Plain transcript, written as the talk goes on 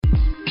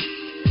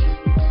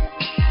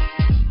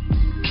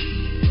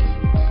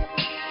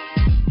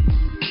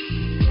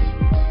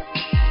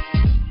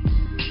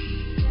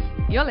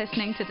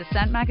listening to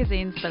Dissent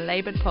Magazine's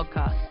Belaboured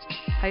podcast,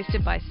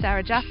 hosted by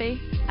Sarah Jaffe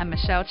and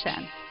Michelle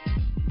Chen.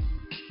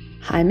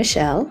 Hi,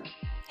 Michelle.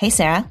 Hey,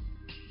 Sarah.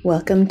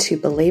 Welcome to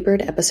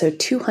Belaboured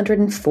episode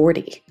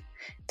 240.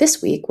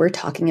 This week, we're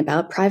talking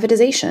about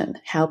privatization,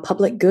 how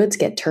public goods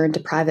get turned to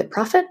private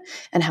profit,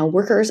 and how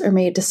workers are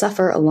made to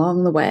suffer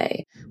along the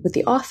way, with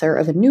the author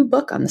of a new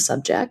book on the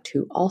subject,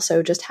 who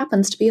also just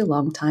happens to be a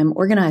longtime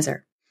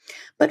organizer.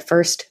 But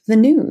first, the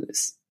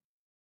news.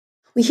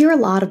 We hear a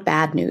lot of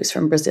bad news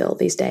from Brazil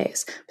these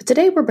days, but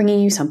today we're bringing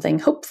you something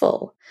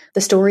hopeful. The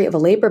story of a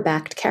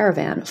labor-backed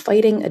caravan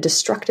fighting a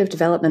destructive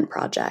development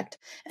project,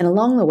 and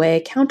along the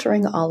way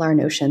countering all our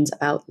notions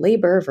about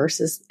labor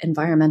versus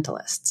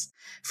environmentalists.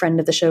 Friend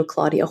of the show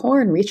Claudia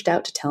Horn reached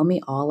out to tell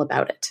me all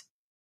about it.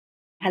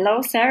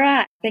 Hello,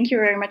 Sarah. Thank you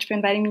very much for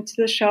inviting me to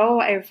the show.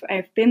 I've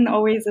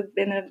always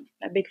been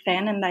a big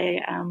fan, and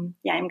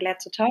I'm glad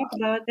to talk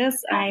about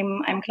this.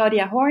 I'm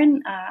Claudia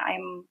Horn.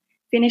 I'm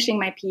finishing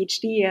my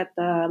PhD at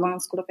the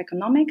London School of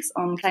Economics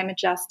on climate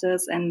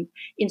justice and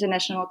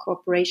international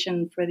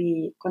cooperation for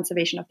the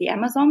conservation of the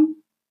Amazon.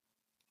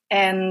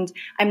 And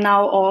I'm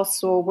now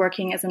also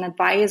working as an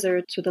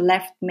advisor to the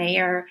left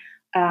mayor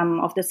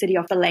of the city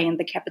of Belém,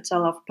 the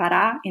capital of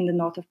Pará, in the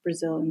north of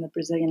Brazil, in the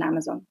Brazilian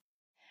Amazon.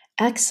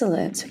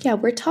 Excellent. So yeah,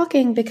 we're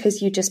talking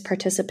because you just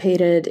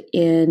participated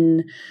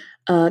in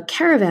a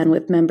caravan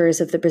with members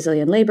of the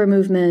Brazilian labor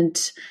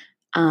movement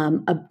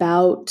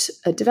about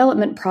a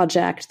development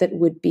project that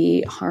would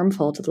be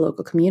harmful to the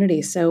local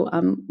community. So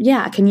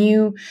can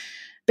you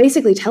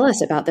basically tell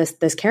us about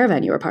this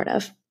caravan you were part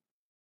of?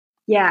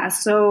 Yeah,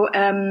 so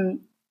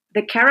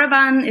the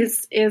caravan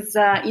is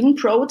in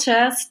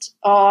protest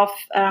of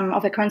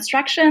a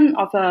construction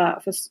of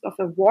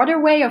a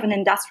waterway, of an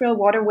industrial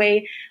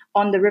waterway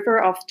on the river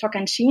of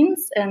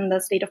Tocantins in the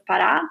state of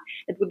Pará.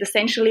 It would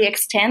essentially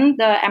extend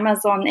the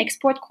Amazon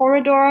export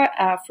corridor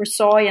for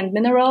soy and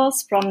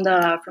minerals from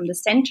the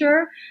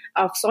center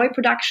of soy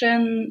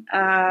production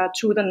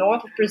to the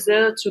north of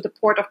Brazil, to the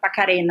port of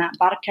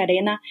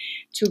Barcarena,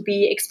 to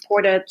be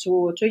exported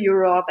to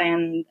Europe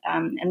and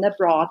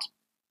abroad.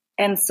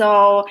 And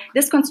so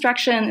this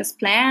construction is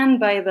planned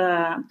with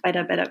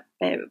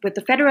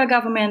the federal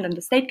government and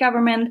the state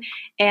government,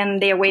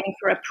 and they are waiting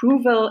for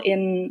approval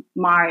in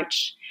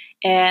March.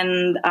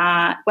 And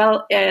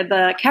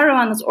the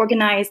caravan is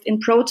organized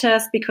in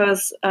protest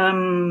because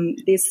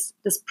this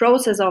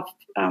process of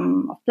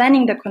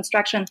planning the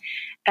construction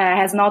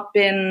has not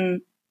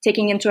been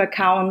taking into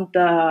account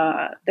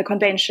the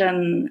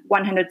Convention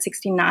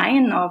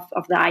 169 of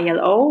the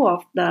ILO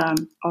of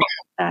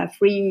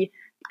free,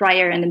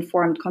 prior and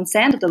informed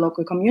consent of the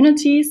local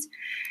communities,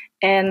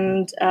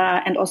 and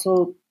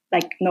also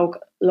no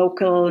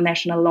local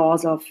national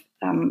laws of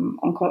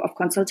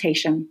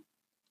consultation,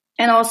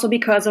 and also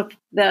because of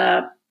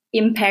the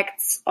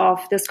impacts of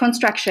this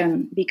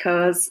construction,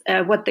 because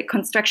what the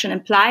construction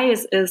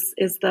implies is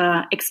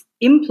the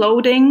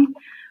imploding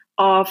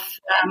of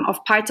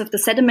parts of the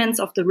sediments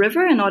of the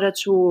river in order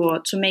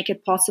to make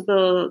it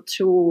possible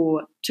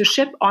to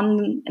ship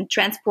on and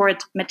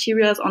transport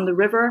materials on the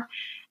river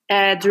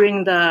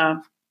during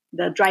the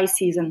dry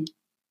season.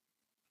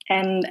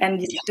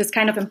 And this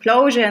kind of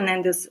implosion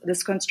and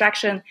this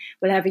construction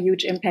will have a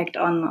huge impact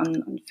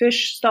on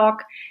fish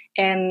stock.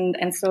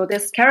 And so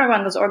this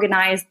caravan was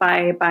organized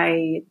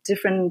by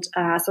different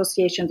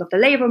associations of the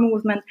labor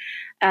movement,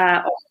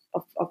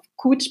 of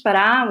CUT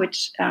Pará,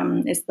 which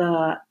is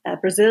the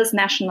Brazil's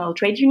national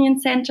trade union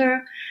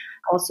center,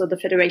 also the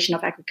Federation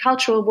of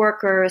Agricultural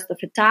Workers, the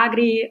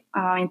FETAGRI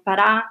in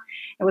Pará.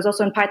 It was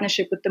also in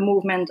partnership with the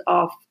movement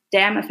of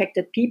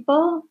dam-affected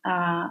people,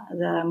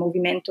 the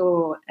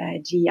Movimento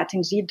de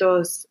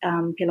Atingidos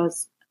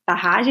pelas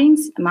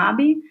Barragens,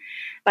 MABI,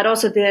 but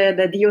also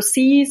the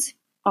diocese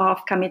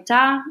of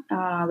Cametá,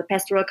 the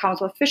Pastoral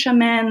Council of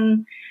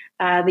Fishermen,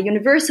 the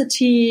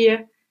university,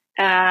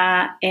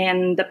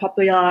 and the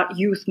popular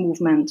youth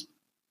movement.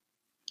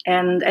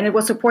 And it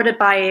was supported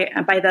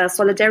by the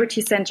Solidarity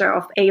Center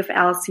of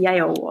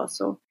AFL-CIO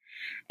also.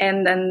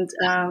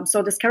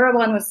 So this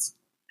caravan was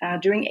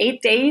during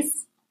 8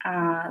 days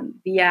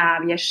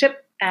via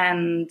ship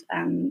and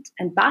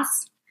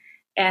bus,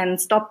 and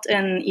stopped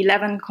in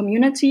 11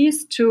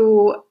 communities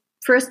to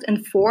first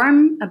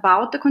inform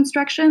about the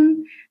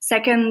construction,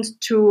 second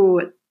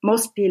to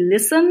mostly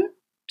listen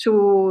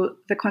to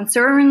the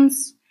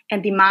concerns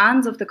and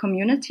demands of the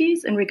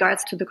communities in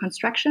regards to the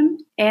construction,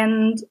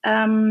 and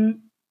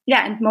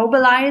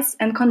mobilize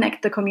and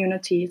connect the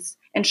communities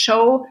and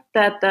show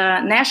that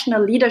the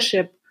national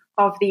leadership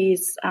of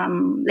these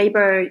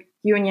labor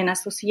union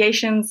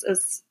associations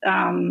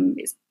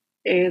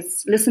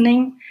is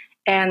listening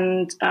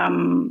and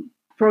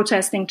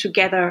protesting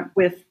together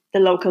with the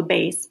local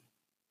base.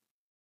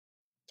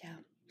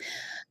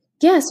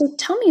 Yeah. So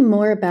tell me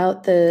more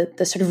about the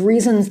sort of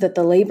reasons that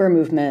the labor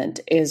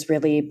movement is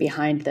really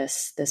behind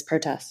this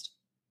protest.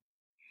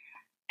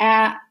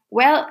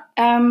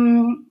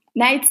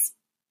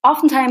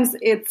 Oftentimes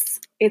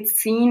it's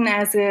seen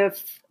as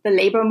if the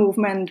labor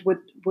movement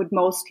would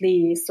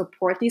mostly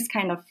support these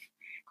kind of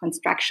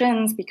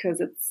constructions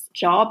because it's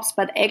jobs,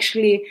 but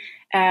actually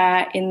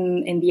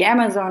in the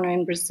Amazon or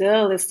in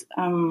Brazil,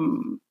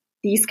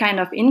 these kind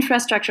of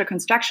infrastructure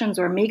constructions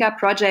or mega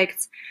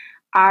projects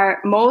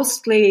are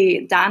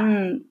mostly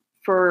done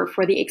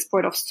for the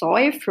export of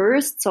soy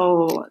first.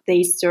 So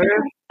they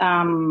serve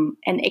an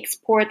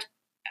export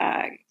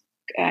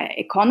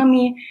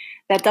economy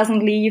that doesn't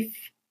leave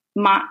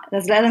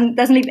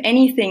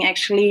anything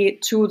actually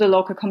to the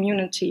local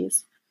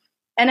communities.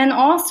 And then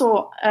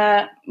also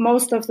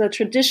most of the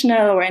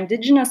traditional or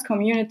indigenous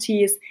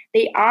communities,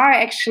 they are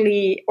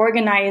actually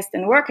organized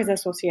in workers'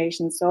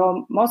 associations.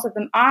 So most of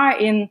them are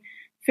in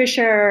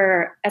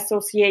fisher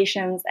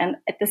associations, and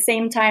at the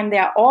same time they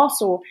are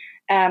also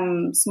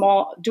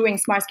doing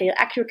small scale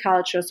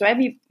agriculture. So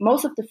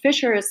most of the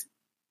fishers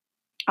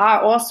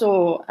are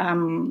also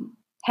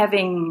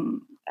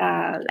having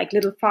like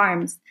little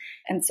farms,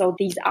 and so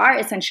these are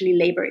essentially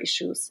labor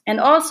issues. And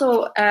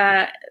also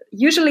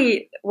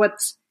usually what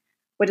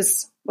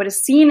is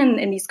seen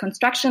in these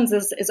constructions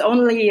is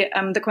only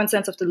the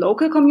concerns of the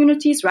local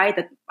communities, right,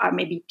 that are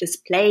maybe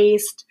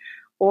displaced,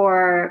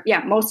 or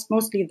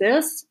mostly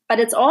this. But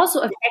it's also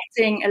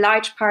affecting a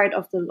large part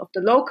of the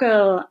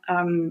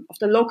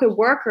local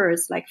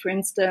workers, like for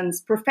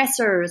instance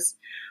professors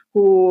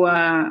who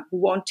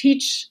won't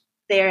teach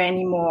there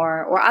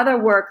anymore, or other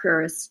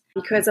workers,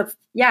 because of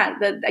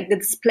the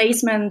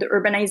displacement, the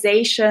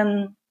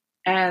urbanization,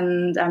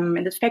 and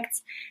it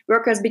affects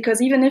workers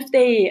because even if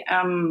they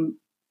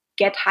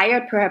get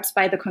hired perhaps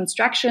by the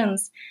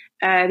constructions,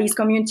 these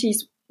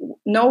communities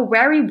know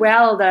very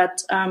well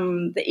that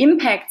the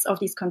impacts of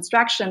these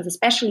constructions,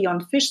 especially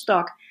on fish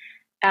stock,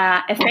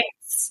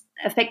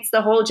 affects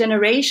the whole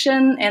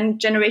generation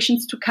and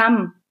generations to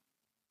come.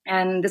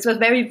 And this was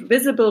very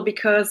visible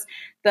because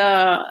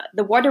the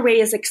waterway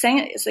is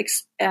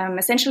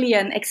essentially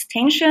an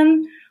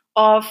extension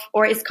of,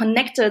 or is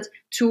connected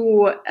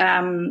to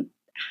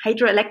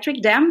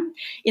hydroelectric dam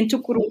in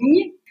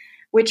Tucuruí,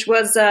 which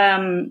was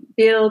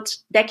built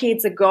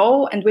decades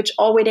ago and which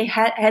already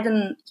had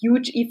a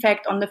huge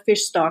effect on the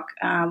fish stock,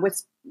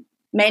 with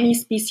many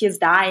species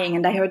dying.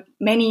 And I heard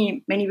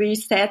many really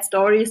sad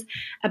stories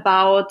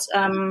about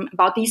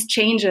these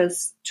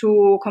changes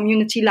to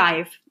community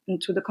life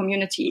and to the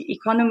community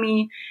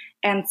economy.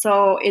 And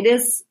so it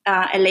is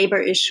a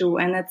labor issue,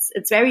 and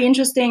it's very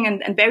interesting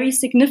and very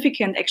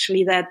significant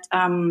actually that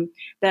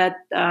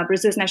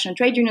Brazil's National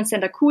Trade Union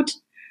Center CUT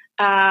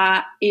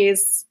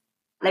is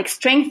like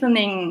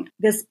strengthening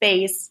this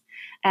base,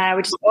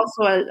 which is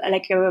also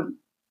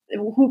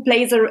who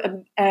plays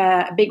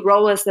a big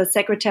role as the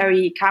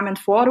Secretary Carmen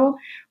Foro,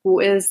 who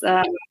is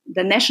the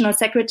National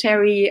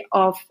Secretary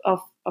of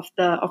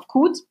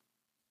CUT,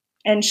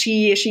 and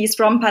she is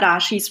from Pará.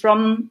 She's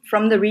from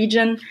the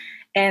region,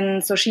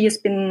 and so she has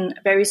been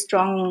very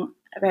strong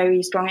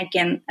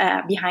again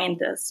behind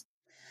this.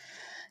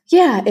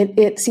 Yeah,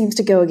 it seems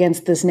to go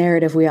against this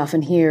narrative we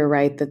often hear,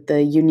 right, that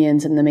the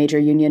unions and the major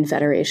union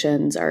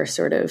federations are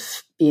sort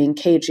of being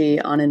cagey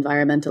on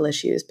environmental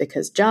issues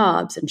because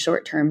jobs and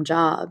short-term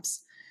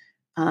jobs.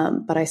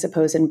 But I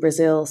suppose in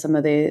Brazil, some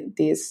of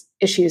these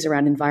issues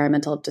around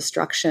environmental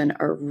destruction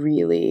are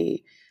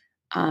really,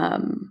 I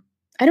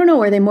don't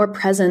know, are they more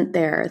present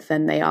there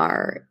than they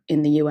are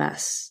in the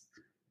US?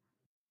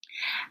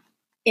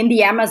 In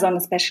the Amazon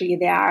especially,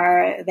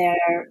 they're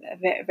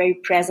very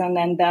present,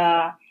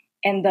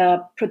 and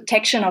the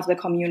protection of the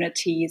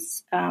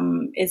communities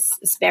is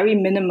very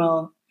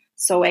minimal.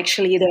 So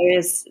actually,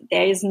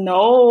 there is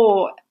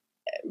no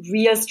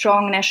real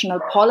strong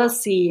national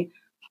policy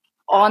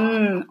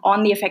on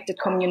the affected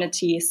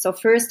communities. So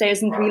first, there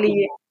isn't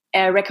really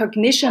a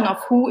recognition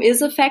of who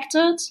is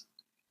affected,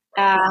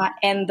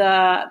 and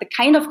the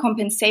kind of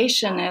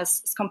compensation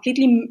is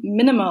completely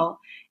minimal.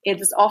 It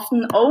is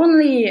often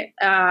only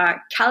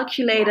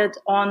calculated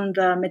on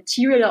the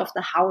material of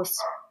the house.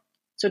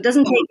 So it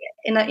doesn't take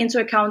into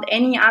account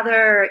any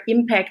other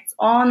impacts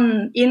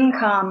on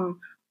income,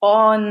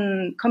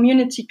 on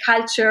community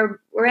culture,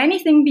 or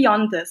anything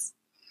beyond this.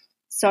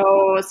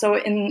 So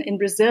in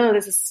Brazil,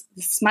 this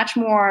is much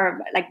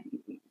more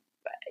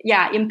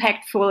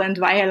impactful and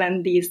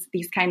violent, these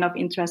kind of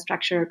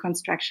infrastructure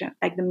construction,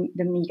 like the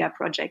mega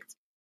projects.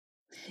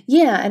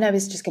 Yeah, and I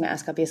was just going to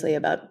ask, obviously,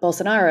 about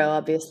Bolsonaro,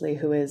 obviously,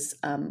 who is,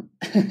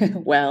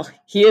 well,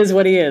 he is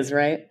what he is,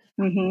 right?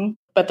 Mm-hmm.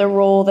 But the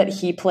role that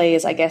he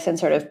plays, I guess, in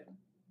sort of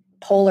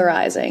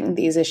polarizing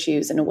these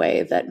issues in a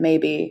way that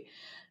maybe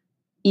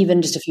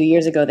even just a few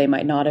years ago they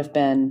might not have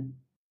been.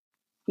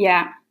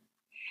 Yeah.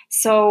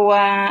 So,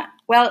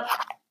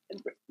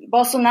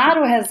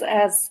 Bolsonaro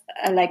has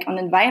like on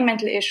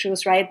environmental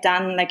issues, right,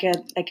 done like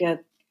a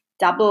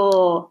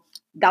double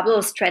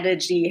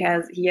strategy.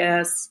 He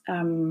has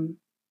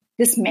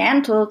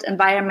dismantled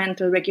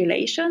environmental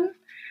regulation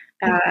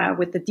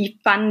with the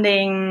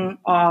defunding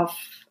of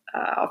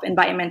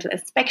environmental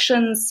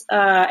inspections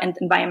and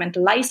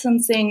environmental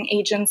licensing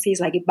agencies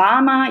like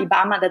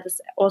IBAMA that is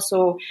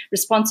also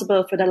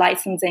responsible for the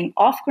licensing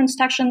of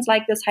constructions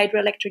like this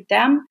hydroelectric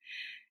dam.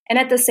 And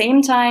at the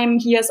same time,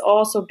 he has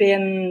also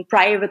been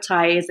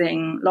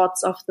privatizing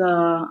lots of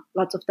the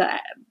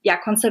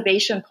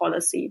conservation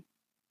policy.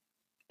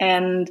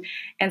 And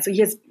so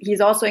he's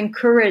also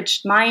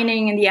encouraged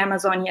mining in the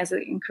Amazon. He has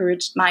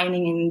encouraged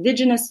mining in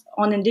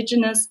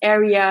indigenous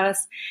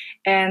areas,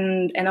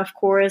 and of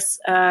course,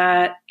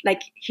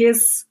 like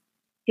his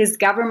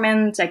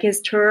government, like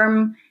his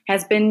term,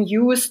 has been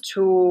used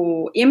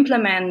to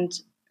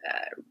implement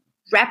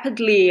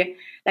rapidly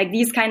like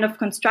these kind of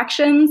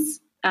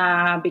constructions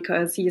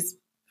because he's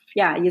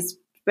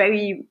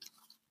very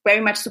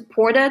very much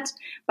supported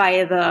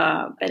by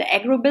the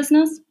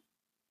agribusiness.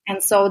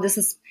 And so this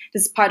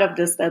is part of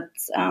this that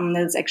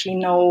there's actually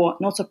no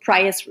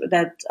surprise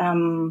that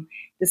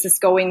this is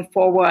going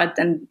forward,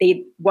 and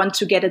they want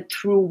to get it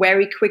through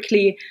very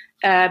quickly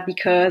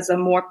because a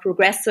more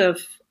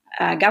progressive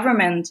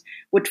government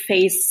would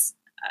face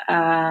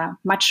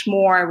much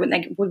more,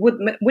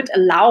 would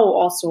allow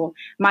also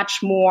much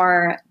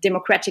more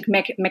democratic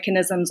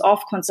mechanisms of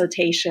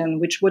consultation,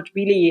 which would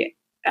really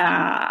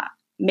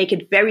make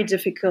it very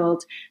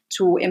difficult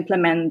to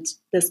implement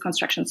this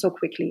construction so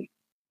quickly.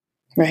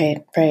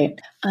 Right.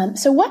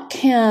 So what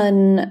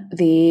can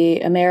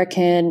the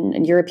American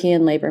and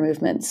European labor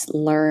movements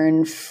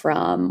learn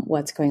from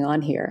what's going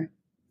on here?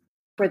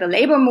 For the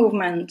labor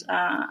movement,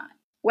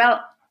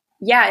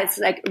 it's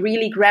like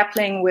really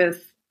grappling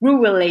with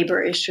rural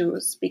labor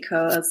issues,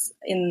 because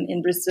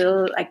in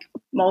Brazil, like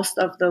most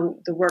of the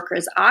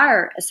workers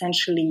are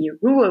essentially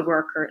rural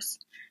workers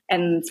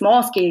and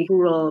small-scale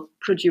rural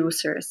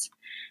producers,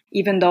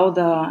 even though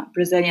the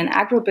Brazilian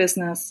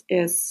agribusiness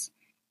is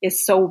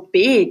so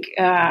big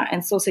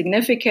and so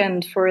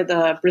significant for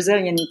the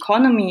Brazilian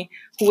economy,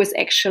 who is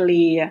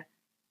actually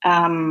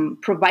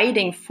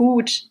providing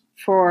food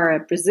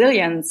for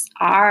Brazilians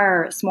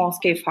are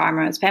small-scale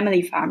farmers,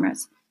 family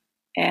farmers,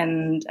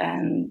 and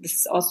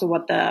this is also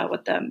what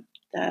the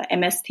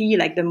MST,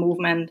 like the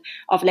movement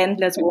of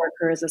landless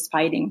workers, is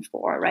fighting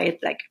for, right?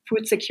 Like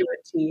food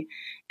security,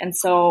 and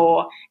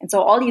so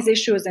all these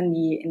issues in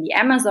the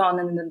Amazon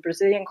and in the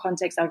Brazilian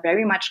context are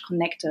very much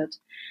connected,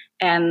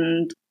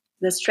 and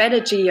the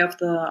strategy of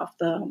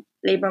the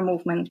labor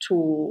movement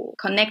to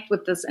connect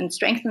with this and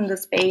strengthen the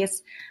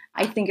space,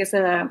 I think, is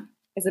a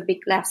big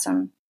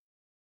lesson.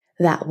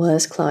 That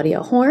was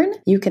Claudia Horn.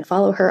 You can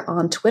follow her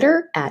on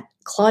Twitter at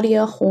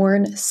Claudia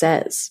Horn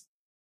Says.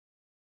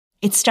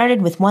 It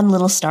started with one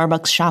little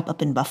Starbucks shop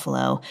up in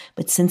Buffalo,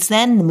 but since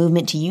then, the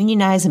movement to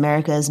unionize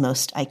America's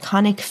most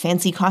iconic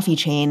fancy coffee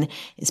chain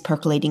is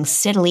percolating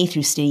steadily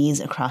through cities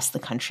across the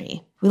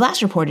country. We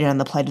last reported on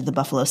the plight of the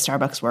Buffalo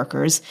Starbucks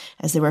workers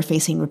as they were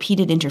facing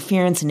repeated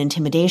interference and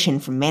intimidation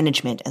from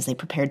management as they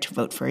prepared to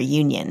vote for a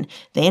union.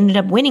 They ended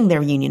up winning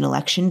their union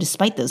election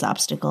despite those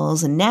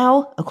obstacles, and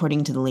now,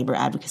 according to the labor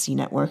advocacy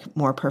network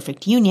More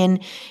Perfect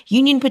Union,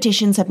 union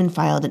petitions have been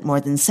filed at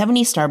more than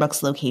 70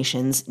 Starbucks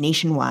locations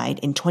nationwide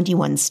in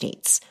 21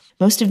 states.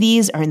 Most of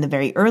these are in the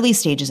very early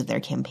stages of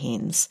their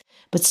campaigns,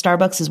 but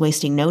Starbucks is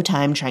wasting no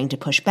time trying to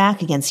push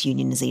back against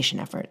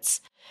unionization efforts.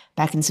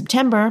 Back in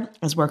September,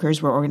 as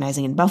workers were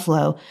organizing in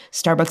Buffalo,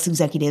 Starbucks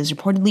executives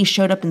reportedly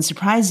showed up in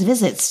surprise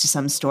visits to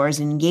some stores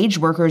and engaged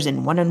workers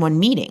in one-on-one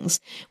meetings,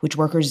 which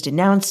workers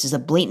denounced as a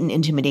blatant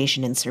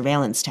intimidation and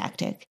surveillance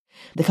tactic.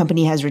 The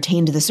company has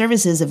retained the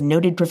services of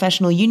noted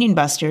professional union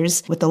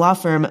busters with the law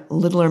firm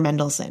Littler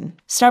Mendelson.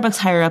 Starbucks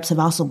higher-ups have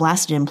also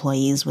blasted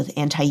employees with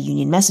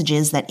anti-union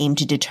messages that aim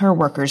to deter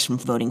workers from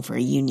voting for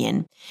a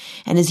union,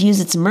 and has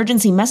used its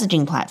emergency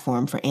messaging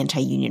platform for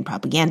anti-union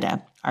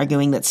propaganda,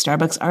 arguing that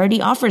Starbucks already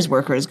offers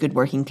workers good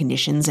working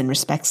conditions and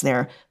respects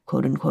their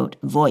quote-unquote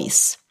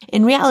voice.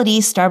 In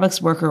reality,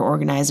 Starbucks worker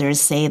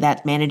organizers say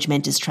that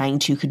management is trying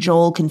to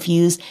cajole,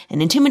 confuse,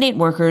 and intimidate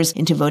workers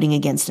into voting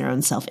against their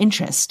own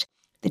self-interest.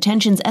 The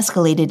tensions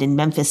escalated in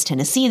Memphis,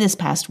 Tennessee this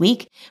past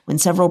week when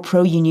several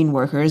pro-union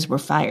workers were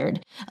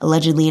fired,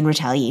 allegedly in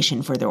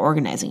retaliation for their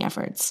organizing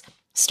efforts.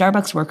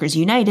 Starbucks Workers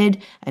United,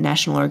 a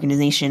national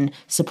organization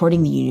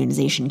supporting the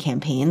unionization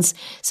campaigns,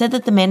 said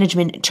that the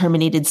management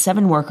terminated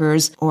 7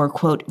 workers, or,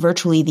 quote,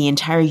 virtually the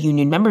entire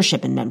union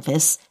membership in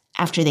Memphis,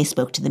 after they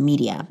spoke to the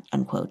media,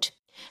 unquote.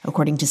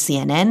 According to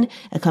CNN,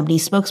 a company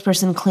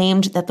spokesperson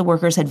claimed that the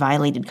workers had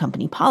violated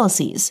company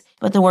policies,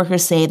 but the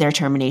workers say their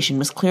termination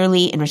was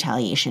clearly in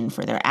retaliation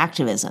for their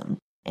activism.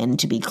 And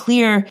to be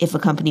clear, if a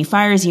company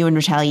fires you in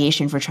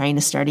retaliation for trying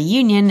to start a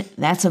union,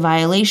 that's a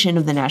violation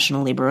of the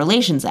National Labor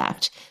Relations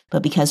Act.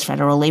 But because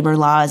federal labor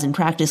law is in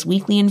practice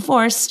weakly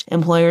enforced,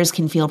 employers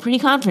can feel pretty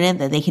confident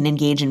that they can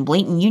engage in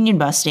blatant union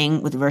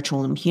busting with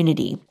virtual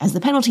impunity, as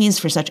the penalties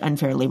for such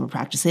unfair labor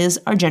practices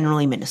are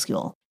generally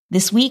minuscule.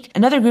 This week,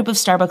 another group of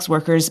Starbucks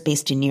workers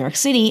based in New York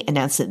City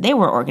announced that they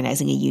were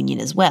organizing a union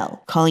as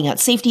well, calling out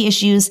safety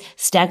issues,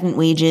 stagnant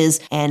wages,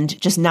 and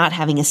just not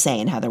having a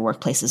say in how their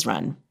workplace is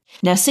run.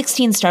 Now,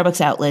 16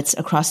 Starbucks outlets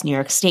across New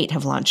York State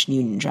have launched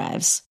union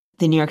drives.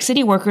 The New York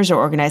City workers are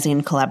organizing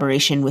in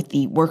collaboration with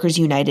the Workers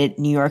United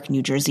New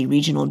York-New Jersey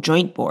Regional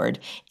Joint Board,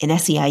 an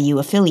SEIU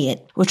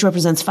affiliate, which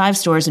represents 5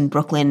 stores in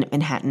Brooklyn,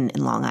 Manhattan,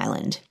 and Long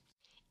Island.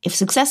 If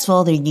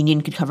successful, their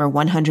union could cover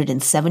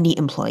 170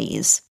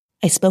 employees.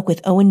 I spoke with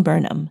Owen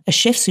Burnham, a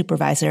shift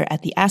supervisor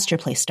at the Astor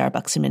Place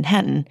Starbucks in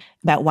Manhattan,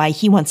 about why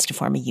he wants to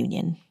form a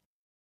union.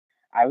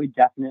 I would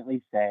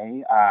definitely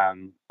say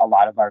a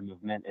lot of our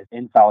movement is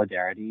in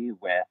solidarity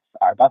with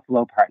our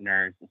Buffalo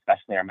partners,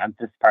 especially our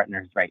Memphis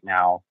partners right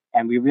now.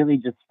 And we really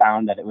just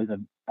found that it was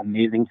an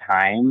amazing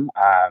time.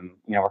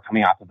 We're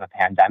coming off of a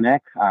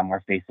pandemic.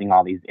 We're facing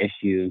all these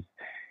issues.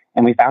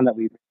 And we found that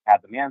we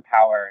had the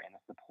manpower and the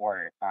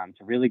support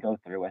to really go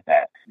through with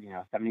it.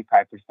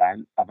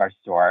 75% of our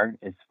store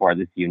is for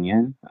this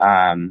union.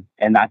 And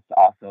that's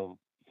also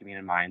keeping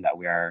in mind that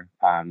we are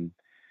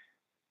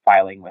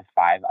filing with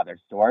 5 other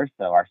stores.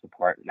 So our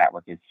support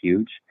network is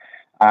huge.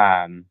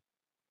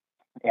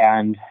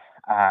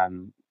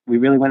 We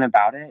really went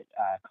about it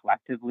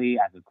collectively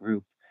as a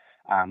group,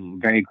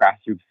 very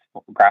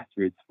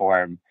grassroots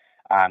form,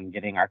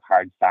 getting our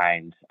cards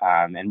signed,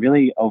 and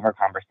really over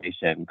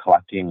conversation,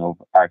 collecting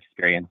over our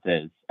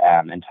experiences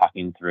and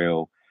talking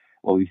through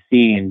what we've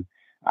seen,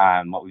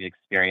 what we've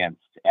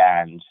experienced,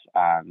 and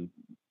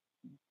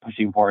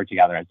pushing forward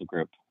together as a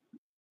group.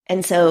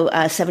 And so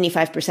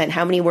 75%,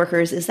 how many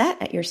workers is that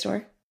at your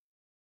store?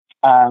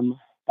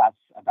 That's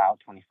about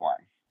 24.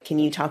 Can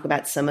you talk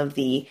about some of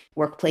the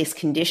workplace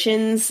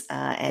conditions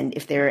and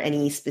if there are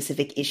any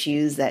specific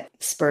issues that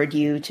spurred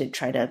you to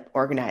try to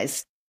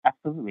organize?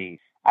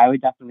 Absolutely. I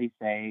would definitely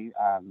say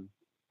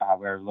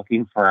we're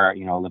looking for,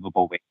 a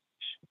livable wage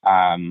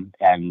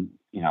and,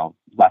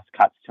 less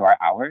cuts to our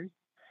hours.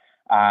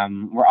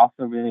 We're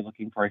also really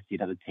looking for a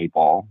seat at the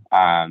table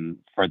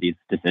for these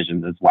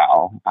decisions as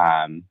well.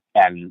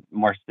 And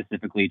more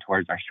specifically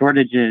towards our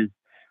shortages,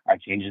 our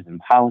changes in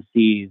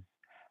policies.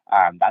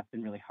 That's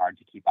been really hard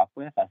to keep up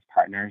with as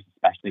partners,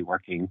 especially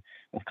working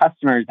with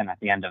customers and at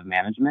the end of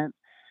management.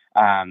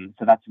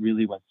 So that's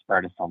really what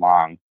spurred us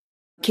along.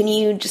 Can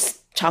you just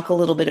talk a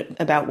little bit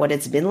about what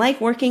it's been like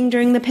working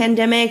during the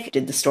pandemic?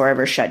 Did the store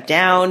ever shut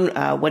down?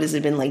 What has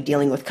it been like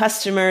dealing with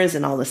customers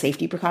and all the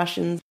safety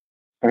precautions?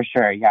 For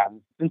sure, yeah.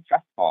 It's been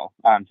stressful.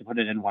 To put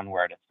it in one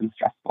word, it's been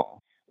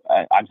stressful.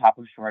 On top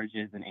of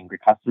shortages and angry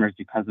customers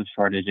because of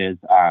shortages,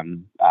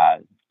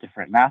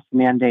 different mask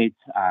mandates,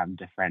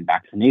 different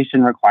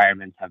vaccination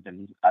requirements have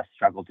been a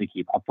struggle to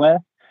keep up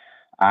with.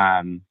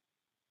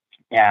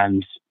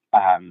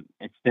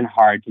 It's been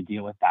hard to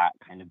deal with that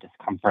kind of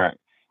discomfort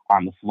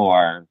on the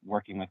floor,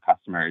 working with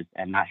customers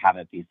and not have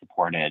it be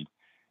supported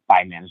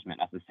by management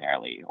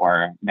necessarily,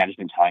 or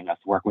management telling us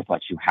work with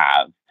what you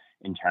have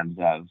in terms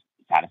of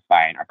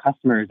satisfying our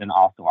customers and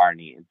also our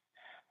needs,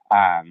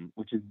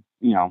 which is,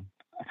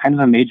 kind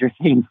of a major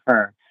thing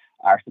for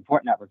our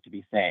support network to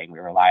be saying. We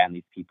rely on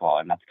these people,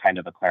 and that's kind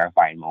of a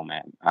clarifying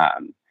moment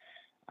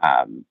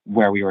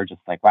where we were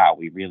just like, wow,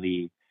 we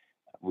really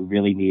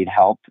need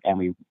help,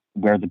 and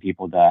we're the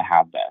people to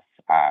have this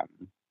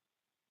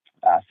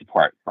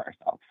support for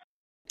ourselves.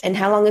 And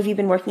how long have you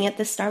been working at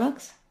this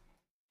Starbucks?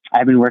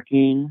 I've been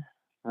working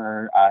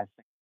for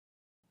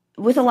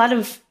with a lot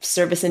of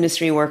service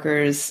industry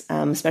workers,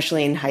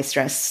 especially in high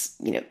stress,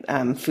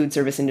 food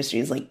service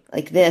industries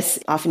like this,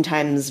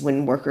 oftentimes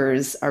when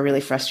workers are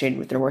really frustrated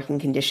with their working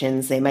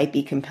conditions, they might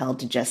be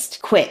compelled to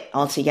just quit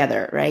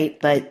altogether, right?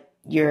 But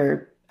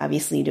you're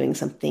obviously doing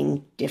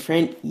something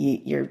different.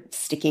 You're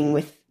sticking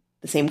with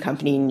the same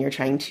company and you're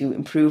trying to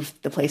improve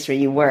the place where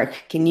you work.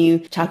 Can you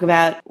talk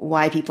about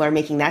why people are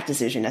making that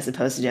decision as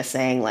opposed to just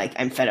saying, like,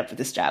 I'm fed up with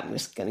this job, I'm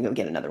just going to go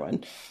get another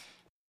one?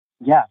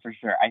 Yeah, for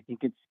sure. I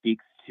think it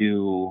speaks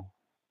to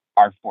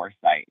our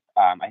foresight.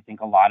 I think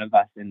a lot of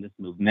us in this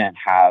movement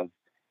have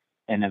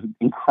an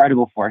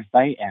incredible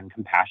foresight and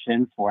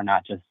compassion for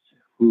not just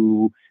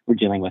who we're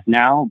dealing with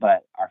now,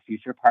 but our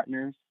future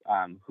partners,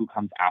 who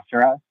comes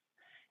after us.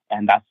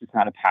 And that's just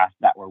not a path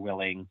that we're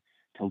willing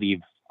to leave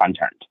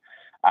unturned.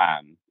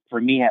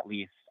 For me, at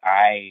least,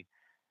 I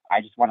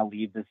just want to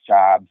leave this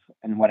job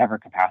in whatever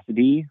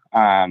capacity,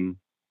 a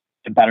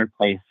better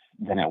place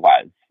than it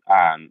was.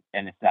 And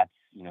if that's,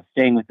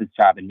 staying with this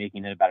job and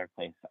making it a better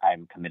place,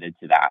 I'm committed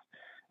to that.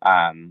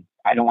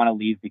 I don't want to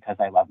leave because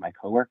I love my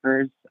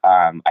coworkers.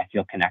 I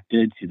feel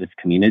connected to this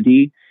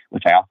community,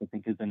 which I also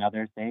think is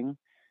another thing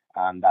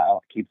that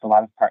keeps a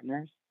lot of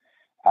partners.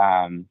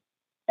 And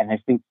I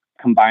think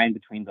combined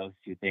between those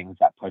two things,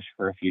 that push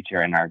for a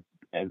future in our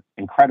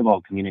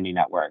incredible community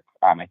network,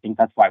 I think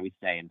that's why we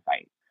stay and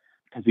fight,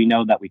 because we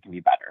know that we can be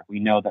better. We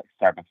know that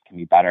Starbucks can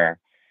be better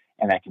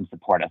and that can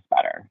support us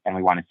better. And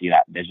we want to see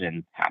that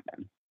vision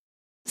happen.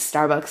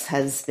 Starbucks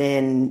has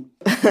been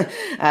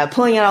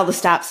pulling out all the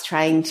stops,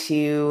 trying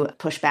to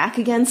push back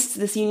against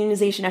this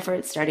unionization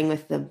effort, starting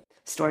with the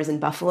stores in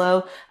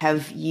Buffalo.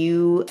 Have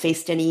you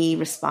faced any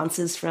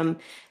responses from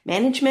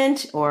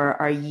management,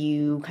 or are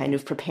you kind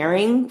of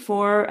preparing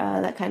for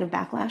that kind of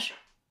backlash?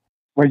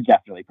 We're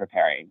definitely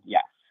preparing,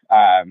 yes.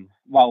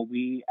 While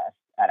we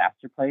at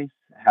Astor Place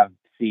have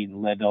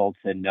seen little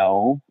to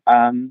no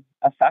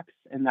effects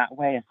in that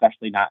way,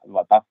 especially not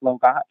what Buffalo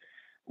got,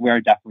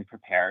 we're definitely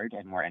prepared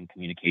and we're in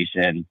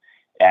communication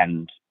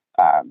and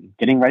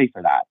getting ready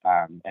for that.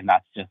 And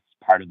that's just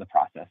part of the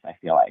process, I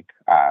feel like.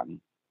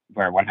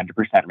 we're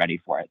 100% ready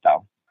for it,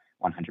 though.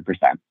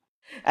 100%.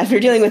 After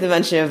dealing with a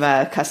bunch of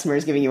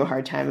customers giving you a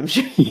hard time, I'm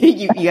sure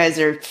you guys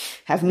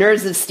have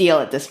nerves of steel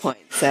at this point.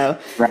 So,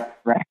 right.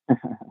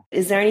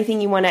 Is there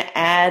anything you want to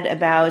add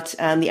about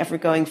the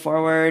effort going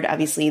forward?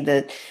 Obviously,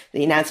 the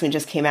announcement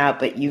just came out,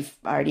 but you've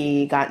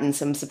already gotten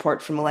some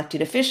support from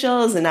elected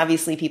officials, and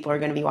obviously people are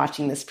going to be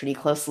watching this pretty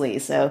closely.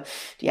 So,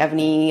 do you have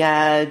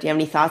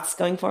any thoughts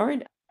going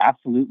forward?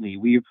 Absolutely,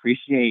 we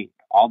appreciate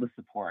all the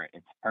support.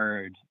 It's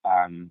heard,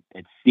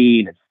 it's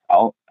seen, it's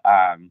felt.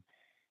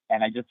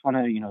 And I just want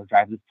to,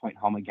 drive this point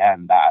home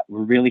again, that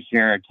we're really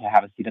here to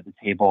have a seat at the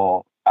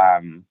table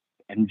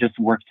and just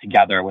work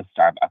together with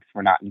Starbucks.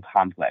 We're not in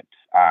conflict.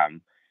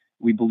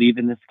 We believe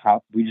in this.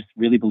 We just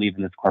really believe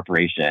in this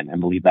corporation and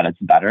believe that it's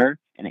better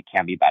and it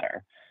can be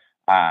better.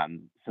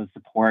 So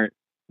support.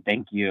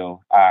 Thank you,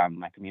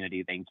 my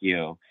community. Thank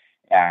you,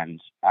 and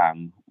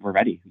we're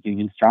ready.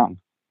 Union strong.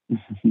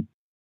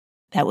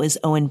 That was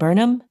Owen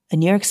Burnham, a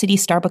New York City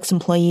Starbucks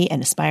employee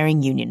and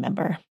aspiring union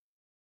member.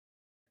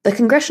 The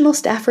congressional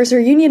staffers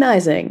are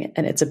unionizing,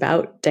 and it's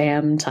about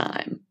damn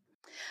time.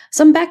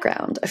 Some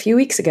background. A few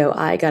weeks ago,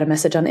 I got a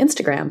message on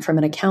Instagram from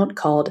an account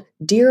called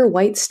Dear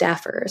White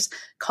Staffers,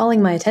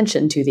 calling my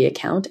attention to the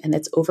account and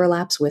its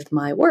overlaps with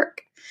my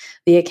work.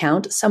 The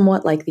account,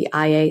 somewhat like the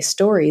IA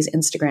Stories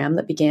Instagram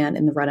that began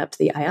in the run-up to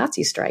the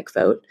IATSE strike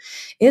vote,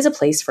 is a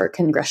place for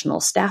congressional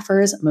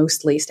staffers,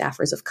 mostly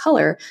staffers of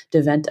color,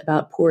 to vent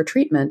about poor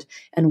treatment,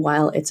 and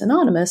while it's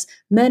anonymous,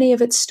 many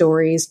of its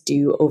stories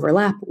do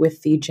overlap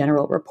with the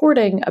general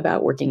reporting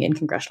about working in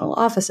congressional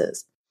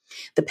offices.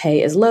 The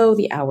pay is low,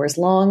 the hours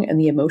long, and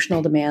the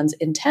emotional demands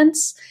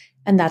intense,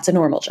 and that's a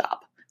normal job.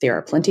 There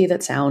are plenty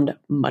that sound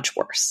much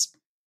worse.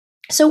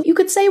 So you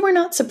could say we're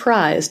not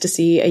surprised to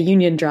see a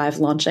union drive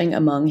launching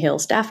among Hill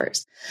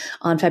staffers.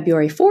 On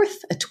February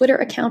 4th, a Twitter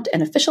account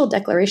and official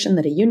declaration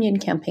that a union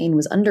campaign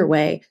was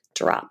underway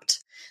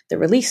dropped. The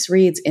release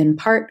reads in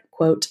part,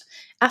 quote,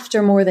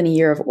 "After more than a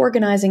year of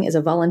organizing as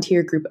a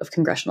volunteer group of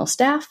congressional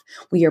staff,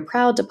 we are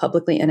proud to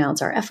publicly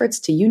announce our efforts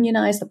to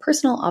unionize the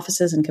personnel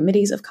offices and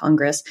committees of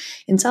Congress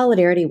in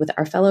solidarity with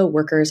our fellow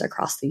workers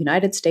across the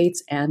United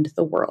States and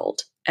the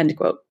world." End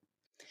quote.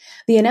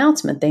 The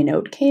announcement, they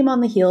note, came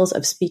on the heels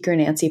of Speaker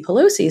Nancy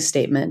Pelosi's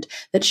statement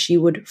that she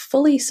would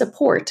fully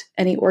support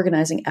any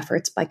organizing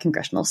efforts by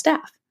congressional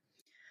staff.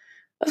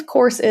 Of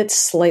course, it's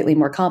slightly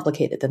more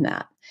complicated than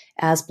that.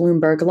 As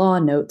Bloomberg Law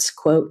notes,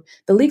 quote,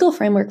 "The legal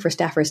framework for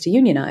staffers to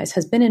unionize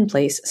has been in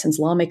place since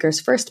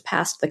lawmakers first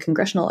passed the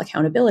Congressional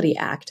Accountability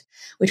Act,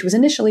 which was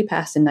initially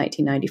passed in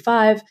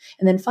 1995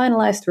 and then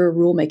finalized through a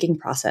rulemaking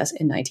process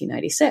in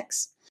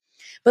 1996.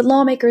 But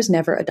lawmakers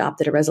never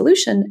adopted a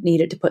resolution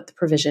needed to put the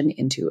provision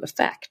into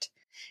effect.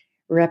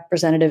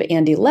 Representative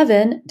Andy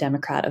Levin,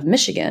 Democrat of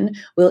Michigan,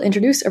 will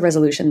introduce a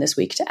resolution this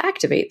week to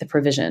activate the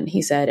provision,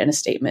 he said in a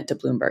statement to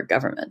Bloomberg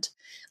Government.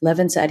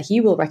 Levin said he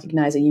will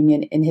recognize a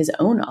union in his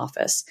own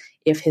office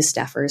if his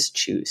staffers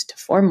choose to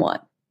form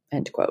one,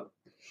 end quote.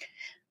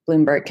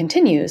 Bloomberg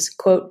continues,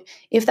 quote,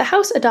 "If the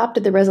House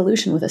adopted the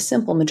resolution with a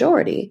simple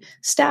majority,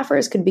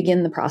 staffers could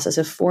begin the process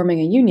of forming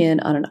a union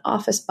on an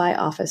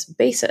office-by-office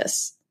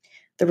basis.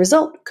 The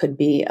result could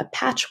be a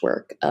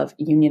patchwork of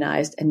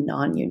unionized and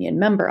non-union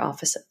member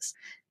offices.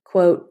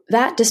 Quote,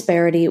 that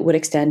disparity would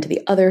extend to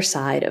the other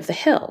side of the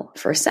Hill.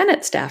 For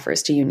Senate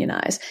staffers to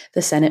unionize,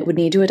 the Senate would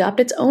need to adopt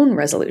its own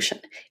resolution.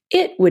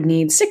 It would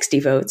need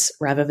 60 votes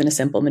rather than a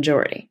simple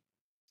majority."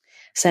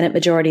 Senate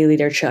Majority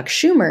Leader Chuck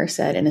Schumer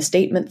said in a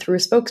statement through a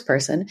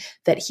spokesperson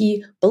that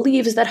he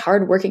believes that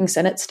hardworking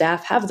Senate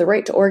staff have the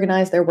right to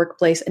organize their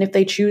workplace, and if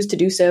they choose to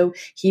do so,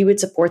 he would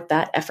support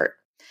that effort.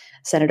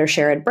 Senator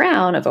Sherrod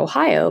Brown of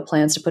Ohio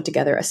plans to put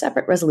together a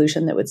separate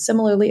resolution that would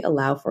similarly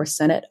allow for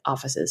Senate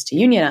offices to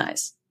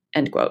unionize.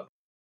 End quote.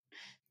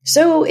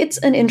 So it's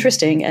an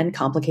interesting and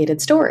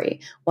complicated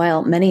story.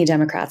 While many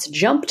Democrats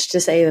jumped to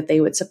say that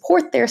they would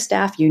support their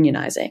staff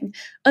unionizing,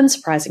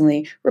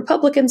 unsurprisingly,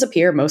 Republicans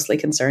appear mostly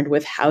concerned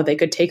with how they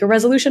could take a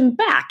resolution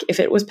back if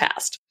it was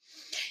passed.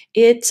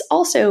 It's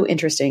also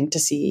interesting to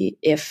see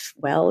if,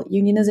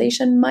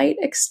 unionization might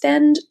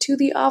extend to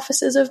the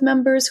offices of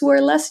members who are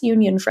less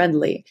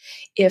union-friendly,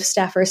 if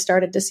staffers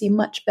started to see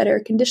much better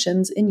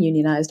conditions in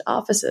unionized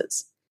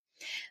offices.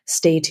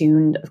 Stay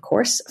tuned, of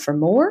course, for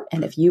more,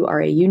 and if you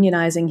are a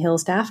unionizing Hill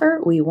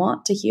staffer, we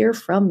want to hear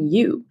from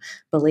you.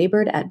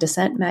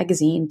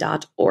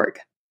 Belabored@dissentmagazine.org.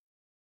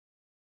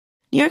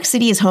 New York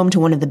City is home to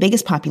one of the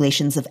biggest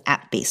populations of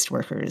app-based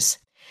workers,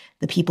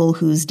 the people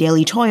whose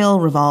daily toil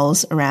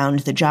revolves around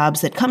the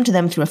jobs that come to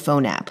them through a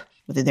phone app,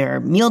 whether they're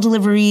meal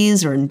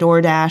deliveries or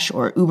DoorDash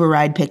or Uber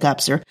ride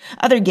pickups or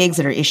other gigs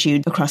that are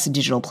issued across a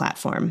digital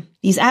platform.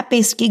 These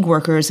app-based gig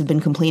workers have been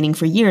complaining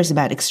for years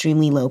about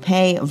extremely low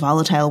pay,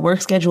 volatile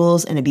work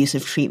schedules, and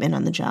abusive treatment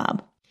on the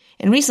job.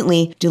 And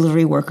recently,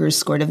 delivery workers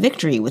scored a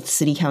victory with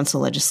city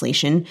council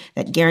legislation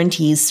that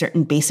guarantees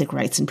certain basic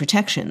rights and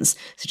protections,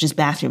 such as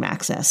bathroom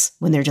access,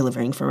 when they're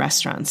delivering for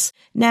restaurants.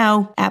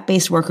 Now,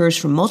 app-based workers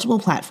from multiple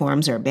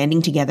platforms are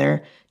banding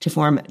together to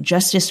form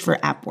Justice for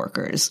App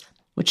Workers,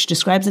 which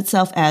describes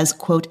itself as,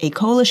 quote, a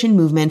coalition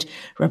movement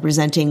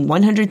representing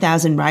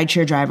 100,000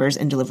 rideshare drivers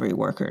and delivery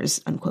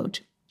workers,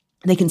 unquote.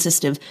 They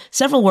consist of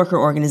several worker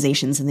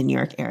organizations in the New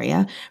York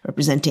area,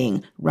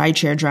 representing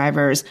rideshare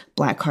drivers,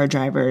 black car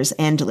drivers,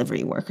 and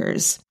delivery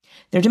workers.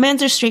 Their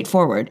demands are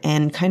straightforward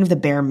and kind of the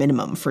bare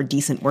minimum for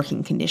decent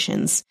working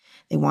conditions.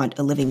 They want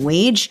a living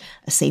wage,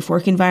 a safe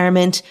work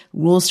environment,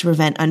 rules to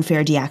prevent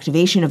unfair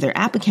deactivation of their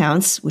app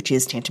accounts, which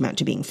is tantamount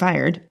to being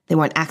fired. They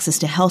want access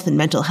to health and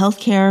mental health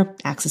care,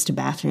 access to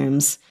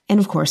bathrooms, and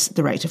of course,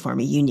 the right to form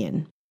a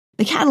union.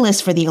 The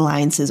catalyst for the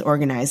Alliance's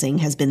organizing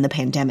has been the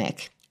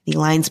pandemic. The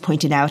Alliance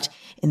pointed out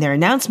in their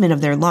announcement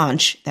of their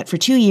launch that for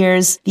 2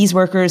 years, these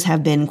workers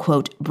have been,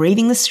 quote,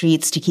 braving the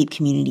streets to keep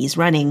communities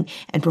running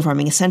and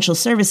performing essential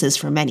services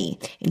for many,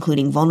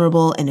 including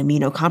vulnerable and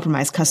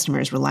immunocompromised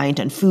customers reliant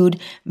on food,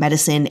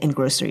 medicine, and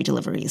grocery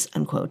deliveries,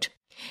 unquote.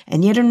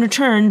 And yet in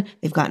return,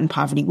 they've gotten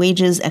poverty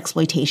wages,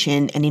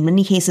 exploitation, and in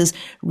many cases,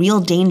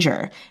 real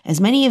danger, as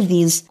many of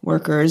these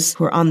workers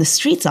who are on the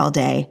streets all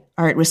day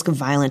are at risk of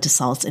violent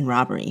assaults and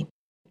robbery.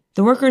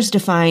 The workers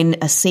define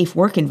a safe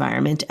work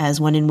environment as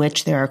one in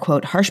which there are,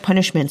 quote, harsh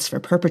punishments for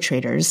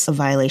perpetrators of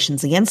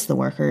violations against the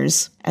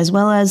workers, as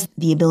well as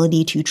the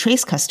ability to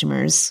trace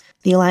customers.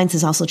 The Alliance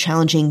is also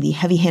challenging the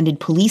heavy-handed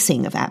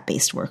policing of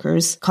app-based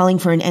workers, calling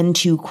for an end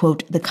to,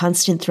 quote, the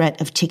constant threat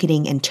of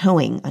ticketing and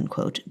towing,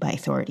 unquote, by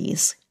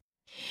authorities.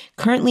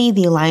 Currently,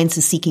 the Alliance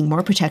is seeking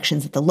more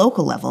protections at the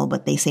local level,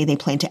 but they say they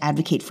plan to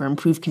advocate for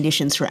improved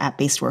conditions for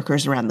app-based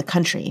workers around the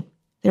country.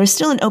 There is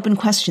still an open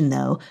question,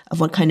 though, of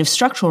what kind of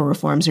structural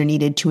reforms are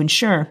needed to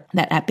ensure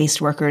that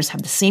app-based workers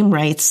have the same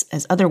rights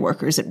as other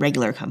workers at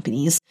regular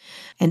companies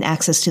and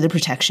access to the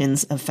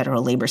protections of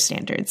federal labor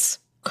standards.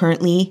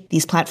 Currently,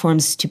 these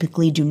platforms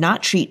typically do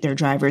not treat their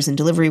drivers and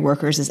delivery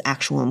workers as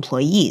actual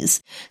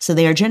employees, so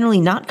they are generally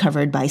not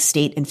covered by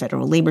state and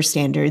federal labor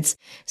standards.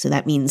 So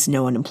that means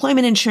no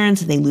unemployment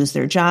insurance if they lose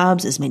their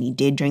jobs, as many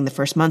did during the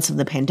first months of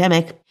the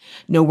pandemic,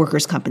 no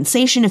workers'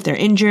 compensation if they're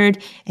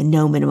injured, and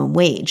no minimum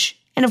wage.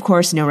 And of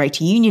course, no right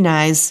to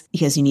unionize,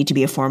 because you need to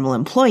be a formal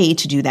employee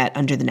to do that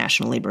under the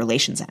National Labor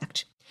Relations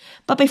Act.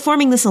 But by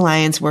forming this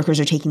alliance, workers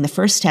are taking the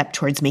first step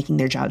towards making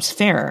their jobs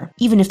fairer,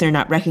 even if they're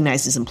not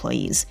recognized as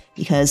employees,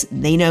 because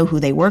they know who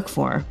they work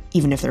for,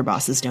 even if their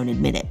bosses don't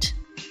admit it.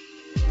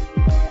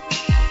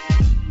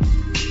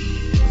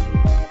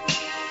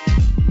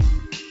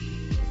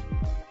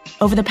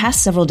 Over the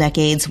past several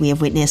decades, we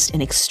have witnessed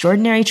an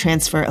extraordinary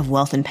transfer of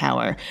wealth and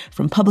power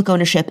from public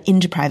ownership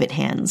into private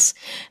hands.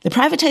 The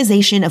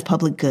privatization of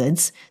public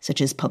goods, such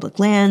as public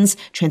lands,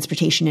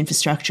 transportation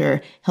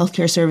infrastructure,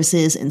 healthcare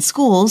services, and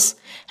schools,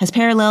 has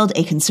paralleled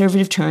a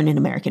conservative turn in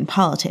American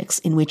politics,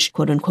 in which,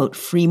 quote-unquote,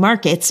 free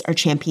markets are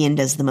championed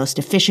as the most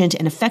efficient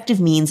and effective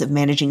means of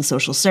managing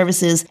social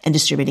services and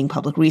distributing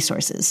public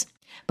resources.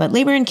 But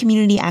labor and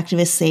community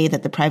activists say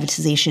that the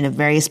privatization of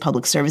various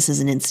public services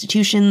and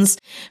institutions,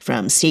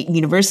 from state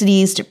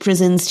universities to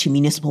prisons to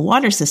municipal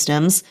water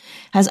systems,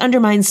 has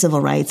undermined civil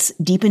rights,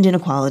 deepened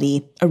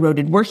inequality,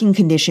 eroded working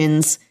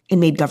conditions, and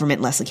made government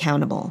less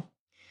accountable.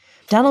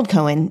 Donald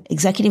Cohen,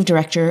 executive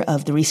director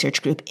of the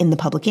research group In the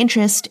Public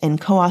Interest and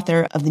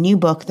co-author of the new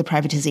book, The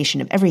Privatization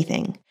of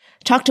Everything,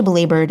 talked to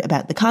Belabored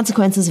about the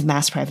consequences of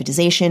mass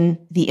privatization,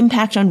 the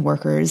impact on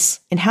workers,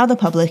 and how the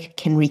public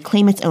can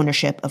reclaim its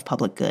ownership of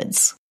public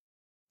goods.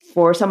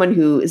 For someone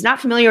who is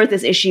not familiar with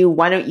this issue,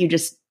 why don't you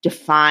just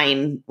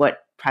define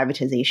what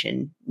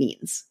privatization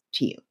means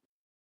to you?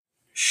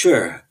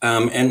 Sure.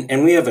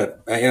 And we have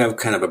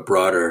kind of a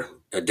broader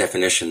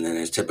definition than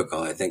is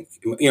typical. I think,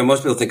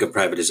 most people think of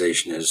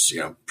privatization as,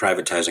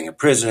 privatizing a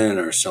prison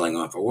or selling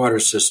off a water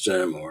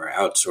system or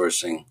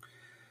outsourcing,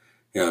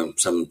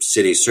 some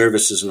city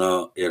services and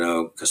all,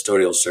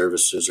 custodial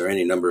services or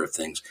any number of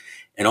things.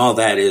 And all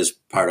that is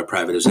part of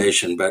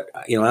privatization. But,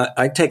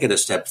 I take it a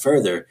step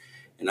further.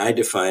 And I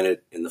define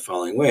it in the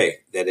following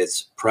way, that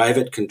it's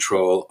private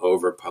control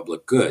over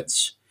public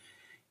goods.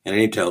 And I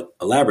need to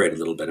elaborate a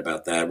little bit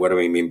about that. What do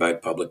we mean by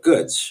public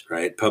goods,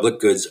 right? Public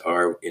goods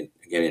are,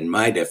 in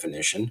my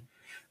definition,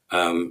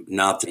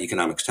 not the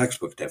economics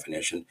textbook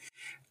definition,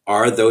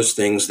 are those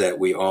things that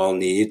we all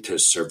need to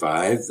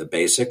survive, the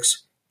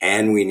basics,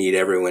 and we need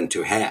everyone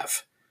to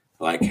have,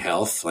 like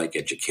health, like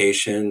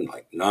education,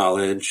 like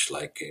knowledge,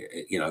 like,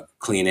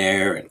 clean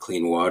air and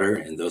clean water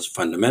and those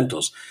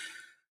fundamentals.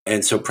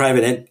 And so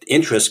private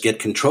interests get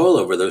control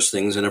over those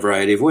things in a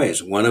variety of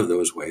ways. One of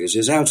those ways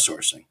is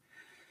outsourcing.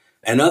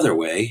 Another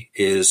way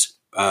is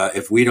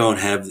if we don't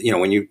have,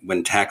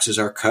 when taxes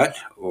are cut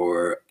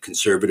or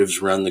conservatives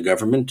run the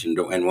government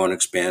and won't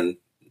expand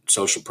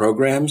social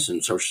programs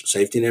and social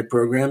safety net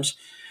programs,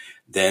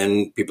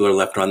 then people are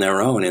left on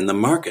their own in the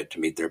market to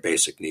meet their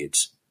basic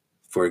needs.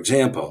 For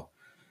example,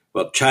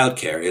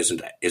 childcare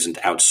isn't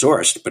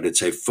outsourced, but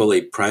it's a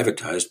fully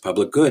privatized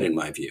public good, in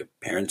my view.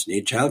 Parents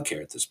need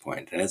childcare at this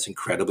point, and it's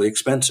incredibly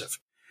expensive.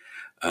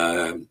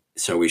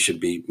 So we should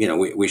be,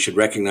 we should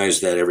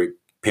recognize that every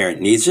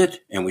parent needs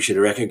it, and we should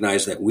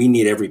recognize that we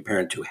need every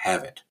parent to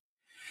have it.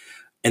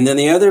 And then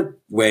the other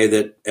way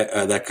that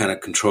that kind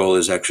of control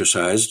is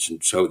exercised,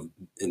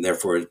 and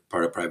therefore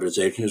part of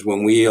privatization, is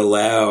when we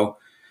allow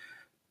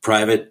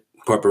private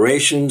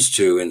corporations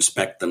to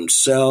inspect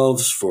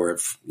themselves for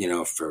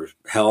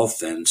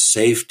health and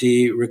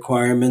safety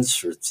requirements,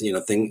 for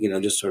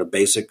just sort of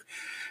basic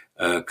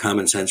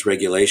common sense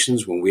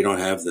regulations. When we don't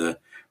have the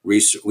we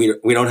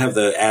don't have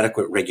the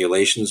adequate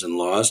regulations and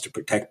laws to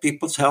protect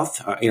people's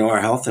health, our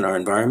health and our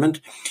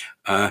environment,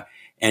 and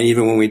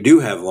even when we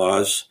do have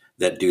laws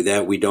that do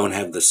that, we don't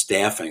have the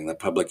staffing, the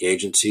public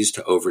agencies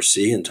to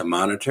oversee and to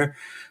monitor.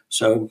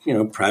 So,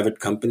 private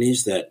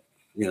companies that,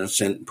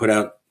 put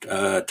out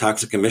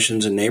toxic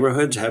emissions in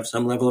neighborhoods have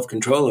some level of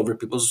control over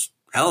people's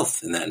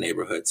health in that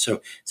neighborhood.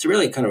 So it's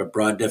really kind of a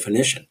broad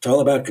definition. It's all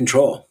about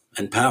control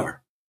and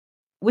power.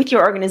 With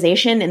your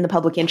organization in the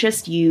public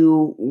interest,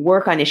 you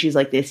work on issues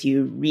like this.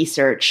 You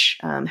research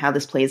how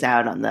this plays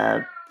out on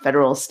the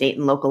federal, state,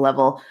 and local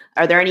level.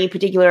 Are there any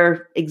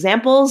particular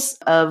examples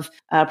of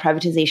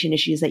privatization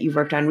issues that you've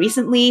worked on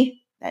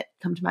recently that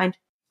come to mind?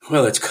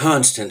 Well, it's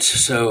constant.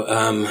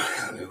 So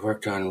we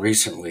worked on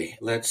recently.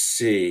 Let's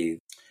see.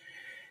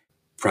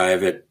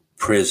 Private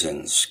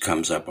prisons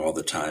comes up all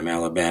the time.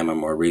 Alabama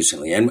more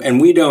recently.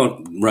 And we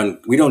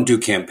don't do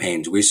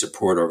campaigns. We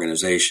support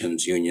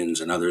organizations,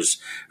 unions, and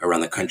others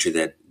around the country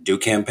that do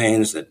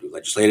campaigns, that do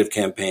legislative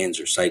campaigns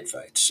or site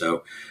fights.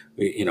 So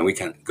we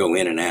can go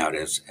in and out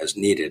as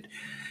needed.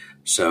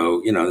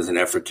 So, there's an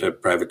effort to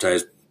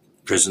privatize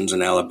prisons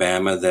in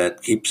Alabama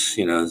that keeps,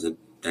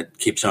 that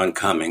keeps on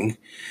coming.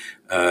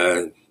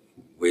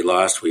 We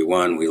lost, we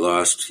won, we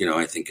lost.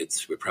 I think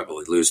we're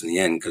probably losing the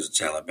end because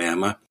it's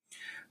Alabama.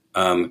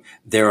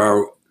 There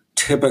are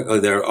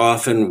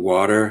often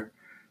water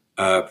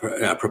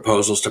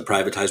proposals to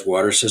privatize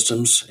water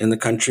systems in the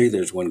country.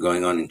 There's one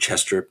going on in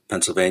Chester,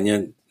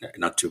 Pennsylvania,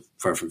 not too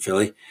far from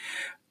Philly.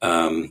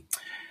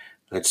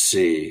 Let's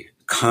see,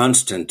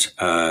 constant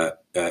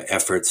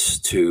efforts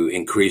to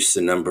increase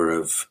the number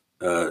of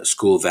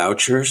school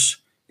vouchers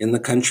in the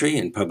country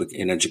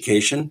in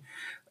education.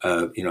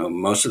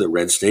 Most of the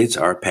red states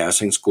are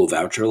passing school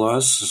voucher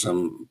laws,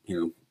 some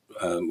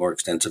more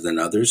extensive than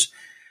others.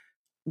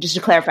 Just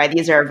to clarify,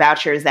 these are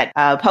vouchers that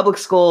public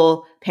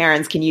school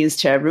parents can use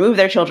to remove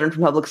their children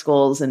from public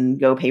schools and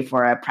go pay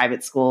for a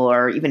private school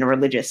or even a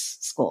religious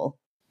school.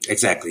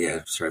 Exactly.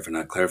 Yeah. Sorry for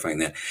not clarifying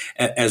that.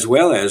 As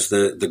well as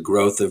the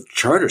growth of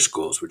charter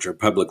schools, which are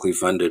publicly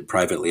funded,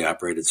 privately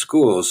operated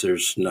schools.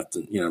 There's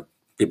nothing,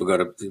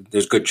 people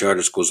there's good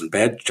charter schools and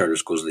bad charter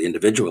schools at the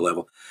individual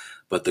level,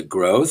 but the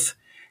growth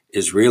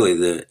is really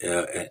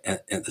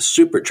the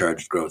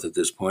supercharged growth at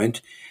this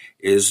point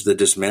is the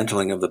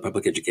dismantling of the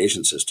public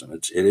education system.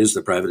 It is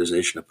the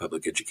privatization of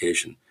public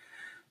education.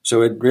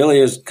 So it really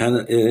is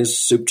it is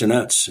soup to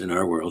nuts in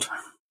our world.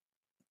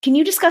 Can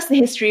you discuss the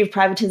history of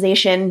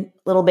privatization a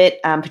little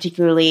bit,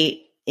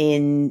 particularly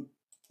in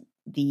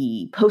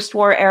the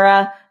post-war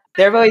era?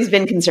 There have always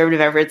been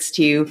conservative efforts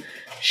to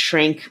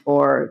shrink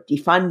or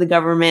defund the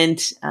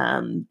government,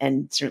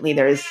 and certainly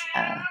there is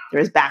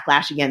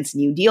backlash against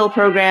New Deal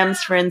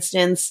programs, for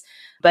instance.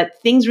 But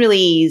things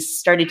really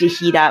started to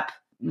heat up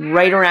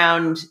right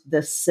around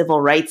the civil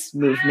rights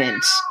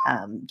movement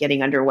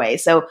getting underway.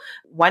 So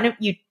why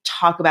don't you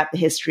talk about the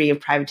history of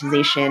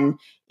privatization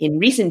in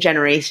recent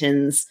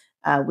generations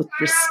with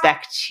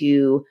respect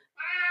to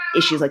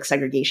issues like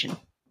segregation?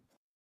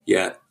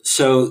 Yeah.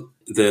 So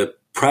the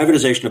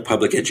privatization of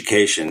public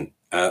education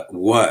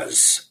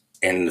was,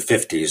 in the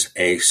 50s,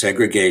 a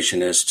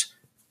segregationist,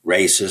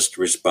 racist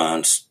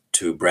response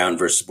to Brown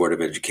versus Board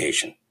of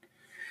Education.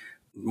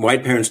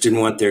 White parents didn't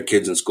want their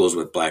kids in schools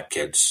with black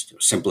kids.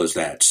 Simple as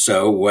that.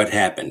 So what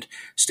happened?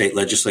 State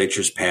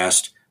legislatures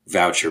passed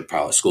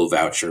school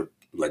voucher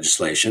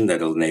legislation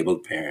that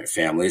enabled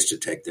families to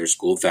take their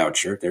school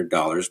voucher, their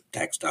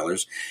tax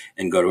dollars,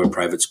 and go to a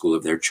private school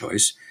of their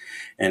choice.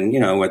 And,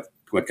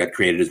 what got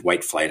created is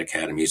white flight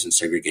academies and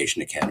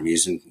segregation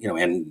academies,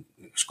 and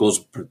schools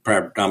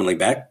predominantly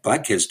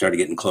black kids started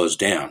getting closed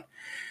down.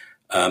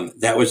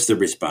 That was the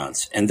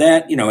response. And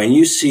that, and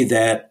you see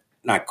that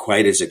not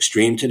quite as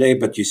extreme today,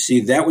 but you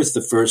see that was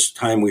the first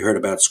time we heard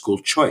about school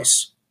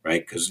choice,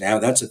 right? Because now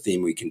that's a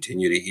theme we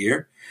continue to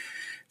hear.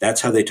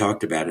 That's how they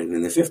talked about it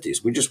in the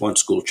 50s. We just want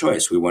school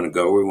choice. We want to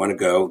go where we want to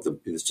go.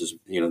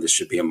 This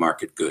should be a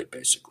market good,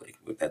 basically.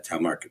 That's how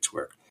markets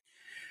work.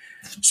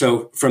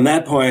 So from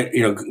that point,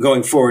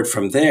 going forward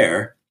from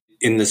there,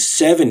 in the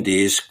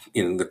 70s,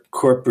 the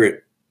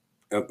corporate,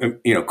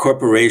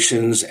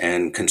 corporations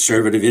and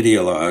conservative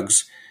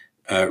ideologues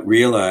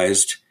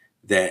realized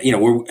that,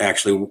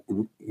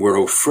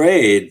 we're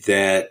afraid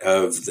that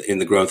in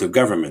the growth of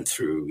government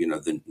through,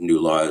 the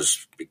new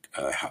laws,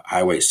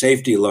 highway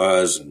safety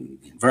laws and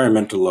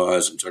environmental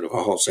laws and sort of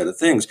a whole set of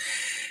things.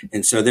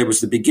 And so there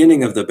was the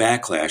beginning of the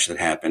backlash that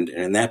happened.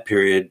 And in that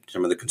period,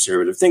 some of the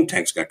conservative think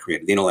tanks got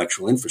created. The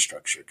intellectual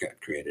infrastructure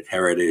got created,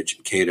 Heritage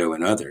and Cato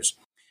and others.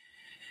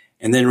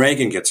 And then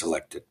Reagan gets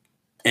elected.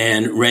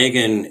 And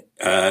Reagan,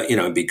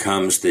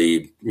 becomes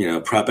the,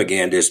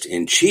 propagandist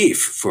in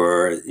chief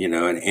for,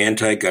 an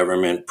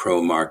anti-government,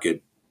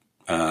 pro-market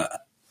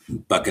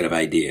bucket of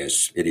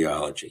ideas,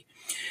 ideology.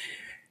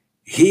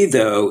 He,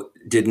 though,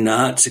 did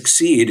not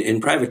succeed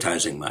in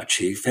privatizing much.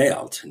 He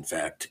failed, in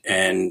fact.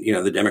 And,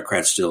 the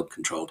Democrats still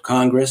controlled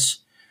Congress.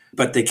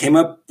 But they came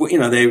up,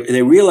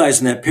 they realized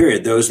in that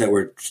period, those that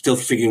were still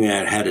figuring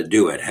out how to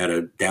do it, how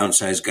to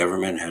downsize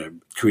government, how to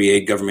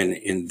create government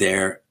in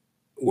their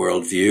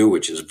worldview,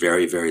 which is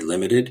very, very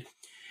limited.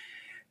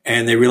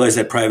 And they realized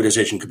that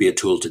privatization could be a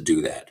tool to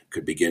do that.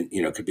 Could be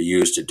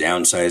used to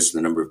downsize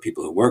the number of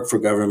people who work for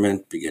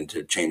government, begin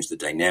to change the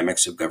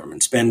dynamics of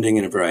government spending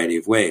in a variety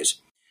of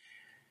ways.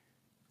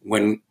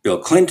 When Bill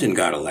Clinton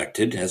got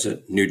elected as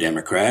a new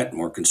Democrat,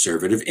 more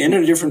conservative, in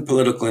a different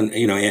political,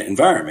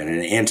 environment, in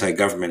an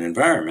anti-government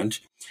environment,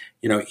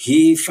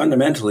 he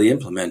fundamentally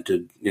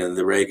implemented,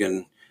 the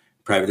Reagan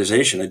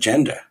privatization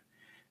agenda,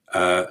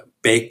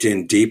 baked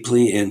in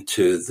deeply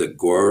into the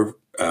Gore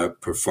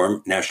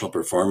National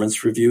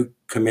Performance Review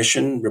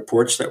Commission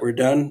reports that were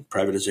done,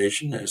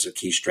 privatization as a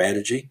key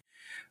strategy.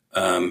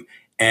 And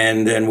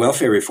then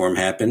welfare reform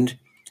happened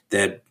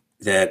that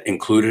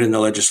included in the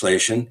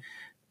legislation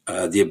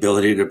the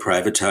ability to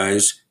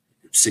privatize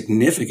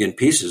significant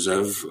pieces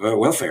of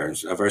welfare,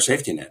 of our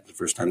safety net, the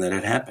first time that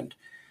had happened.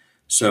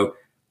 So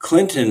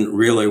Clinton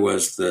really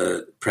was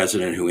the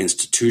president who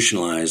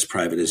institutionalized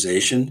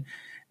privatization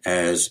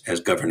as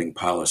governing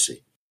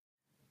policy.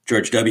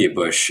 George W.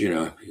 Bush,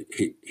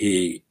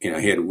 he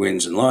had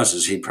wins and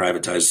losses. He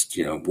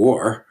privatized,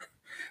 war.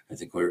 I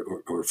think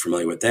we're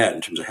familiar with that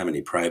in terms of how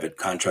many private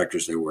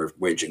contractors there were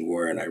waging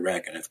war in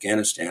Iraq and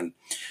Afghanistan.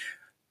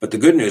 But the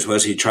good news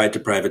was he tried to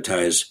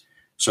privatize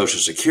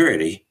Social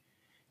Security.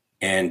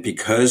 And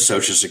because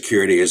Social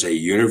Security is a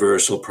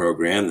universal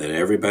program that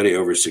everybody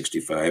over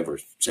 65 or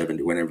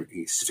 70, whenever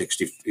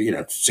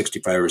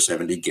 65 or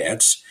 70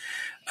 gets,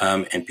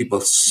 and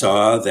people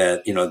saw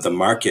that, the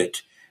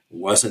market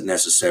wasn't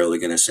necessarily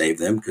going to save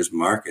them because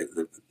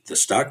the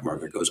stock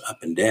market goes up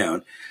and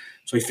down.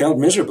 So he failed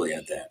miserably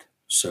at that.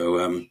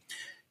 So,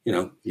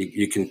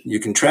 you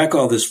can track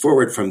all this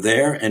forward from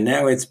there. And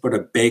now it's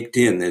baked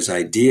in. There's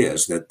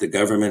ideas that the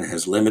government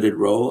has limited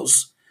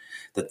roles,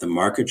 that the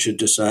market should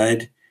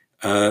decide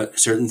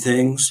certain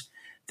things,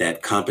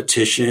 that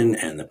competition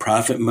and the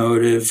profit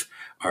motive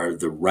are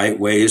the right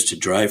ways to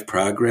drive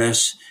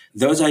progress.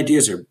 Those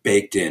ideas are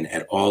baked in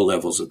at all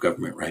levels of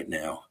government right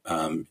now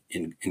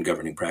in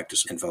governing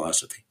practice and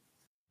philosophy.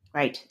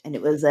 Right. And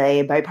it was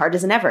a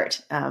bipartisan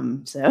effort.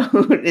 So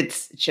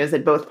it shows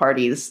that both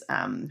parties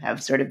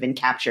have sort of been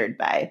captured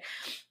by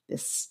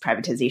this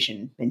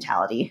privatization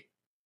mentality.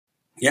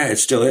 Yeah, it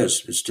still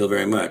is. It's still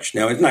very much.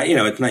 Now, it's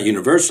not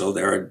universal.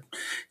 There are,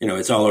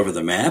 it's all over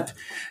the map,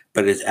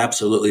 but it's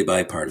absolutely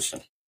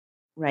bipartisan.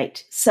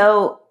 Right.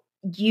 So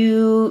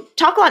you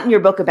talk a lot in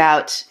your book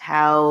about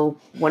how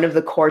one of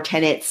the core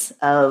tenets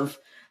of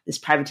this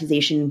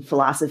privatization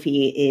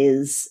philosophy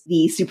is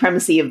the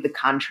supremacy of the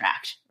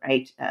contract,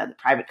 right? The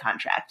private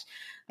contract.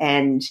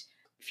 And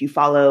if you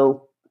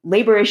follow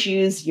labor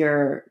issues,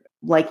 you're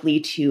likely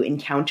to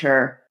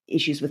encounter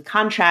issues with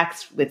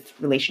contracts with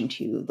relation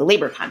to the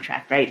labor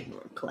contract, right?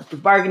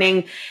 Collective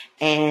bargaining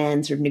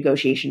and sort of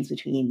negotiations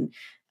between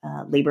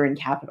labor and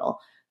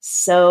capital.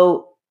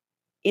 So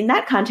in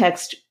that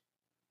context,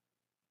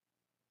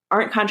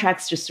 aren't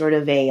contracts just sort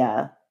of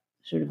a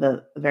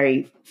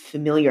very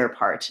familiar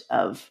part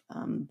of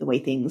the way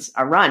things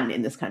are run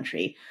in this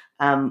country?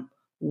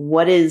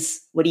 What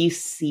do you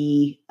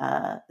see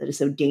that is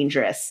so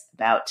dangerous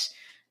about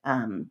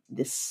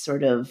this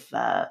sort of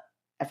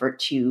effort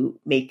to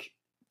make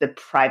the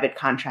private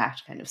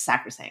contract kind of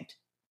sacrosanct?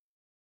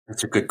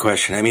 That's a good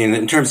question. I mean,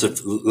 in terms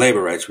of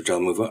labor rights, which I'll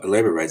move on,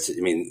 labor rights,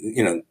 I mean,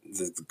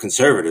 the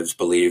conservatives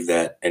believe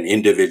that an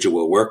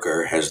individual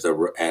worker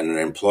and an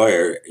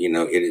employer,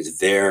 it is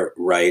their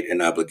right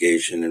and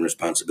obligation and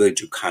responsibility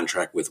to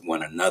contract with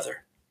one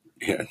another.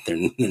 They're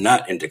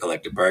not into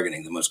collective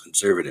bargaining, the most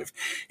conservative.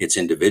 It's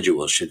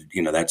individuals should,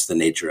 that's the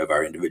nature of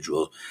our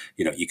individual,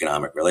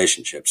 economic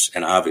relationships.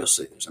 And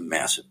obviously there's a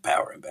massive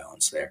power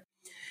imbalance there.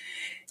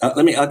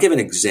 I'll give an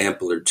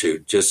example or two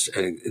just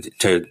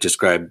to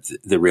describe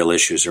the real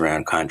issues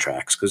around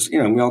contracts. Because, we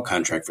all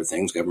contract for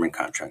things, government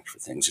contract for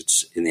things.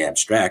 It's in the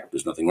abstract.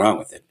 There's nothing wrong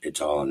with it. It's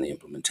all in the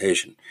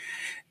implementation.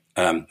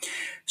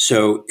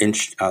 So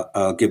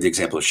I'll give the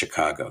example of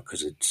Chicago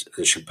because it's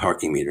the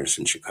parking meters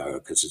in Chicago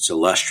because it's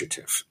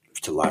illustrative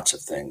to lots of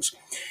things.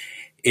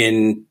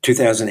 In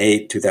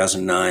 2008,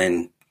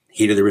 2009,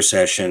 heat of the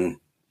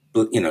recession,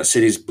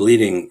 cities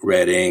bleeding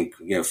red ink,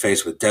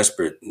 faced with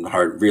desperate and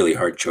really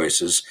hard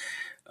choices.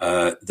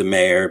 The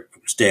mayor,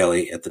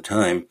 Staley at the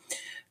time,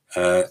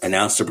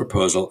 announced a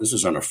proposal. This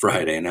was on a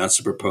Friday,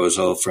 announced a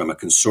proposal from a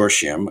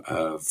consortium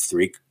of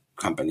three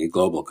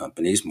global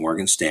companies,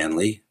 Morgan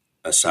Stanley,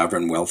 a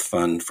sovereign wealth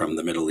fund from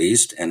the Middle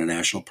East, and a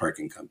national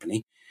parking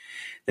company,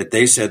 that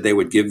they said they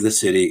would give the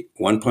city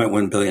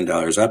 $1.1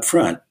 billion up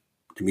front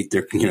to meet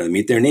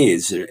their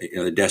needs,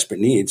 their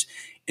desperate needs,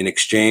 in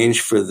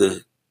exchange for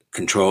the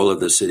control of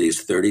the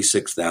city's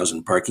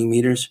 36,000 parking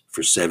meters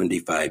for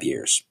 75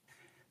 years.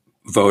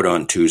 Vote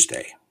on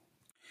Tuesday.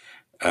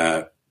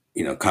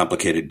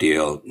 complicated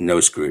deal, no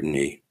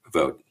scrutiny,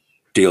 vote,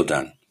 deal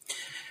done.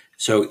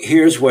 So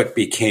here's what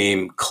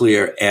became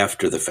clear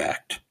after the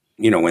fact,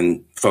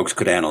 when folks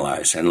could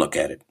analyze and look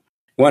at it.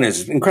 One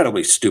is an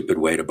incredibly stupid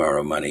way to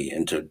borrow money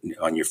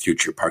on your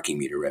future parking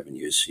meter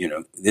revenues.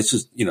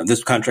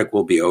 This contract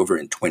will be over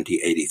in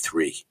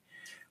 2083.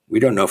 We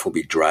don't know if we'll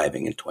be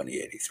driving in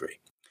 2083.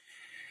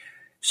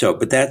 So,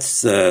 but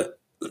that's the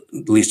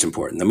least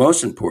important.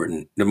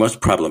 The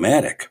most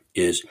problematic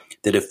is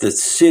that if the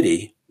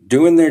city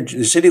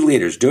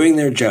leaders doing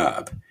their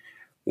job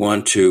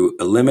want to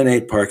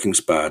eliminate parking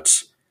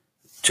spots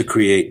to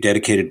create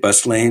dedicated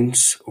bus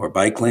lanes or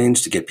bike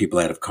lanes to get people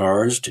out of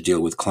cars to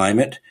deal with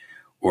climate,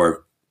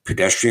 or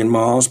pedestrian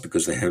malls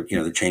because they have,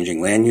 they're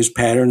changing land use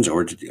patterns,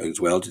 or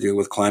as well to deal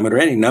with climate, or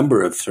any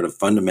number of sort of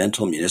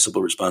fundamental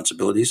municipal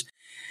responsibilities.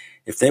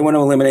 If they want to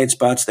eliminate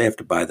spots, they have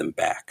to buy them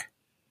back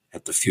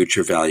at the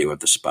future value of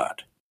the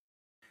spot.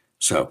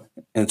 So,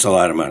 and it's a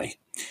lot of money.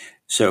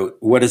 So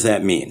what does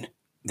that mean?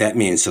 That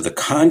means, so the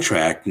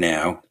contract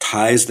now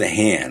ties the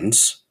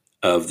hands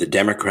of the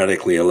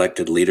democratically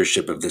elected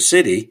leadership of the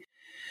city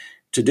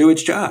to do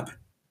its job,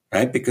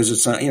 right? Because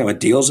it's not, a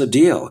deal's a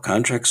deal.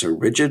 Contracts are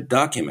rigid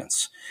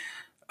documents.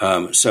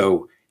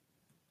 So,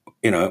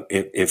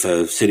 if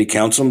a city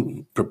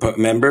council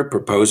member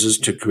proposes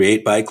to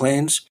create bike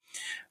lanes,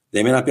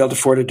 they may not be able to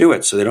afford to do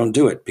it. So they don't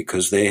do it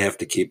because they have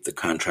to keep the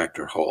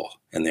contractor whole,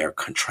 and they're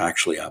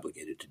contractually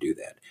obligated to do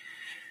that.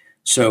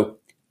 So,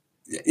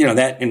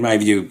 that, in my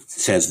view,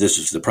 says this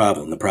is the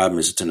problem. The problem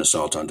is it's an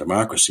assault on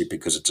democracy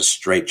because it's a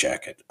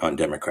straitjacket on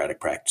democratic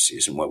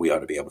practices and what we ought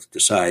to be able to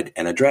decide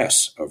and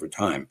address over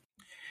time.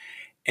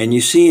 And you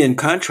see in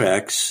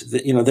contracts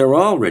that, they're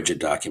all rigid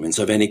documents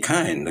of any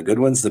kind, the good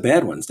ones, the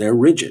bad ones. They're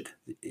rigid.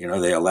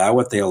 They allow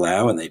what they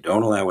allow and they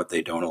don't allow what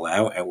they don't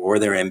allow, or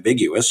they're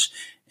ambiguous.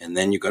 And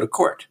then you go to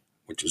court,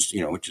 which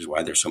is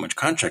why there's so much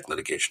contract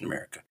litigation in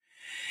America.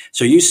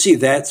 So you see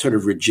that sort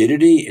of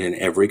rigidity in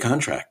every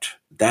contract.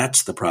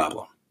 That's the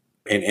problem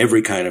in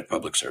every kind of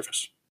public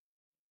service.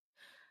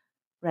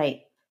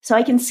 Right. So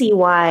I can see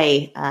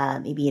why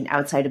maybe an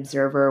outside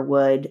observer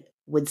would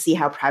see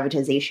how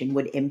privatization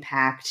would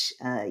impact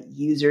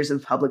users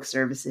of public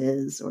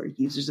services or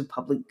users of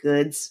public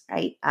goods,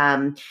 right?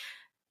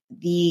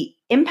 The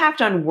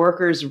impact on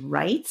workers'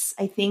 rights,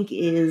 I think,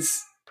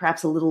 is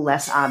perhaps a little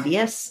less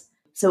obvious.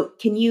 So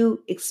can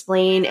you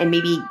explain and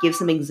maybe give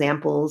some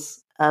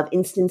examples of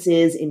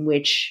instances in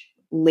which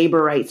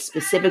labor rights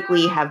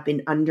specifically have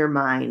been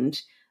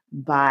undermined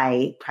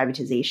by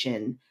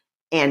privatization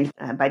and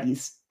by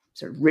these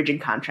sort of rigid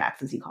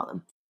contracts, as you call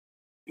them?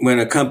 When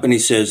a company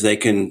says they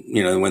can,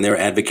 when they're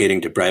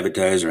advocating to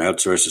privatize or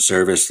outsource a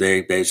service,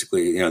 they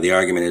basically, the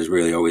argument is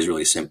really always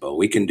really simple.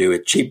 We can do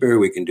it cheaper.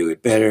 We can do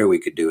it better. We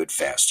could do it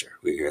faster.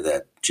 We hear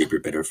that cheaper,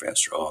 better,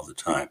 faster all the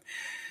time.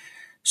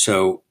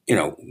 So,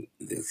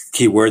 the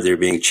key word there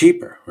being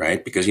cheaper,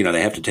 right? Because,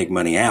 they have to take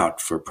money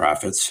out for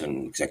profits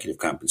and executive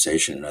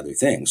compensation and other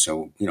things.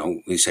 So,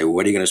 we say, well,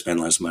 what are you going to spend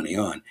less money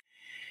on?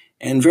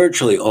 And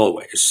virtually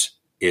always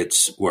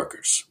it's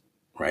workers,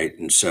 right?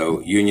 And so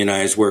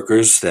unionized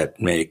workers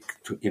that make,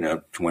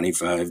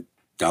 $25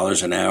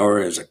 an hour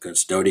as a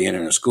custodian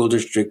in a school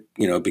district,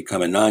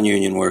 become a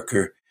non-union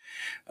worker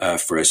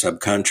for a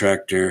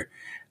subcontractor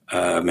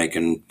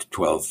making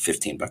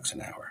 $12, $15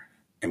 an hour.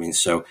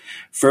 So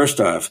first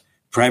off,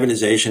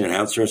 privatization and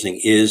outsourcing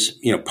is,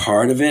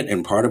 part of it,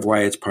 and part of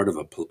why it's part of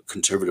a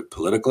conservative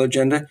political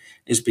agenda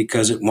is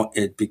because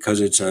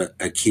it's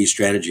a key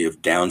strategy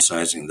of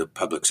downsizing the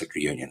public sector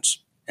unions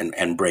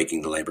and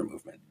breaking the labor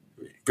movement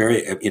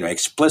very,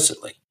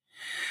 explicitly,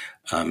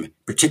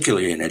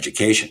 particularly in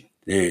education.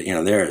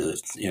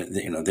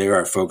 There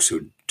are folks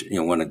who,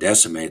 want to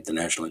decimate the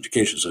National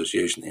Education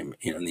Association,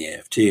 and the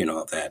AFT and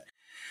all of that.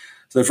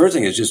 So the first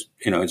thing is just,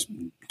 it's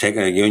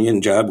taking a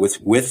union job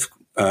with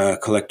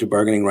collective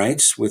bargaining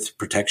rights, with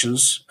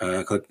protections,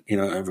 under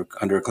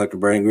a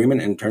collective bargaining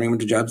agreement, and turning them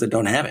into jobs that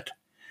don't have it.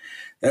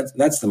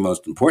 That's the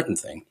most important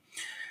thing.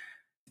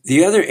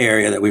 The other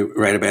area that we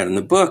write about in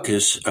the book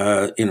is,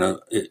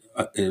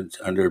 it's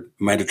under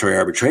mandatory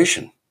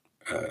arbitration.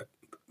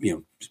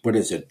 What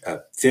is it?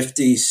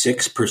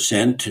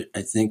 56%,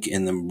 I think,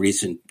 in the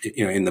recent,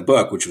 in the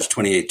book, which was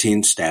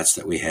 2018 stats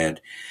that we had.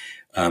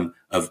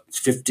 Of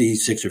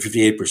 56 or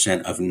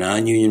 58% of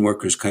non-union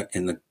workers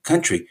in the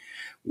country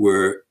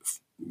were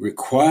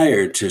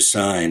required to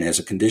sign, as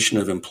a condition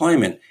of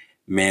employment,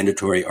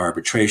 mandatory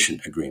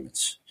arbitration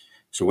agreements.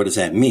 So what does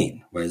that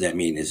mean? What does that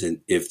mean is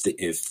that if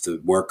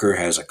the worker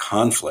has a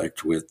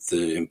conflict with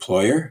the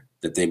employer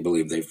that they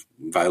believe they've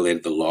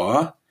violated the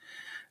law,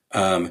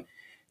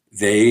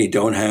 they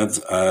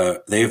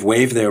have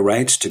waived their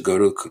rights to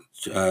go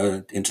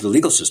to into the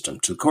legal system,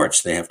 to the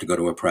courts. They have to go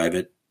to a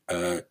private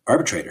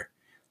arbitrator.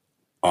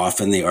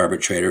 Often the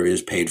arbitrator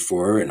is paid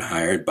for and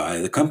hired by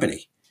the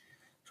company.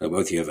 So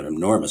both you have an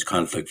enormous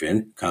conflict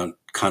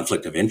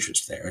of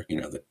interest there,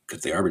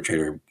 because the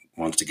arbitrator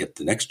wants to get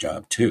the next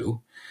job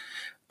too.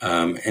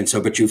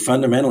 But you've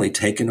fundamentally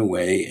taken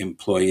away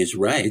employees'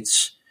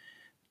 rights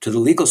to the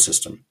legal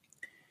system.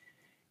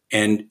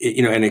 And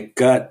it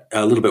got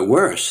a little bit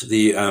worse.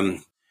 There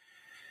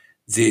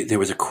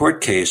was a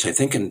court case, I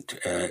think,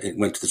 it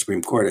went to the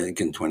Supreme Court, I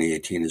think in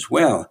 2018 as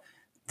well,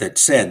 that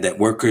said that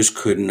workers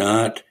could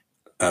not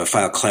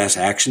file class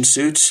action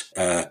suits.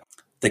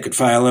 They could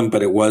file them,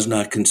 but it was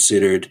not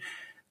considered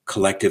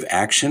collective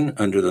action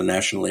under the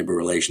National Labor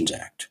Relations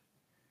Act,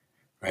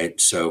 right?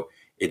 So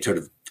it sort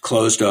of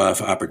closed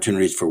off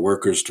opportunities for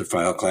workers to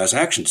file class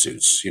action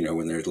suits,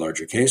 when there's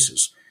larger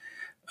cases,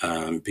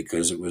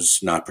 because it was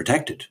not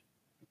protected.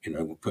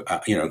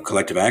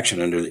 Collective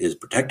action is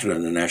protected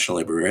under the National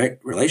Labor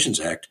Relations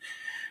Act,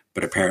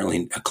 but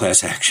apparently a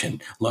class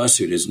action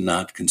lawsuit is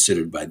not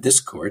considered by this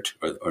court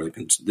or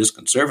this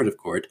conservative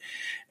court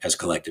as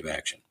collective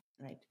action.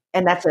 Right.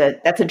 And that's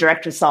a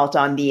direct assault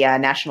on the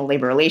National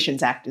Labor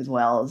Relations Act, as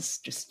well as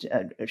just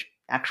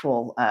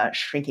actual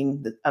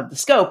shrinking of the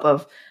scope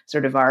of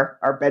sort of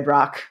our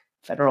bedrock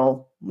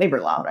federal labor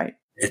law, right?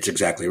 It's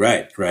exactly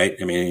right.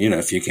 I mean,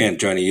 if you can't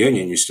join a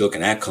union, you still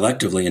can act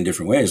collectively in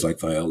different ways, like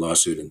file a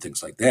lawsuit and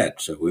things like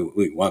that. So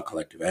we want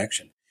collective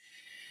action.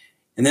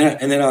 And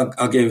then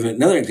I'll give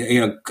another.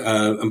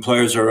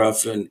 Employers are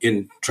often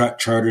in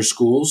charter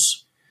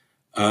schools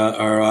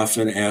are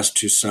often asked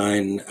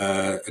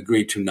to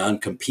agree to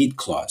non-compete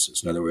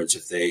clauses. In other words,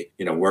 if they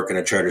work in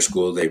a charter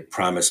school, they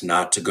promise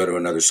not to go to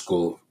another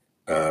school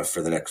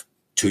for the next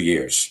 2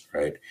 years,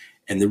 right?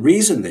 And the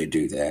reason they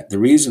do that, the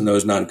reason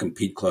those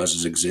non-compete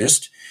clauses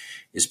exist,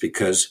 is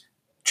because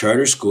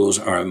charter schools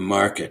are a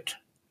market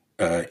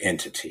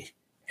entity.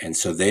 And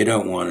so they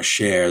don't want to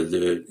share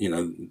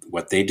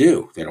what they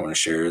do. They don't want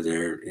to share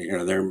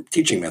their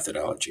teaching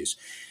methodologies.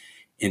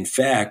 In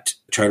fact,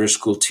 charter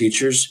school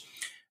teachers,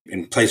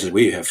 in places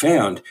we have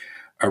found,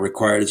 are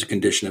required as a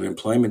condition of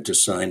employment to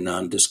sign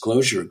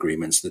non-disclosure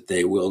agreements that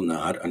they will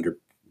not, under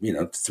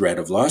threat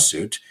of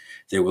lawsuit,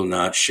 they will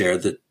not share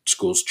the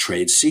school's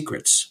trade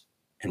secrets.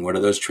 And what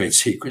are those trade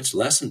secrets?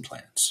 Lesson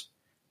plans,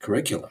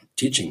 curriculum,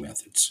 teaching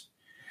methods.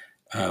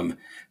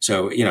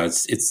 So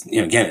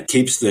again, it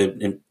keeps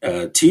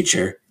the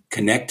teacher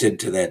connected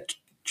to that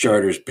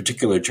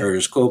particular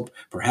charter school,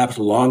 perhaps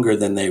longer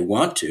than they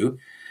want to,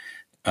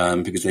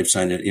 because they've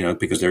signed it,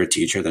 because they're a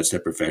teacher, that's their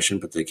profession,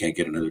 but they can't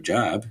get another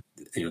job.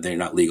 They're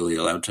not legally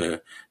allowed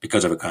to,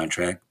 because of a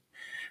contract,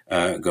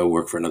 go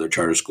work for another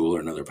charter school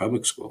or another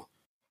public school.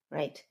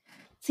 Right.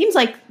 Seems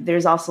like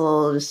there's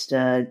also just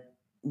a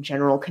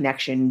general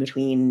connection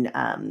between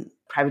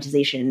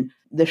privatization,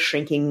 the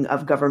shrinking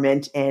of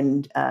government,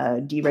 and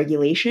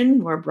deregulation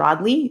more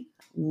broadly.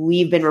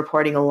 We've been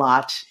reporting a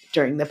lot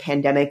during the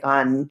pandemic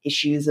on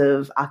issues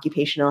of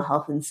occupational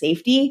health and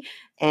safety.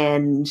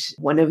 And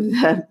one of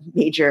the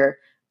major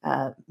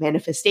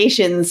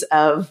manifestations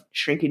of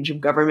shrinkage of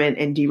government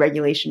and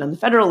deregulation on the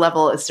federal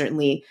level is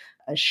certainly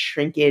a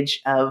shrinkage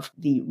of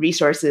the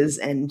resources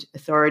and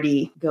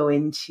authority go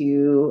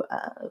into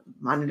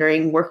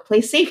monitoring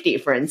workplace safety,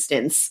 for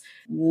instance.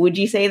 Would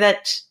you say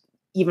that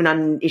even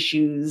on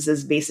issues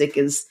as basic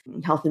as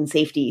health and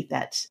safety,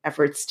 that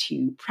efforts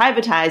to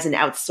privatize and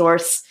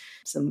outsource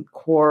some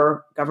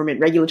core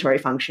government regulatory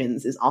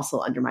functions is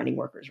also undermining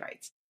workers'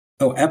 rights?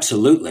 Oh,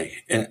 absolutely.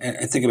 And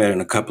I think about it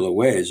in a couple of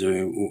ways.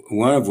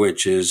 One of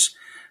which is,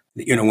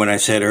 when I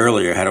said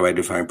earlier, how do I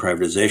define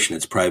privatization?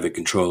 It's private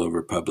control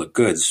over public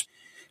goods.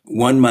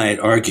 One might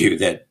argue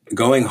that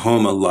going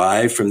home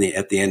alive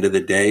at the end of the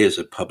day is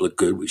a public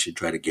good we should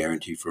try to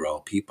guarantee for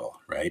all people,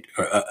 right?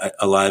 Or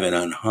alive and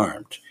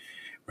unharmed,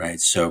 right?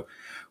 So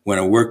when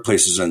a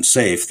workplace is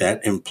unsafe,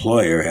 that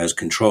employer has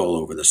control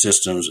over the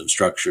systems and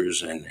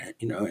structures and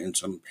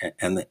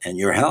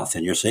your health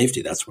and your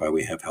safety. That's why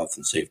we have health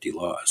and safety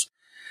laws.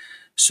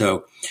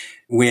 So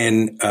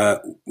when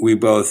we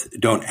both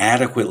don't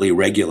adequately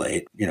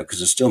regulate, because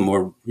there's still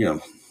more,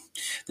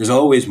 there's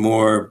always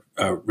more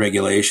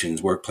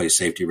regulations, workplace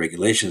safety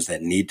regulations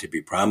that need to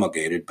be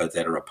promulgated, but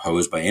that are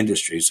opposed by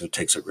industry. So it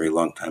takes a very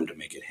long time to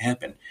make it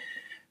happen.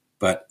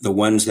 But the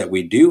ones that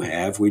we do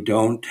have, we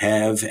don't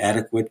have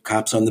adequate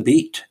cops on the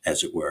beat,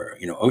 as it were,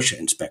 OSHA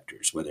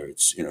inspectors, whether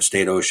it's,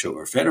 state OSHA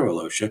or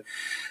federal OSHA.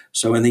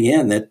 So in the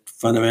end, that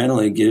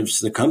fundamentally gives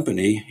the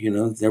company,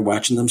 they're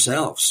watching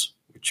themselves,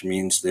 which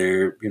means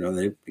they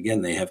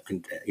have,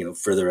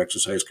 further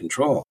exercise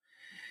control.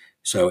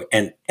 So,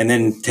 and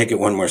then take it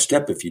one more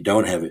step. If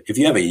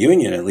you have a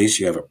union, at least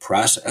you have a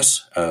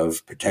process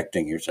of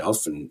protecting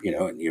yourself and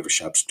you have a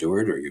shop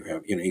steward or you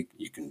have,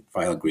 you can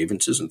file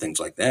grievances and things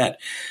like that.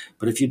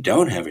 But if you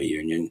don't have a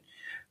union,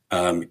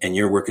 and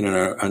you're working in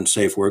an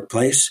unsafe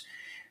workplace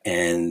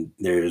and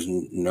there's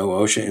no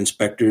OSHA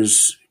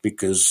inspectors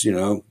because,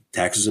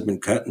 taxes have been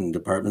cut and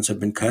departments have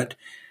been cut,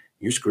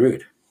 you're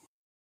screwed.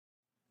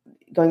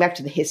 Going back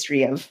to the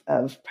history of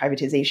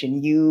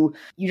privatization, you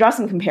draw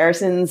some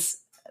comparisons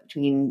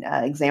between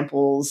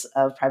examples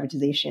of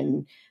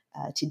privatization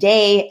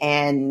today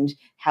and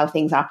how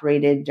things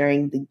operated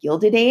during the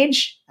Gilded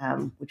Age,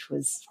 which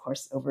was, of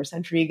course, over a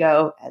century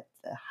ago at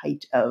the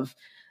height of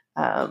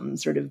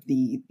sort of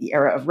the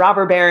era of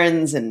robber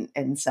barons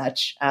and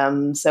such.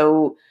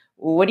 So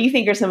what do you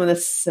think are some of the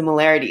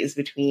similarities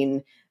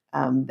between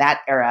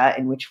that era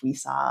in which we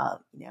saw,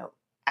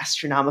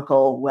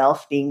 astronomical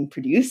wealth being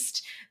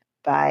produced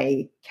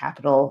by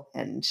capital,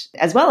 and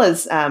as well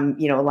as, a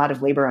lot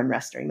of labor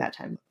unrest during that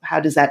time. How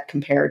does that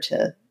compare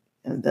to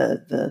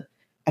the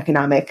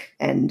economic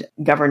and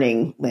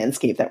governing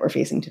landscape that we're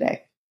facing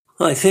today?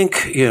 Well, I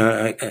think,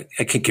 I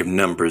can't give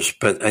numbers,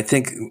 but I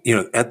think,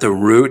 at the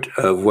root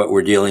of what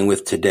we're dealing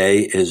with today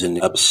is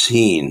an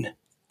obscene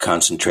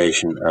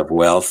concentration of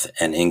wealth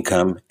and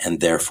income and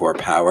therefore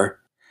power.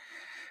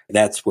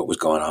 That's what was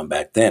going on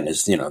back then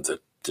is,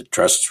 the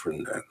trusts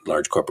from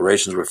large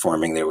corporations were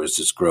forming. There was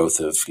this growth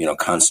of,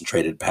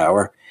 concentrated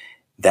power.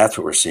 That's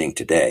what we're seeing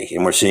today.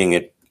 And we're seeing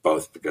it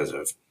both because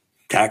of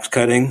tax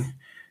cutting,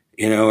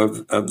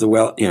 of the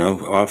wealth,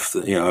 of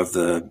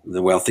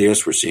the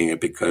wealthiest. We're seeing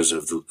it because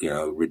of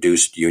the,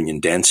 reduced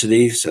union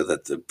density so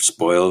that the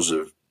spoils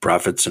of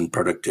profits and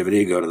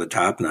productivity go to the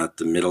top, not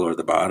the middle or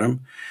the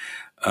bottom.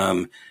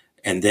 And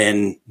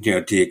then,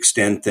 to the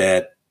extent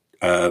that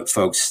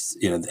folks,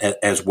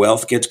 as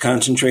wealth gets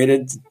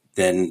concentrated,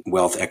 then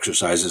wealth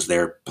exercises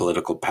their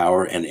political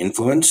power and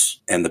influence.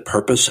 And the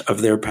purpose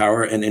of their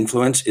power and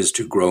influence is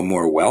to grow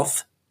more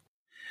wealth.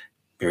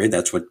 Period.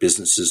 That's what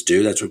businesses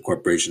do. That's what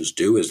corporations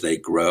do is they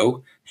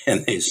grow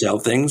and they sell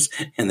things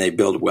and they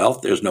build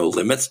wealth. There's no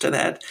limits to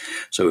that.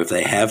 So if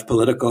they have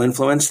political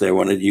influence, they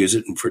want to use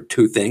it for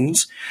two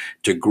things,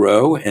 to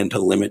grow and to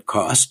limit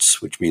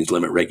costs, which means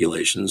limit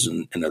regulations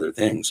and other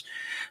things.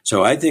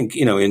 So I think,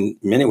 in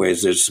many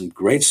ways, there's some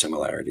great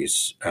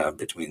similarities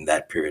between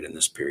that period and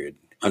this period,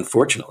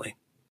 unfortunately.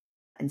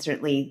 And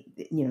certainly,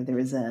 there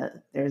was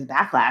a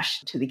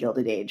backlash to the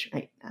Gilded Age.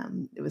 Right?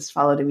 It was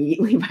followed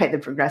immediately by the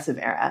Progressive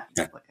Era.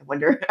 Yeah. I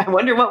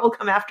wonder what will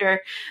come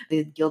after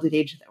the Gilded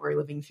Age that we're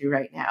living through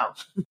right now.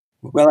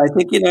 Well, I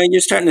think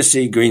you're starting to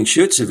see green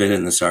shoots of it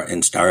in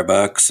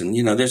Starbucks,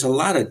 and there's a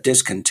lot of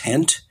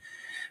discontent.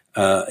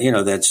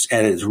 That's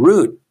at its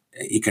root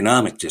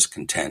economic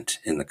discontent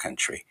in the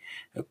country.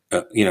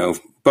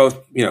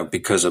 Both,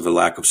 because of the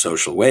lack of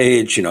social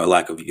wage,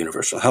 lack of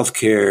universal health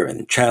care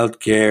and child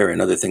care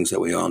and other things that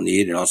we all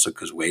need. And also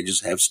because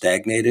wages have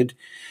stagnated.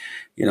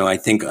 I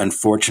think,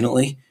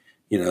 unfortunately,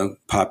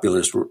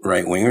 populist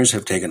right wingers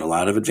have taken a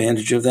lot of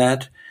advantage of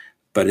that.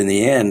 But in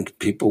the end,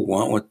 people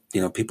want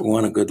people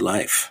want a good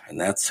life. And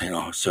that's,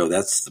 so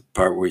that's the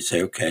part where we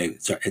say, okay,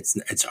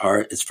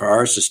 it's for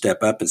ours to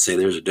step up and say,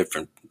 there's a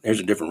different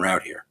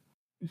route here.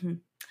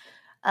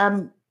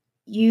 Mm-hmm.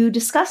 You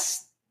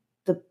discuss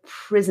the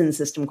prison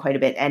system quite a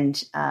bit,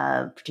 and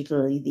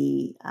particularly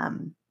the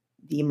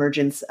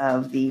emergence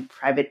of the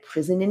private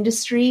prison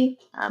industry,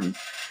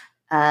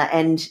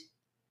 and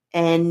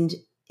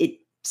it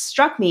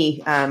struck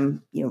me,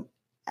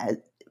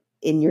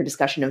 in your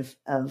discussion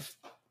of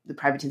the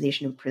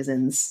privatization of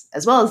prisons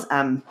as well as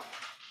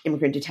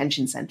immigrant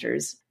detention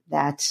centers,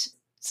 that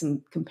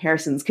some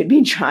comparisons could be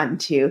drawn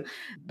to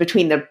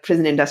between the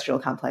prison industrial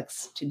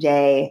complex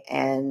today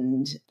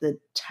and the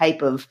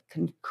type of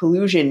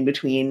collusion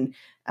between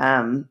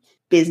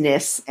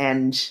business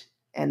and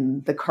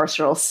the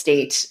carceral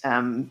state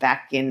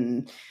back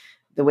in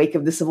the wake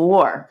of the Civil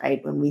War,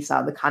 right? When we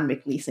saw the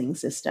convict leasing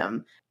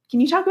system. Can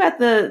you talk about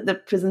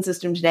the prison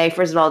system today?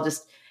 First of all,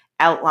 just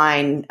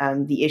outline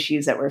the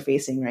issues that we're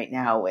facing right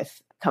now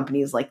with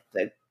companies like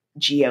the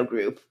GEO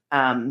Group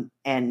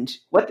and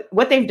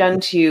what they've done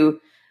to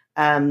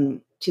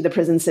the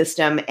prison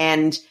system,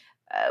 and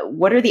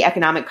what are the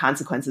economic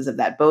consequences of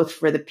that, both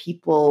for the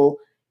people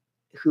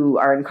who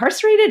are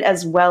incarcerated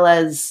as well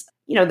as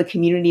the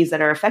communities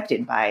that are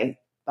affected by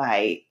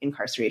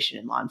incarceration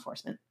and law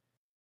enforcement?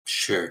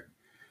 Sure.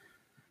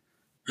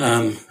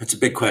 It's a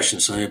big question,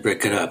 so let me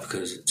break it up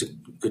because it's a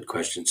good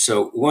question.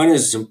 So one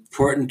is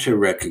important to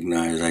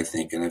recognize, I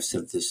think, and I've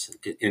said this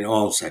in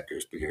all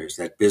sectors, because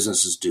that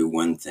businesses do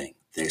one thing: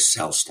 they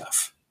sell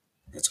stuff.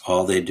 That's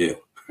all they do.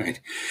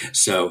 Right.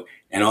 So,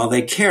 and all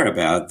they care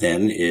about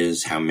then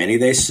is how many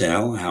they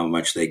sell, how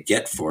much they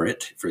get for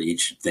it, for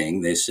each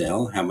thing they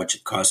sell, how much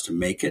it costs to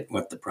make it,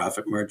 what the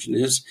profit margin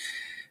is,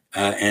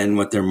 and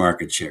what their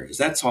market share is.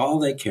 That's all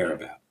they care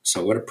about.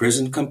 So what do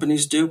prison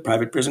companies do?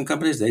 Private prison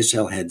companies, they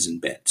sell heads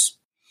and beds.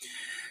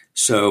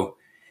 So,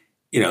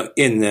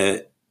 in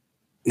the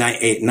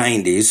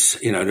 90s,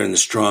 during the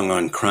strong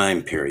on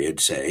crime period,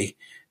 say,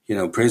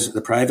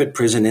 the private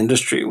prison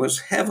industry was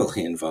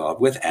heavily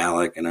involved with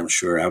ALEC, and I'm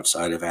sure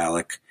outside of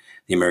ALEC,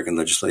 the American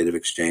Legislative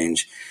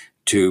Exchange,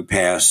 to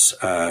pass,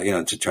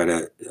 to try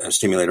to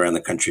stimulate around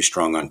the country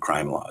strong on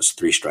crime laws.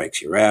 3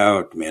 strikes, you're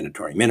out,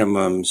 mandatory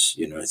minimums,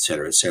 et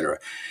cetera, et cetera.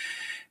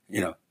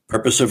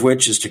 Purpose of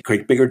which is to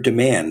create bigger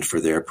demand for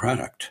their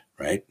product,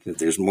 right? If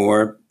there's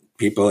more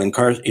people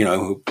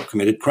who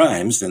committed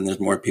crimes, then there's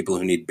more people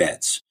who need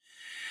beds.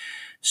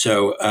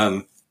 So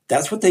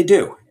that's what they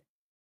do.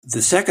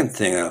 The second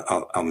thing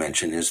I'll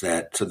mention is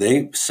that, so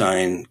they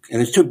sign, and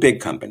there's 2 big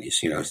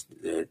companies,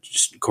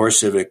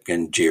 CoreCivic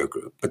and GEO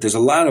Group, but there's a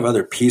lot of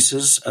other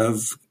pieces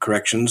of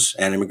corrections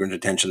and immigrant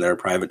detention that are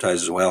privatized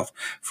as well: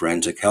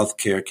 forensic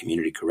healthcare,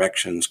 community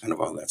corrections, kind of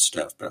all that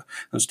stuff. But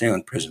I'll stay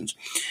on prisons.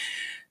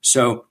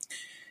 So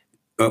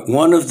But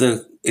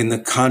in the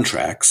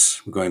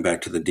contracts, going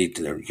back to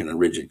the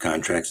rigid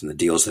contracts and the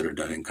deals that are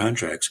done in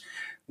contracts,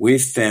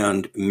 we've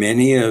found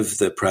many of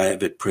the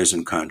private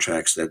prison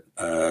contracts that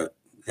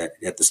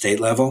at the state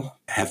level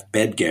have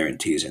bed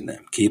guarantees in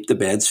them. Keep the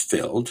beds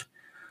filled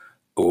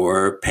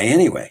or pay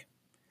anyway.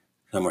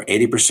 Some were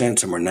 80%,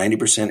 some were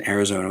 90%.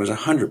 Arizona was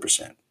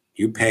 100%.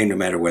 You pay no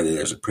matter whether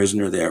there's a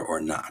prisoner there or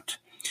not.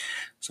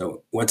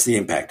 So what's the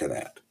impact of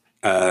that?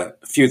 A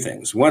few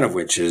things. One of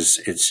which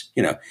is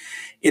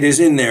it is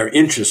in their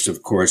interest,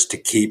 of course, to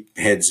keep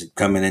heads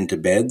coming into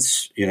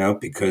beds,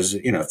 because,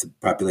 if the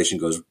population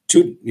goes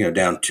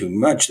down too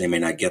much, they may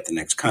not get the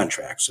next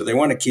contract. So they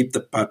want to keep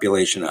the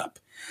population up.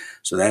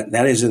 So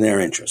that is in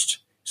their interest.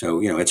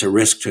 So, it's a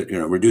risk to,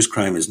 reduce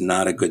crime is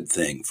not a good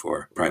thing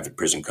for private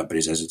prison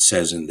companies, as it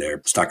says in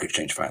their stock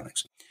exchange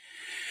filings.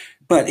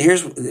 But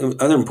here's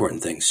other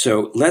important things.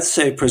 So let's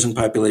say prison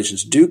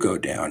populations do go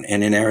down,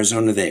 and in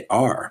Arizona they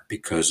are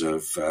because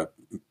of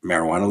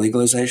marijuana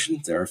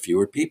legalization. There are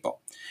fewer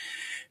people.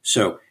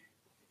 So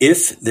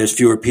if there's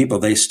fewer people,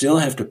 they still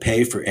have to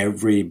pay for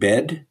every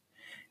bed.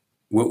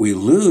 What we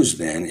lose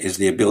then is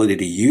the ability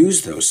to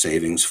use those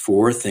savings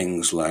for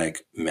things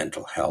like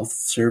mental health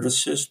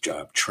services,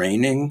 job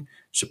training,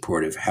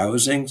 supportive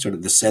housing, sort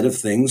of the set of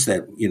things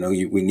that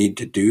we need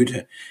to do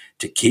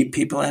to keep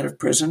people out of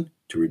prison,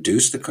 to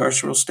reduce the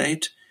carceral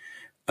state.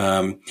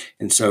 And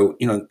so,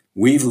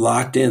 we've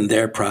locked in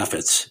their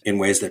profits in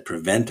ways that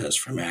prevent us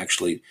from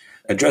actually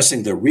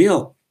addressing the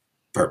real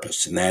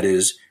purpose, and that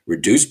is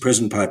reduce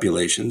prison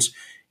populations,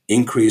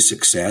 increase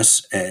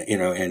success,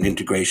 and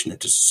integration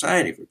into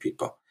society for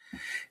people.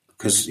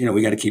 Because,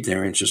 we got to keep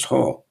their interest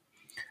whole.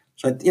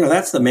 So,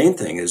 that's the main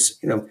thing is,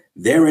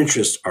 their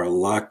interests are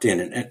locked in.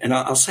 And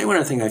I'll say one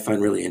other thing I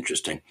find really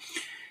interesting.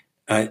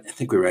 I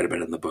think we write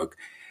about it in the book.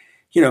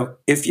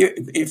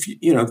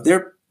 If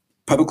they're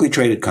publicly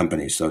traded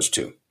companies, those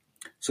two.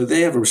 So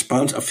they have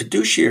a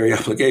fiduciary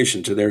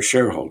obligation to their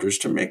shareholders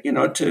to make,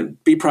 to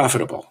be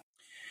profitable.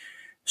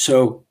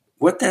 So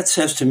what that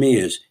says to me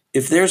is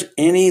if there's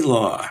any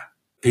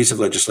piece of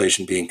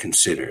legislation being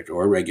considered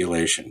or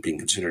regulation being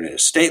considered at a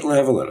state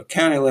level, at a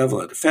county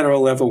level, at a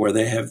federal level where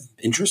they have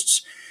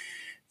interests,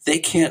 they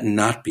can't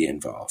not be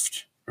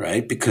involved,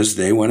 right? Because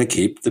they want to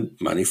keep the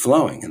money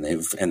flowing, and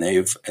they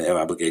have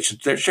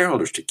obligations to their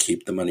shareholders to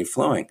keep the money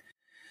flowing.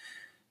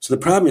 So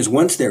the problem is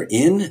once they're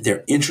in,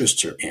 their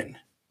interests are in,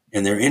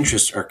 and their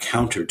interests are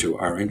counter to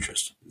our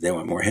interests. They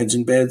want more heads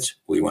in beds.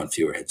 We want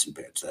fewer heads in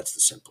beds. That's the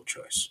simple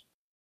choice.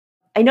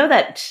 I know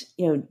that,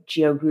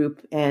 GEO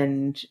Group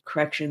and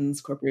Corrections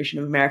Corporation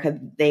of America,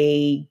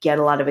 they get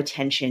a lot of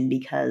attention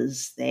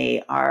because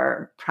they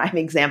are prime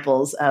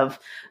examples of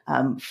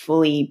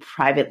fully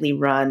privately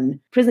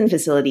run prison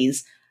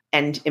facilities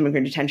and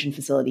immigrant detention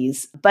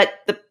facilities. But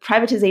the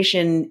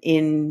privatization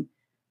in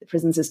the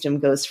prison system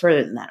goes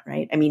further than that,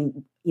 right? I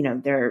mean,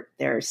 there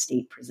are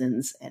state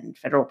prisons and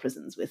federal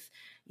prisons with,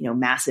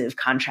 massive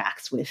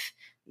contracts with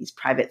these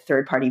private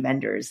third-party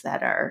vendors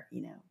that are,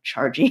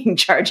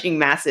 charging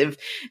massive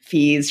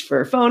fees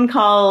for phone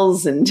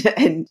calls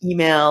and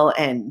email,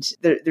 and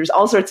there's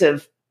all sorts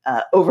of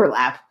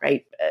overlap,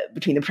 right,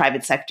 between the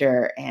private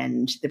sector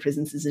and the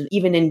prison system,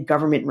 even in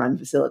government-run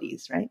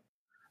facilities, right?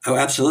 Oh,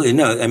 absolutely.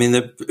 No, I mean,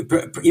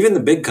 even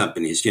the big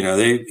companies,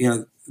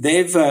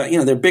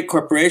 they're big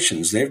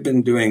corporations. They've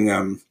been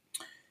doing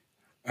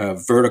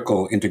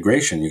vertical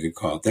integration, you could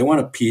call it. They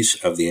want a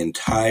piece of the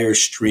entire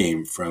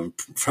stream from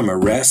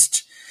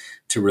arrest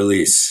to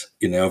release,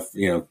 and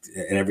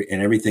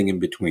everything in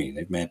between.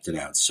 They've mapped it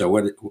out.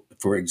 So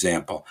for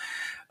example,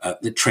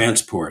 the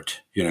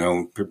transport,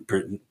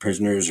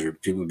 prisoners or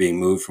people being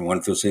moved from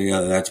one facility to the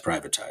other, that's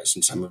privatized.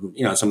 And some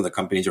of the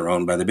companies are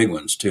owned by the big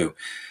ones too.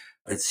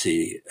 Let's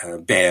see,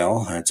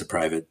 bail, that's a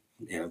private,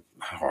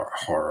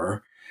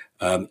 horror.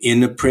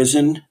 In the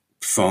prison,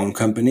 phone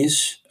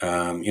companies,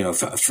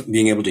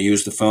 being able to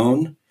use the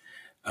phone,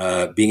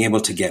 being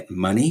able to get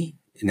money.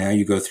 Now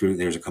you go through,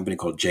 there's a company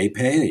called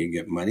JPay, you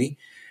get money.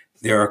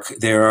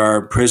 There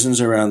are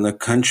prisons around the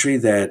country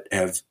that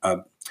have,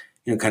 kind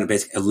of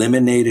basically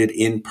eliminated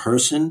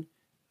in-person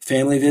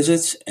family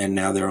visits, and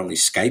now there are only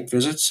Skype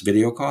visits,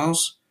 video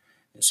calls.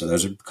 So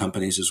those are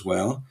companies as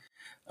well.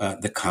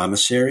 The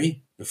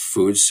commissary, the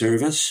food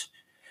service.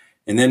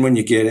 And then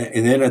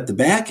at the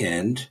back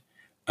end,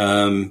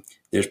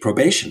 there's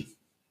probation.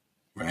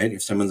 Right?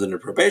 If someone's under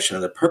probation,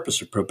 the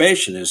purpose of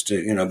probation is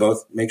to,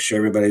 both make sure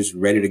everybody's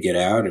ready to get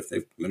out if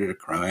they've committed a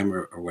crime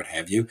or what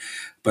have you,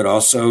 but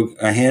also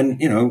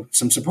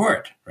some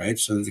support, right?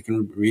 So that they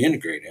can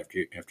reintegrate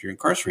after you're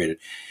incarcerated.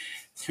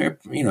 There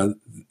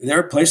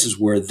are places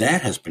where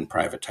that has been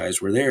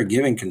privatized, where they are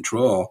giving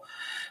control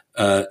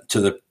to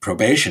the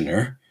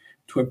probationer,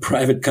 to a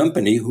private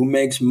company who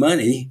makes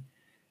money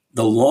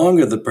the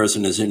longer the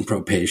person is in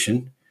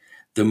probation,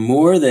 the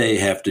more they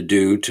have to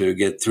do to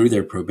get through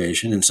their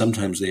probation. And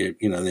sometimes they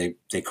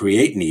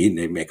create need.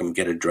 They make them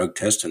get a drug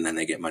test and then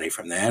they get money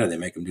from that, or they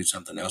make them do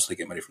something else. They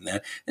get money from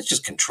that. It's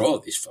just control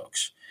of these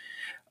folks.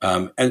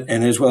 And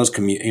as well as,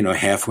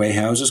 halfway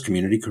houses,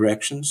 community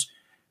corrections.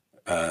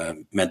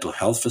 mental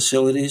health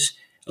facilities.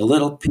 A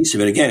little piece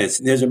of it. Again,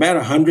 there's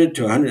about $100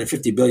 to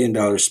 $150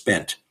 billion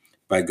spent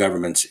by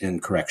governments in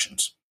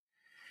corrections.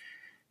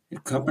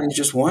 And companies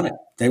just want it.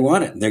 They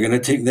want it. They're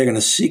going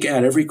to seek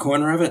out every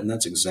corner of it, and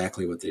that's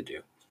exactly what they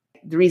do.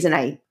 The reason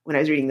when I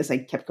was reading this, I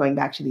kept going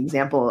back to the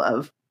example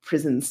of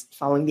prisons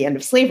following the end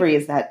of slavery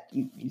is that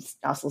you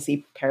also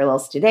see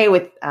parallels today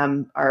with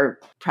our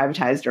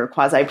privatized or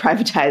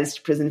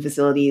quasi-privatized prison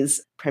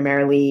facilities,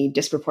 primarily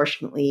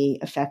disproportionately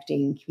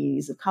affecting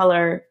communities of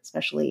color,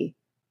 especially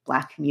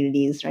Black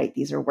communities, right?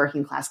 These are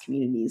working class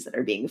communities that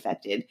are being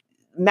affected.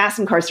 Mass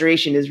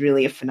incarceration is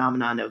really a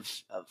phenomenon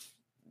of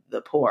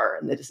the poor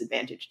and the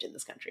disadvantaged in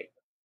this country.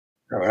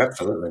 Oh,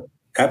 absolutely.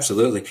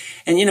 Absolutely.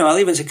 And, I'll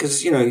even say,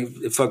 because,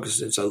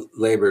 it's a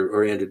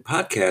labor-oriented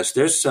podcast,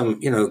 there's some,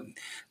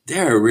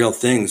 there are real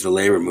things the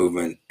labor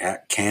movement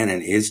can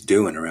and is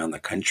doing around the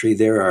country.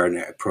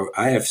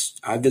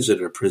 I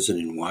visited a prison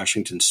in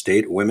Washington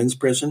State, a women's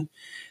prison,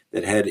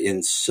 that had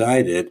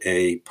inside it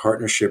a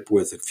partnership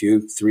with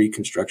 3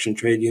 construction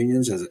trade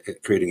unions,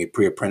 creating a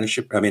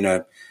pre-apprenticeship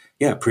program.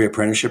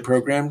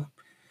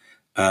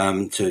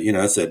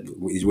 Said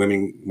these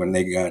women, when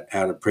they got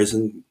out of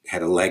prison,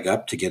 had a leg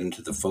up to get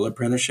into the full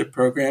apprenticeship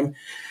program.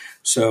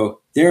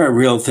 So there are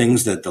real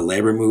things that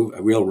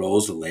real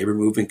roles the labor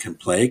movement can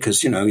play.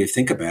 Because, you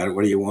think about it,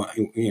 what do you want?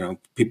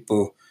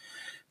 People,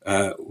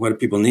 what do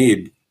people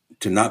need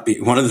to not be?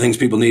 One of the things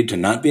people need to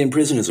not be in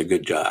prison is a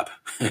good job,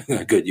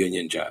 a good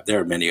union job. There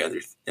are many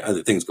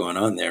other things going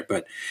on there,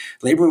 but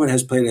labor movement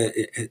has played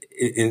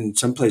in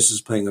some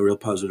places playing a real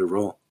positive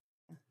role.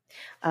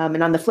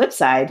 And on the flip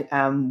side,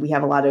 we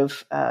have a lot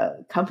of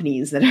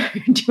companies that are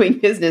doing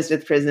business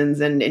with prisons,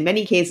 and in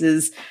many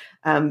cases,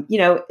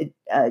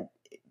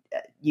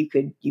 you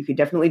could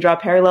definitely draw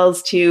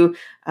parallels to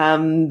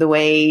the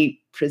way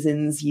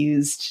prisons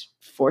used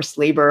forced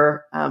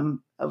labor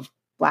of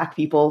Black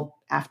people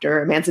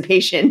after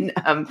emancipation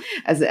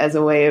as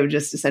a way of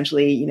just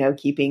essentially,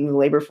 keeping the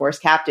labor force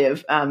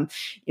captive.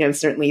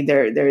 Certainly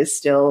there is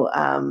still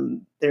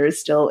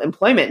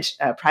employment,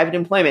 private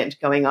employment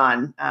going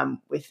on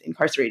with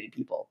incarcerated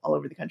people all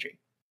over the country.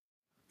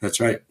 That's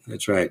right.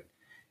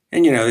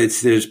 And,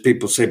 there's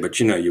people say, but,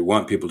 you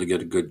want people to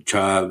get a good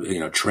job,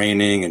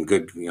 training and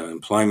good,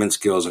 employment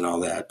skills and all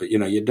that. But,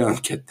 you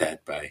don't get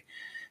that by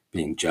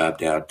being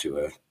jobbed out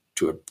to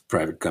a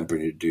private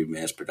company to do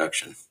mass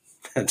production.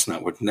 That's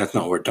not what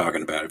we're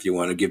talking about. If you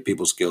want to give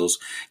people skills,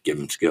 give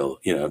them skill,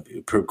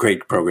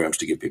 create programs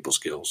to give people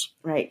skills.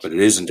 Right. But it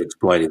isn't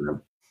exploiting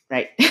them.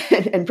 Right.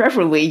 And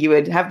preferably you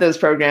would have those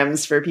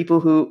programs for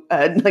people who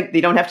they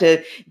don't have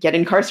to get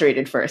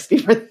incarcerated first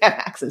before they have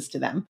access to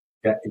them.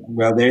 Yeah,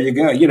 well, there you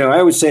go. I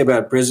always say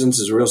about prisons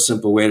is a real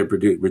simple way to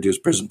reduce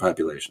prison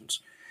populations.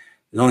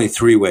 There's only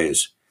 3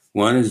 ways.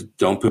 One is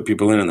don't put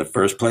people in the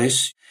first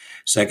place.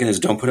 Second is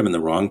don't put them in the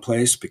wrong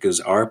place, because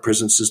our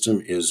prison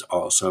system is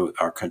also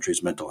our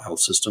country's mental health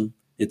system.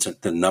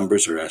 The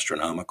numbers are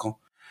astronomical.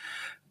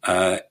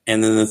 And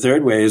then the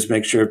third way is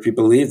make sure if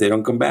people leave, they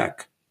don't come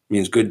back. It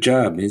means good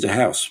job, means a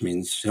house,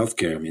 means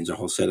healthcare, means a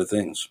whole set of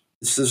things.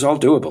 This is all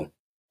doable.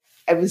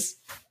 I was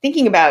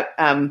thinking about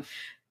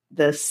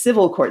the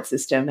civil court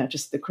system, not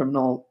just the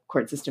criminal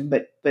court system,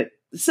 but the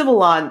civil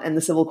law and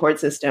the civil court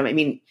system. I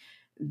mean,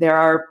 there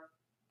are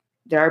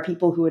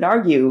people who would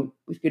argue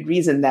with good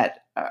reason that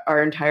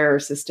our entire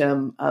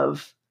system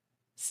of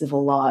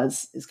civil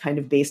laws is kind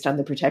of based on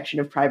the protection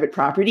of private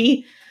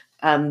property.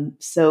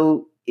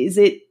 So is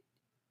it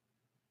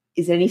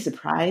any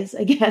surprise,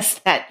 I guess,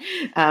 that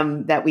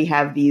we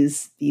have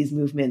these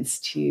movements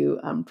to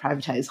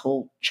privatize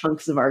whole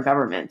chunks of our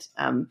government?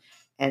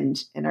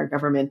 And our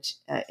government,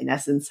 in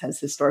essence, has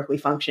historically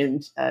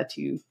functioned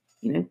to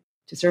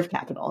serve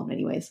capital in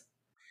many ways.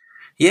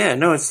 Yeah,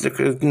 no, it's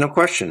no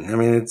question. I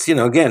mean, it's,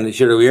 again,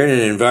 we're in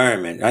an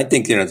environment. I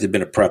think, there's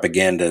been a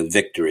propaganda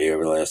victory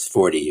over the last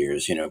 40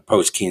 years,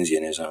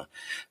 post-Keynesianism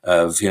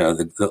of,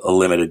 the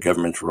limited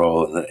government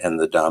role and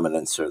the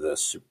dominance or the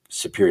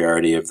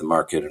superiority of the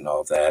market and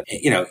all of that.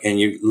 And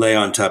you lay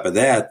on top of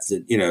that,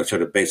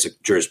 sort of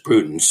basic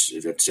jurisprudence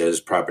that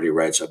says property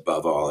rights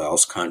above all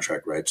else,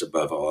 contract rights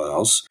above all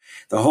else.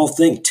 The whole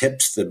thing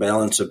tips the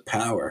balance of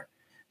power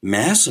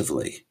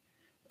massively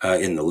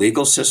in the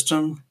legal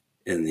system,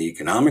 in the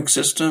economic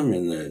system,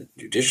 in the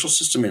judicial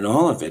system, in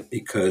all of it,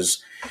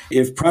 because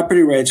if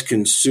property rights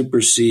can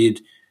supersede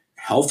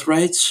health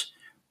rights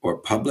or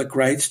public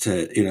rights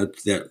to,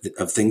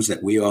 of things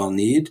that we all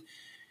need,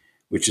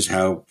 which is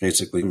how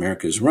basically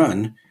America is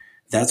run,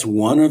 that's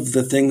one of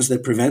the things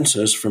that prevents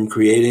us from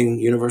creating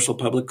universal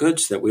public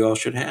goods that we all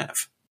should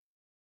have.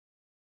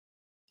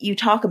 You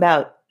talk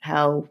about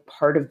how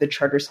part of the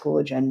charter school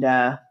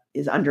agenda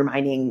is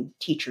undermining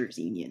teachers'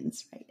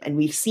 unions, right? And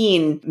we've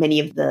seen many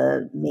of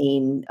the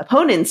main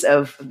opponents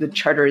of the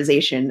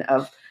charterization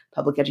of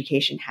public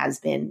education has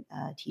been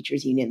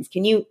teachers' unions.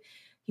 Can you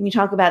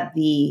talk about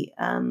the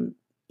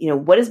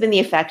what has been the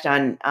effect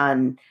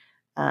on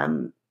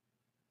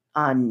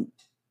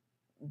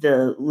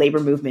the labor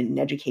movement in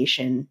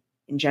education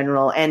in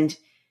general? And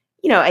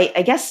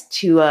I guess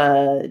to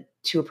a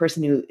to a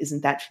person who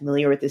isn't that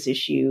familiar with this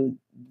issue,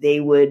 they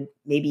would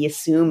maybe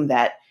assume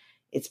that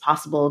it's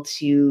possible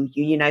to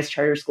unionize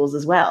charter schools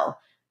as well.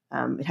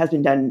 It has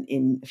been done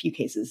in a few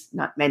cases,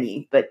 not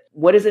many. But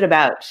what is it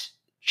about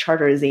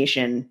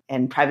charterization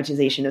and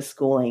privatization of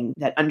schooling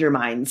that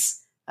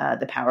undermines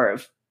the power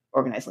of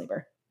organized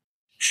labor?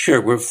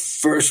 Sure. Well,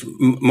 first,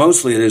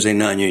 mostly it is a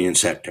non-union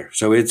sector.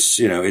 So it's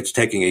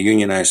taking a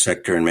unionized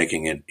sector and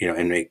making it,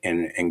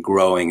 and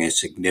growing a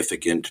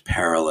significant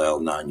parallel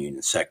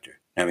non-union sector.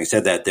 Having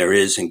said that, there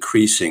is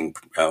increasing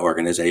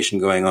organization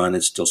going on.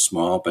 It's still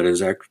small, but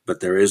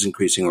there is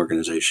increasing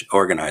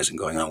organizing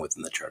going on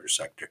within the charter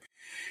sector.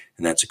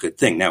 And that's a good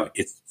thing. Now,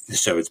 it's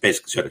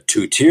basically sort of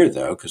two-tier,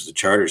 though, because the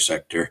charter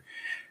sector,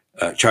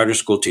 charter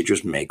school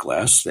teachers make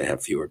less. They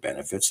have fewer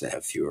benefits. They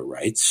have fewer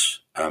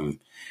rights. I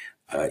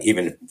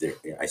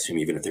assume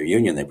even if they're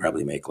union, they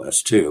probably make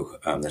less too.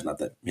 There's not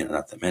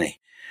that many.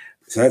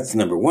 So that's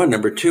number one.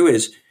 Number two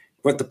is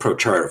what the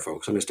pro-charter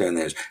folks understand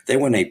is they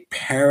want a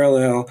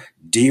parallel,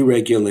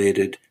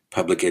 deregulated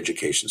public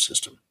education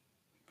system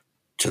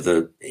to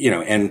the,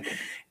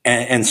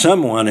 and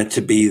some want it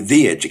to be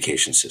the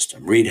education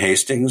system. Reed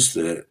Hastings,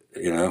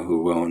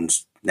 who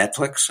owns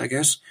Netflix, I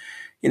guess,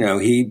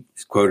 he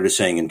quoted as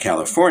saying in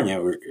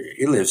California, where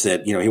he lives,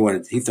 that,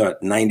 he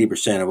thought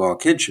 90% of all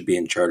kids should be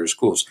in charter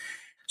schools.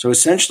 So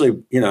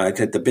essentially, at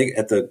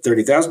the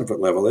 30,000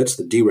 foot level, it's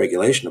the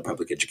deregulation of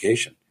public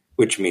education,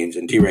 which means,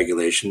 and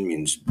deregulation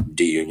means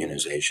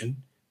deunionization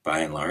by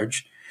and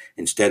large.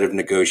 Instead of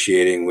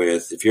negotiating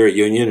with, if you're a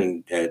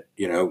union and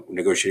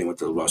negotiating with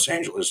the Los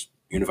Angeles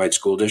Unified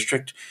School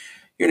District,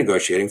 you're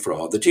negotiating for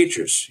all the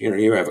teachers.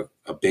 You have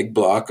a big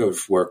block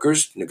of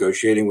workers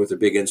negotiating with a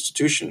big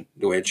institution,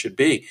 the way it should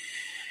be.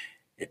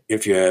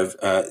 If you have,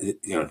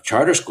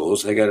 charter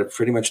schools, they got to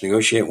pretty much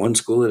negotiate one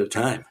school at a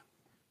time.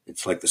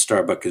 It's like the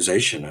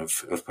Starbuckization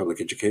of public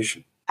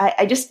education.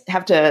 I just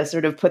have to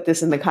sort of put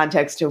this in the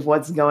context of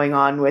what's going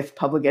on with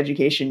public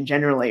education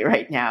generally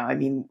right now. I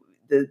mean,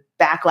 the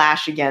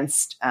backlash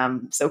against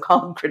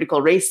so-called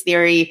critical race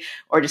theory,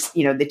 or just,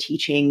 the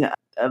teaching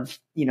of,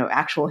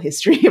 actual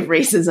history of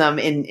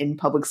racism in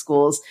public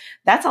schools,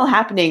 that's all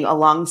happening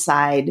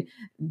alongside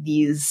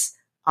these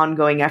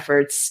ongoing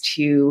efforts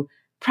to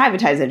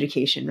privatize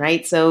education,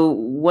 right? So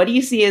what do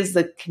you see as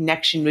the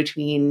connection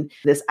between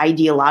this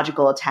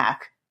ideological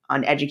attack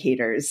on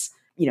educators,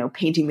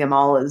 painting them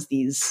all as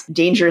these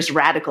dangerous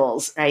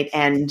radicals, right?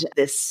 And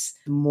this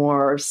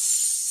more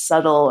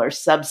subtle or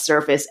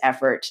subsurface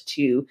effort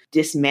to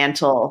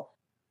dismantle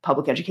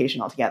public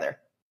education altogether?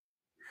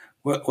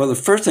 Well, the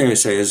first thing I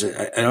say is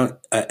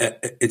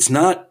it's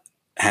not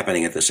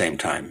happening at the same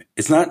time.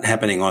 It's not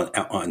happening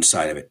on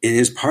side of it. It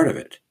is part of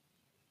it.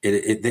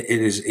 It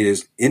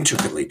is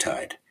intricately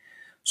tied.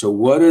 So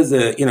what are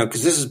the,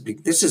 because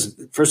this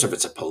is first off,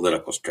 it's a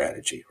political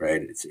strategy,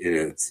 right?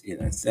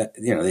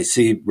 They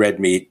see red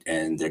meat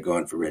and they're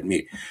going for red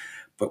meat,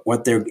 but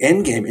what their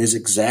end game is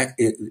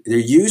they're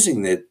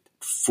using it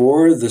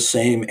for the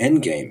same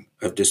end game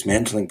of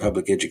dismantling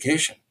public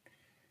education,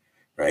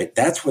 right?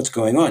 That's what's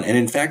going on. And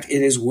in fact,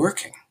 it is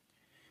working,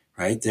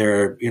 right?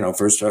 They're,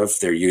 first off,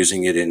 they're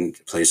using it in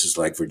places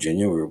like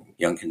Virginia, where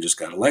Youngkin just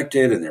got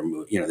elected, and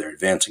they're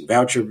advancing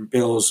voucher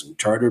bills and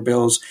charter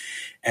bills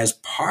as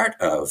part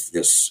of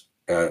this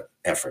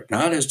effort,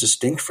 not as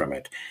distinct from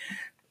it.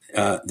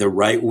 The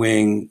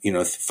right-wing,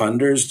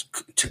 funders,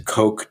 to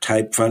Koch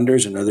type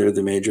funders, and other of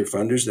the major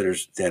funders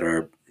that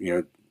are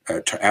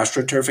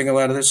astroturfing a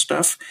lot of this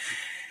stuff.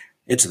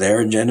 It's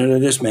their agenda to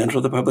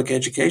dismantle the public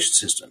education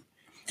system.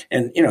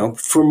 And,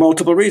 for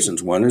multiple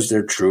reasons. One is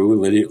they're true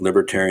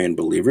libertarian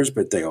believers,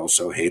 but they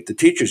also hate the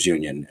teachers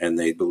union, and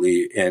they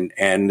believe, and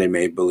they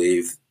may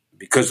believe,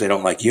 because they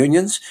don't like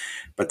unions,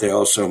 but they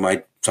also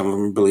some of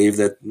them believe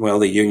that,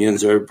 the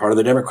unions are part of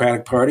the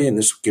Democratic Party, and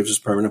this gives us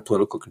permanent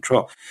political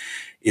control.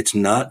 It's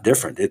not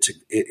different.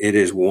 It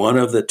is one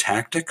of the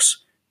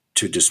tactics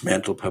to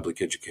dismantle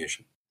public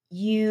education.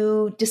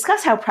 You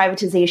discuss how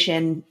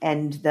privatization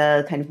and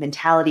the kind of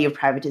mentality of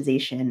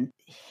privatization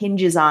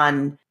hinges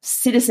on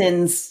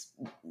citizens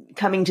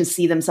coming to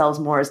see themselves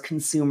more as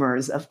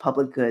consumers of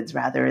public goods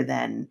rather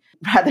than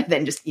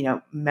just,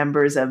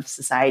 members of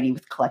society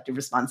with collective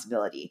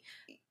responsibility.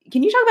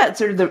 Can you talk about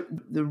sort of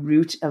the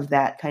root of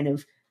that kind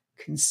of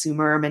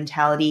consumer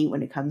mentality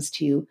when it comes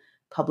to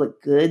public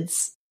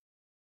goods?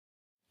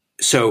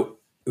 So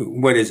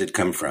what does it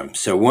come from?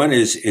 So one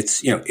is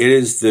it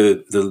is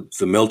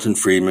the Milton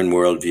Friedman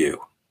worldview,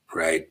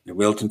 right? The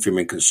Milton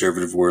Friedman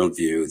conservative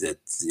worldview that,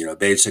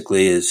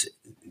 basically is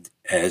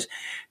as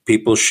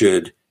people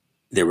should,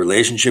 their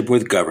relationship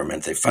with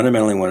government, they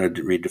fundamentally wanted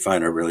to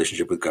redefine our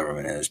relationship with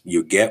government as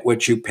you get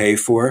what you pay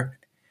for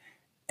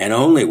and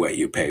only what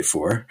you pay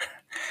for,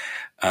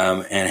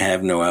 and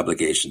have no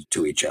obligations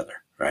to each other,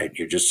 right?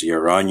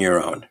 You're on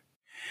your own.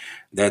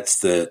 That's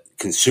the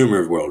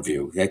consumer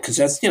worldview. Because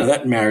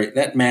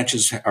that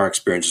matches our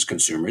experience as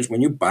consumers.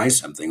 When you buy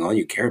something, all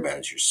you care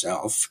about is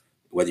yourself,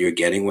 whether you're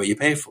getting what you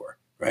pay for,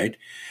 right?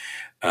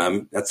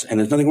 And there's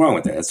nothing wrong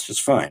with that. That's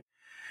just fine.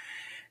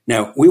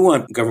 Now, we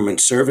want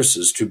government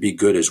services to be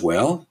good as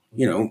well.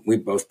 We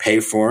both pay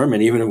for them,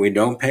 and even if we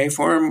don't pay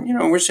for them,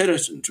 we're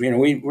citizens.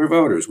 We're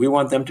voters. We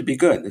want them to be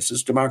good. This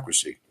is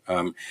democracy.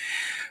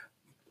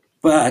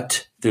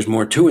 But there's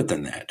more to it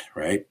than that,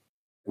 right?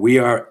 We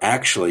are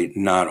actually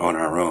not on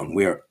our own.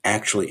 We are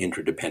actually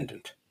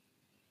interdependent,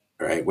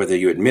 right? Whether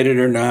you admit it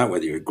or not,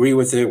 whether you agree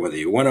with it, whether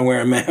you want to wear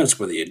a mask,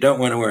 whether you don't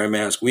want to wear a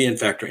mask, we in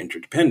fact are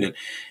interdependent.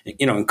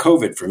 And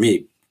COVID for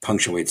me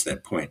punctuates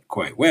that point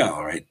quite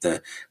well, right?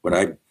 What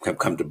I have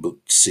come to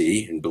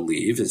see and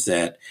believe is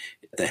that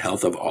the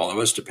health of all of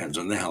us depends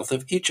on the health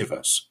of each of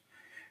us,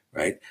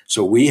 right?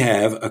 So we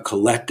have a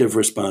collective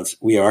response.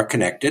 We are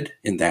connected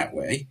in that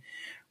way.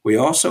 We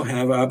also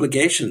have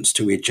obligations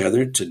to each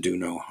other to do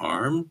no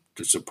harm,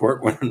 to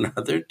support one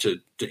another, to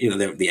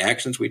the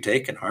actions we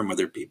take can harm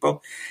other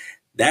people.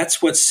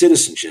 That's what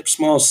citizenship,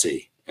 small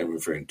c, I'm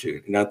referring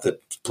to, not the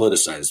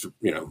politicized,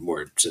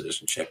 word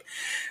citizenship.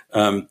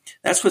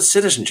 That's what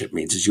citizenship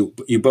means, is you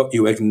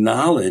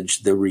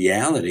acknowledge the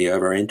reality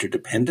of our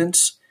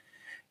interdependence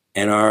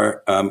and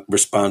our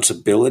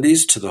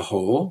responsibilities to the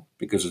whole,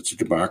 because it's a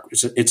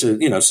democracy.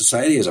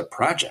 Society is a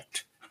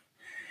project.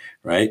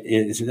 Right?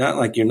 It's not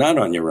like you're not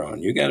on your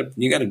own. You got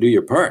to do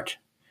your part,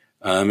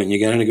 and you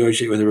got to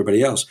negotiate with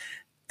everybody else.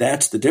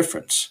 That's the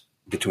difference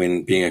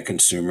between being a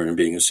consumer and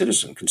being a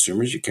citizen.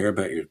 Consumers, you care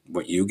about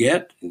what you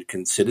get,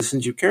 and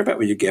citizens, you care about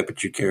what you get,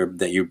 but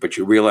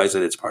you realize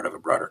that it's part of a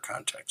broader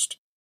context.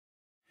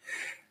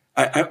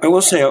 I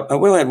will say, I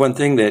will add one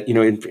thing that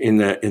in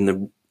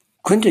the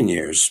Clinton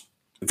years,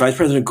 Vice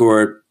President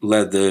Gore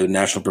led the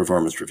National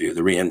Performance Review,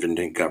 the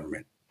Reinventing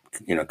Government,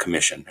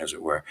 commission, as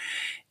it were,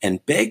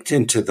 and baked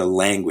into the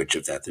language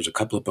of that. There's a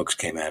couple of books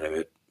came out of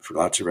it for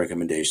lots of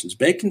recommendations.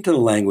 Baked into the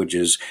language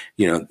is,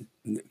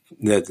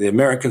 that the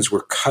Americans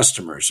were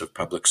customers of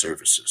public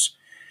services.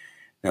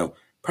 Now,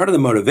 part of the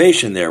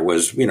motivation there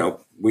was,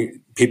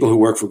 people who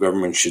work for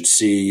government should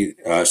see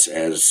us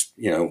as,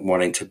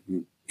 wanting to,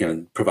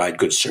 provide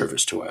good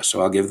service to us.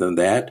 So I'll give them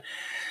that.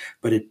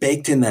 But it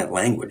baked in that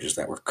language is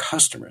that we're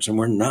customers, and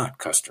we're not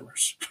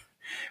customers.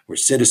 We're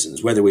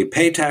citizens. Whether we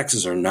pay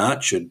taxes or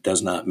not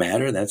does not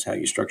matter. That's how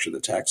you structure the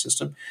tax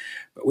system.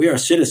 But we are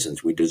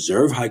citizens. We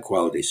deserve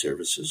high-quality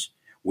services.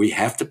 We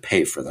have to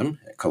pay for them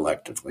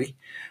collectively.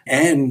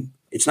 And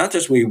it's not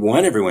just we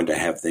want everyone to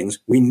have things.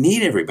 We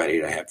need everybody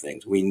to have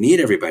things. We need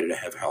everybody to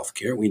have health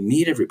care. We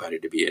need everybody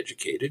to be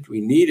educated. We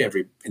need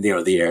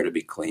the air to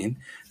be clean.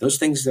 Those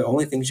things, the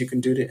only things you can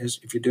do is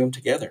if you do them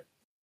together.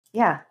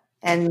 Yeah.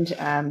 And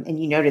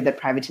you noted that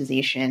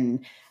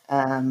privatization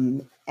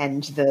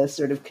and the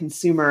sort of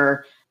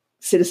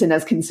citizen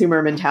as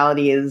consumer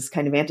mentality is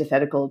kind of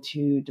antithetical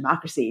to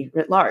democracy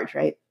writ large,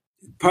 right?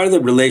 Part of the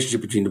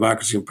relationship between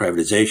democracy and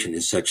privatization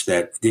is such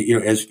that,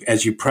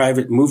 as you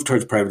move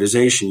towards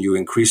privatization, you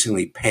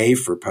increasingly pay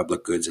for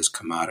public goods as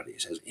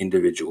commodities, as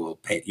individual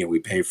pay. We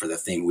pay for the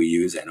thing we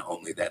use and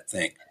only that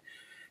thing.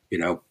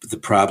 The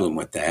problem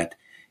with that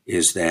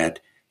is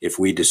that if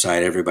we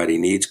decide everybody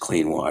needs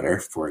clean water,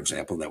 for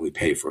example, that we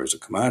pay for as a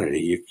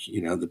commodity,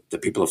 the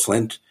people of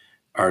Flint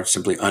are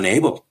simply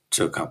unable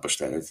to accomplish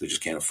that. They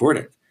just can't afford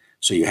it.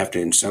 So you have to,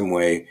 in some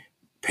way,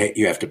 pay.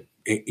 You have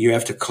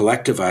to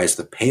collectivize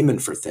the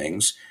payment for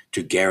things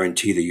to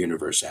guarantee the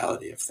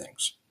universality of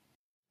things.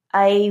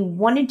 I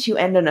wanted to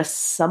end on a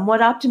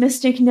somewhat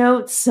optimistic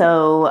note,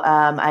 so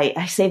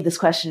I saved this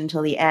question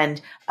until the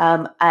end.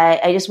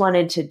 I just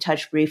wanted to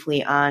touch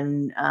briefly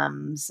on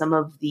some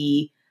of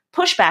the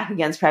pushback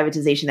against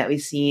privatization that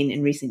we've seen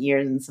in recent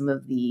years and some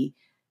of the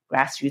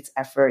grassroots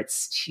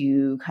efforts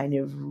to kind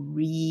of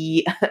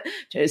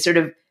to sort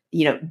of,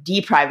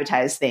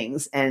 deprivatize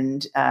things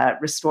and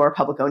restore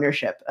public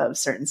ownership of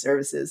certain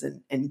services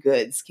and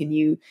goods. Can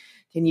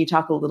you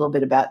talk a little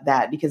bit about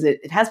that? Because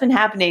it has been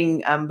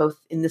happening both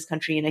in this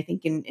country and I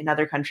think in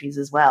other countries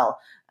as well,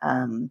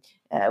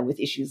 with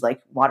issues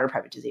like water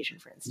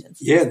privatization, for instance.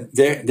 Yeah,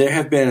 there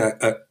have been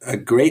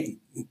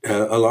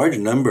a large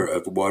number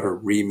of water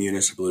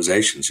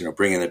remunicipalizations,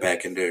 bringing it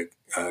back into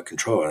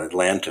control.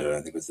 Atlanta,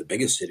 I think, was the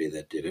biggest city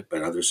that did it,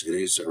 but other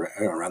cities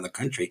around the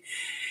country.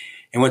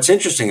 And what's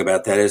interesting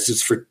about that is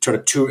it's for sort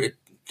of two.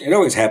 It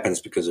always happens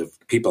because of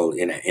people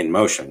in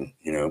motion,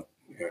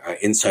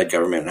 inside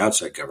government and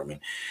outside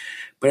government.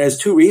 But it has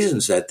two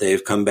reasons that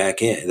they've come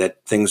back in,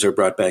 that things are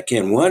brought back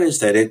in. One is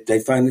that they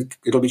find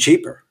it'll be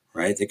cheaper,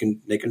 right? They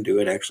can do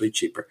it actually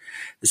cheaper.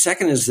 The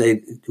second is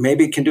they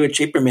maybe can do it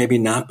cheaper, maybe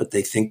not, but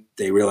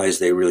they realize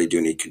they really do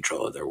need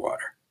control of their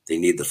water. They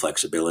need the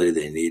flexibility.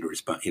 They need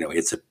response.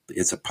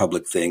 It's a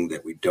public thing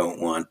that we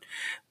don't want,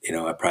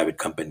 a private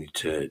company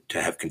to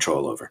have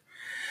control over.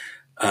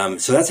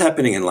 So that's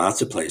happening in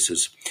lots of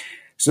places.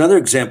 So another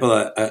example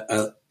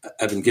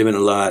I've been given a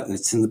lot, and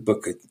it's in the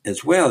book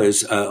as well,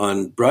 is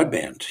on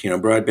broadband.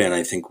 Broadband,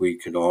 I think we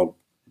could all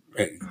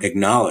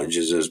acknowledge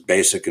is as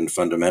basic and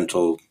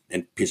fundamental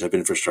piece of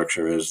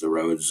infrastructure as the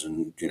roads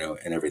and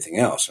everything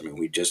else. I mean,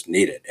 we just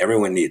need it.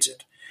 Everyone needs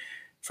it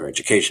for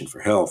education,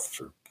 for health,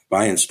 for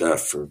buying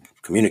stuff, for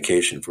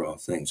communication, for all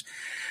things.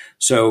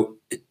 So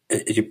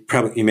you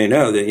may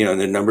know that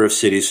the number of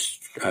cities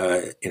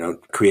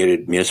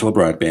created municipal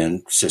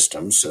broadband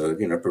systems. So,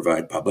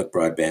 provide public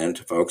broadband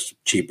to folks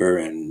cheaper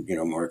and,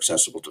 more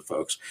accessible to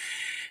folks.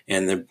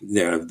 And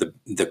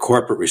the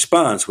corporate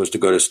response was to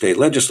go to state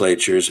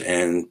legislatures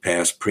and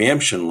pass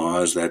preemption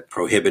laws that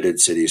prohibited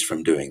cities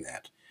from doing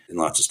that in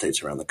lots of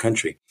states around the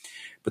country.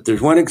 But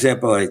there's one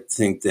example, I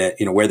think, that,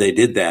 where they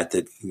did that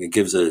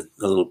gives a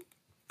little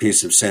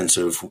piece of sense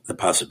of the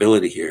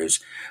possibility here is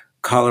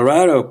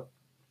Colorado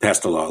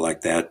passed a law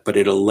like that, but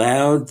it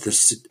allowed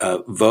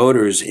the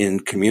voters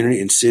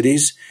in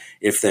cities,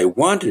 if they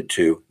wanted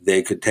to,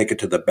 they could take it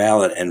to the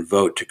ballot and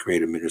vote to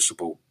create a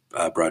municipal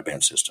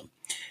broadband system.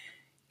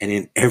 And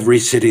in every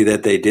city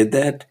that they did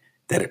that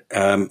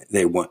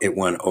it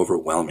won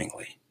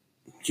overwhelmingly,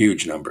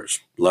 huge numbers.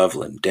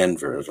 Loveland,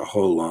 Denver, there's a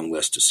whole long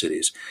list of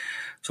cities.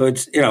 So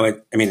it's,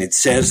 it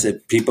says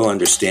that people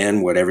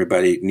understand what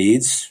everybody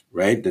needs,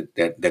 right?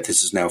 That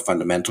this is now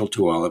fundamental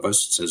to all of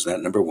us. It says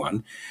that, number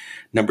one.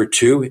 Number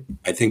two,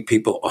 I think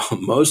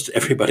most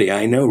everybody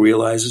I know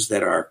realizes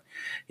that our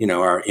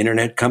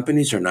internet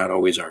companies are not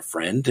always our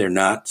friend. They're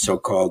not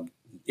so-called,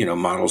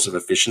 models of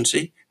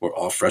efficiency. We're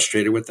all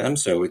frustrated with them.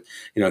 So, it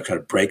kind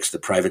of breaks the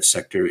private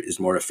sector is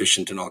more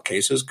efficient in all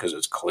cases because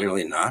it's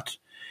clearly not,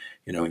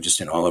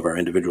 just in all of our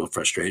individual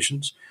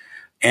frustrations.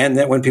 And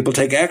that when people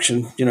take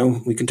action,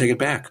 we can take it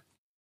back.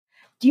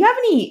 Do you have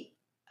any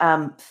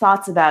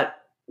thoughts about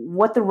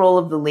what the role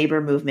of the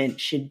labor movement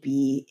should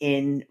be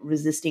in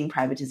resisting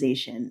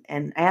privatization?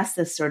 And I ask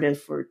this sort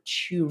of for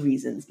two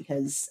reasons,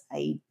 because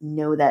I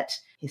know that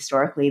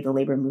historically the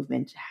labor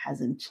movement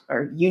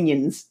or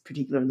unions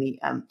particularly,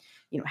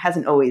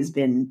 hasn't always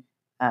been,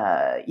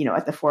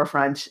 at the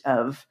forefront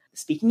of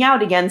speaking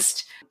out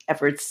against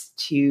efforts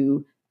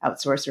to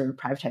outsource or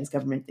privatize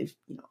government. They've,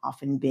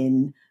 often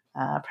been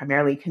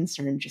primarily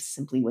concerned just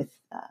simply with,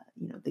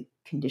 the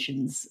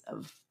conditions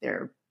of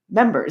their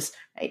members,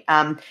 right?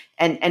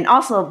 And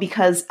also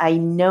because I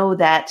know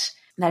that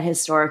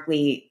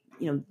historically,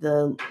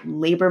 the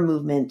labor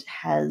movement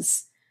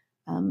has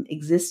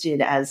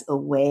existed as a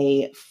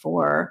way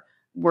for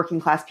working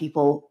class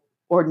people,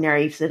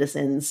 ordinary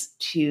citizens,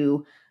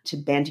 to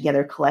band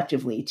together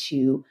collectively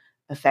to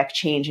affect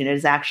change. And it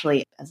is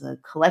actually, as a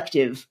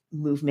collective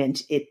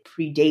movement, it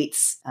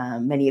predates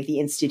many of the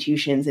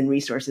institutions and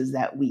resources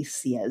that we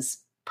see as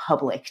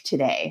public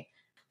today.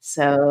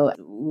 So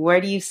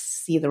where do you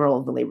see the role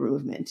of the labor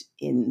movement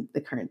in the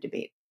current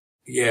debate?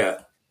 Yeah.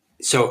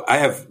 So I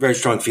have very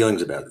strong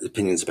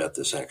opinions about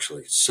this,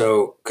 actually.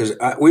 So, because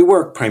we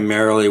work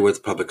primarily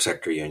with public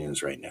sector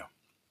unions right now,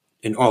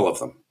 in all of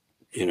them,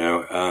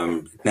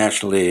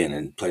 nationally and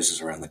in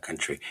places around the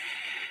country.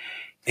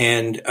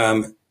 And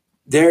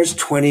there's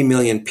 20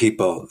 million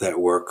people that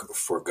work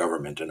for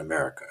government in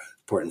America.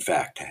 Important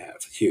fact to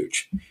have,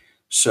 huge.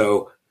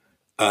 So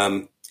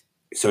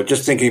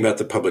just thinking about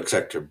the public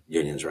sector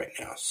unions right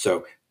now.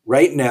 So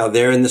right now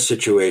they're in the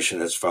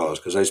situation as follows,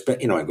 because I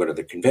go to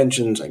the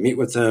conventions, I meet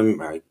with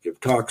them, I give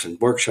talks and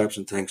workshops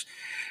and things.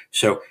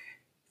 So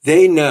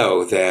they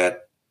know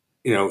that,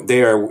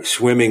 they are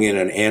swimming in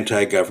an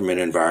anti-government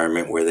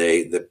environment where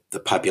the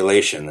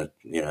population,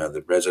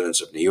 the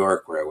residents of New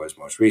York, where I was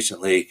most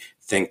recently,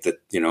 think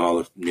that, all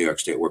of New York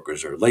State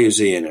workers are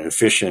lazy and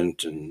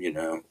inefficient and,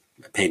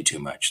 paid too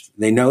much.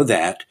 They know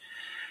that.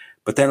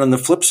 But then on the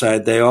flip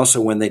side, they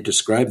also, when they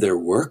describe their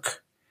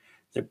work,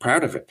 they're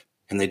proud of it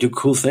and they do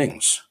cool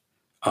things.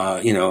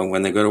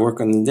 When they go to work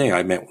on the day,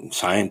 I met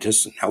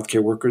scientists and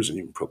healthcare workers and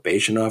even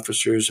probation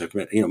officers. I've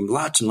met,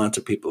 lots and lots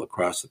of people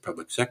across the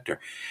public sector.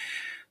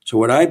 So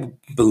what I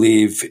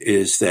believe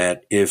is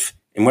that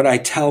and what I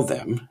tell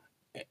them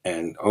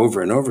and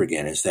over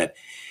again is that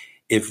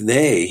if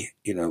they,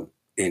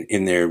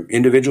 in their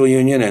individual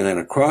union and then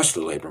across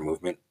the labor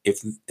movement,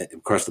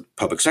 across the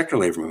public sector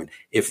labor movement,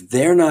 if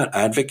they're not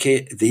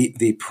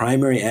the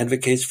primary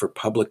advocates for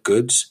public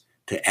goods,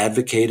 to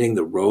advocating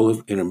the role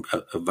of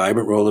a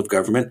vibrant role of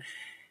government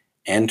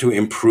and to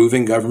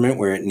improving government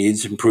where it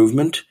needs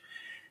improvement,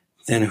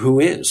 then who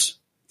is?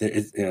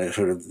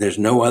 There's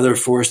no other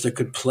force that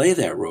could play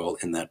that role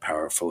in that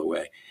powerful a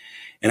way.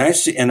 And I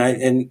see,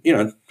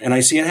 I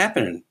see it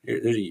happening.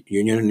 There's a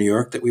union in New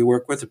York that we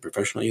work with, a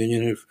professional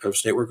union of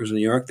state workers in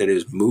New York that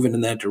is moving in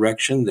that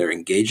direction. They're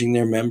engaging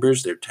their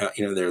members. They're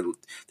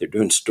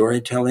doing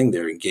storytelling.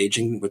 They're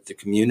engaging with the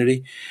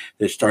community.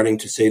 They're starting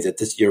to say that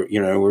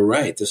we're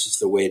right. This is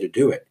the way to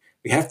do it.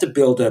 We have to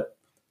build up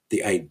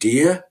the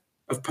idea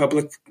of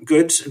public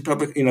goods and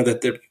public,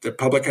 that the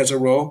public has a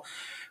role.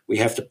 We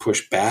have to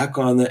push back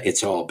on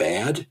it's all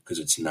bad, because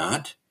it's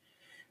not.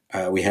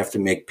 We have to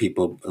make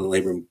people,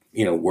 labor,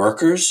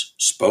 workers,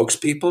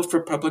 spokespeople for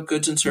public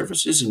goods and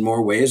services in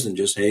more ways than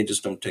just, hey,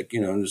 just don't take,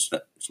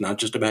 it's not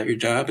just about your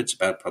job. It's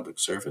about public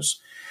service.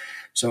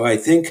 So I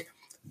think,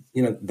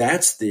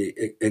 that's the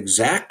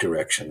exact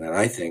direction that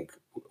I think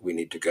we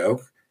need to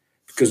go,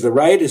 because the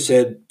right has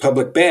said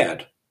public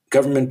bad,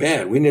 government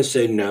bad. We need to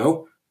say,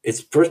 no,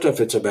 first off,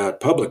 it's about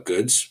public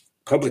goods,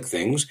 public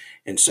things.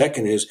 And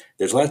second is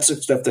there's lots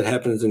of stuff that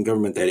happens in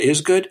government that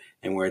is good,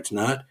 and where it's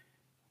not,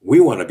 we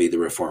want to be the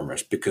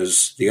reformers,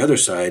 because the other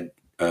side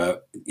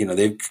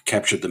they've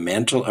captured the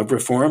mantle of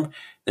reform.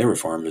 Their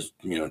reform is,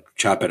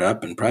 chop it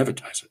up and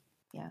privatize it.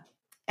 Yeah.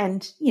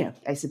 And,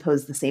 I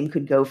suppose the same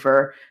could go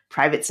for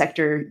private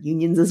sector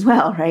unions as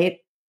well, right?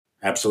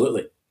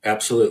 Absolutely.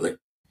 Absolutely.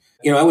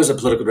 I was a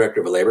political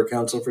director of a labor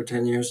council for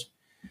 10 years,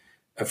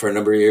 for a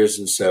number of years.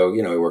 And so,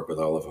 I work with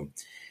all of them.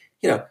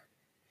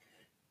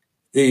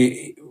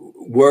 The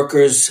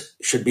workers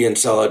should be in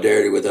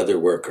solidarity with other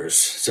workers.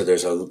 So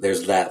there's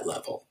that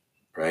level,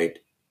 right?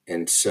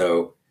 And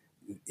so,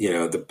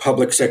 the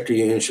public sector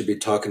union should be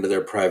talking to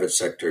their private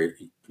sector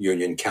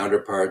union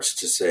counterparts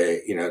to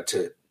say,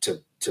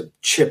 to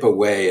chip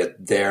away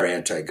at their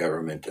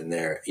anti-government and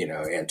their,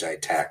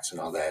 anti-tax and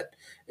all that,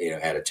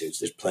 attitudes.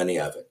 There's plenty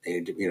of it. They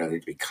need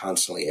to be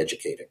constantly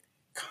educating,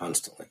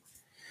 constantly,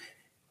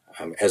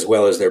 as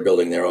well as they're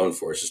building their own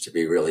forces to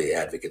be really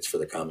advocates for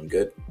the common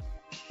good.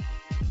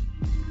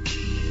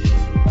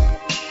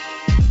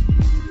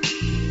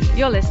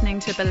 You're listening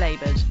to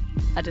Belabored,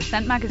 a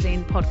Dissent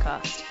Magazine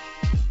podcast.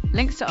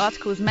 Links to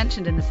articles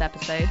mentioned in this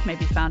episode may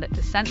be found at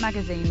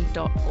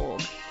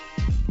dissentmagazine.org.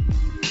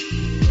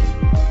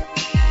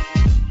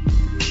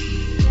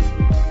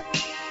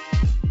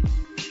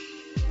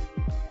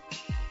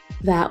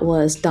 That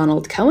was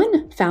Donald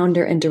Cohen,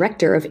 founder and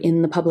director of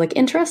In the Public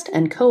Interest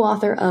and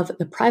co-author of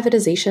The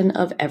Privatization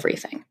of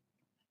Everything.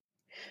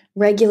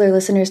 Regular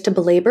listeners to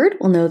Belabored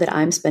will know that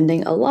I'm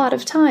spending a lot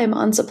of time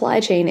on supply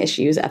chain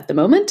issues at the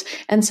moment,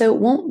 and so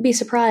won't be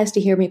surprised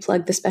to hear me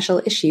plug the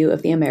special issue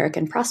of the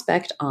American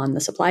Prospect on the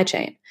supply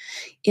chain.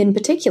 In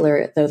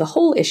particular, though the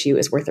whole issue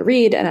is worth a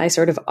read, and I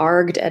sort of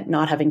argued at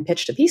not having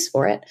pitched a piece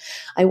for it,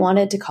 I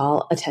wanted to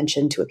call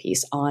attention to a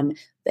piece on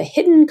The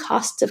Hidden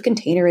Costs of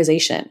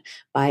Containerization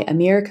by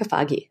Amir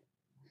Khafagi.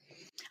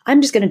 I'm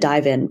just going to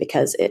dive in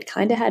because it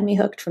kind of had me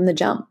hooked from the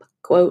jump.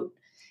 Quote,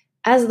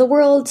 "As the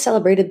world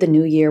celebrated the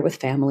new year with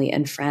family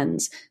and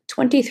friends,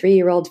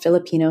 23-year-old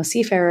Filipino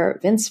seafarer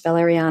Vince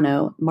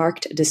Valeriano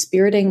marked a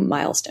dispiriting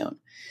milestone.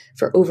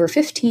 For over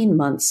 15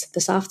 months, the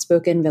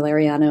soft-spoken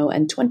Valeriano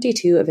and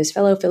 22 of his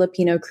fellow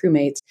Filipino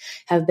crewmates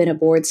have been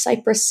aboard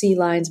Cyprus Sea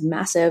Line's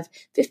massive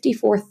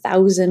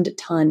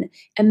 54,000-ton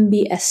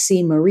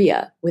MBSC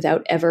Maria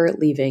without ever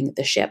leaving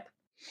the ship.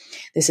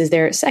 This is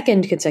their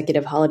second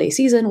consecutive holiday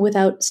season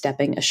without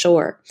stepping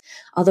ashore.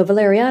 Although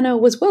Valeriano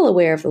was well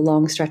aware of the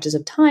long stretches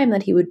of time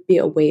that he would be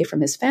away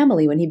from his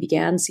family when he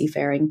began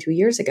seafaring 2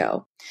 years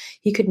ago,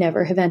 he could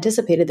never have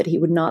anticipated that he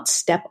would not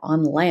step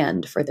on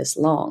land for this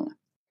long.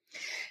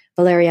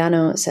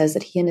 Valeriano says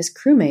that he and his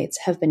crewmates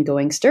have been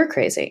going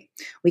stir-crazy.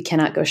 We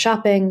cannot go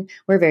shopping,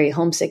 we're very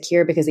homesick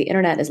here because the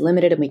internet is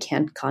limited and we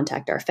can't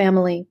contact our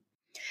family.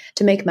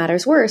 To make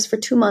matters worse, for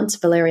 2 months,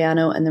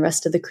 Valeriano and the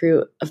rest of the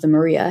crew of the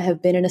Maria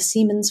have been in a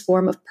seaman's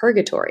form of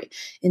purgatory,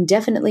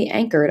 indefinitely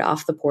anchored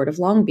off the port of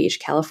Long Beach,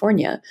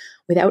 California,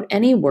 without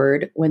any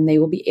word when they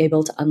will be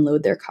able to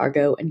unload their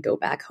cargo and go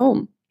back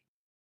home.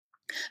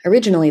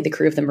 Originally, the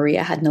crew of the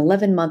Maria had an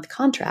 11-month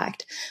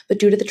contract, but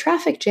due to the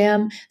traffic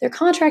jam, their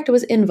contract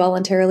was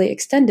involuntarily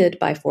extended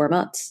by 4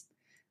 months.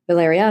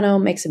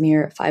 Valeriano makes a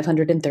mere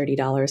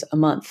 $530 a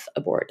month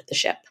aboard the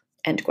ship."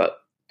 End quote.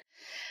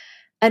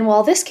 And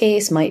while this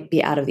case might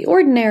be out of the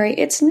ordinary,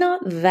 it's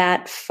not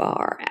that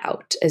far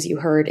out, as you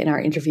heard in our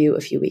interview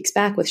a few weeks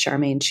back with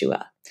Charmaine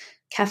Chua.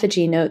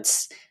 Khafagi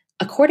notes,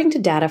 according to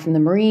data from the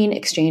Marine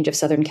Exchange of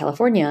Southern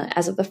California,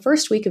 as of the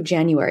first week of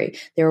January,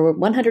 there were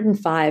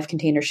 105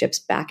 container ships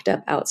backed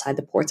up outside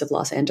the ports of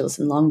Los Angeles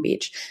and Long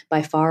Beach,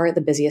 by far the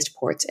busiest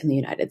ports in the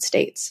United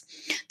States.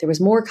 There was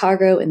more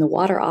cargo in the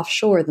water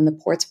offshore than the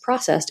ports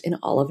processed in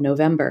all of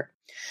November.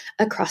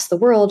 Across the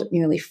world,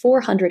 nearly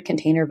 400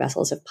 container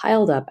vessels have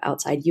piled up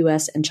outside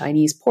U.S. and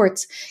Chinese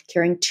ports,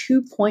 carrying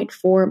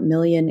 2.4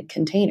 million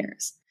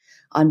containers.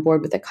 On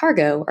board with the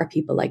cargo are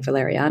people like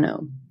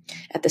Valeriano.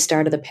 At the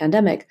start of the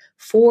pandemic,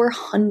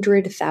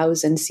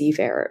 400,000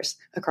 seafarers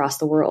across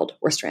the world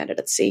were stranded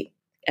at sea.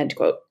 End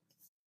quote.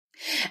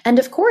 And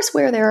of course,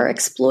 where there are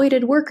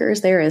exploited workers,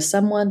 there is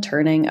someone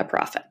turning a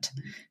profit.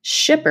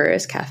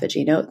 Shippers,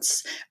 Khafagi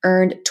notes,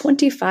 earned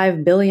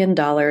 $25 billion in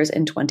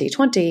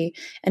 2020,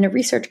 and a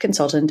research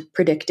consultant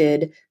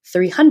predicted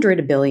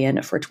 $300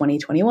 billion for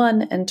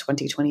 2021 and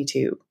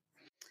 2022.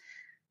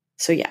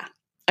 So yeah,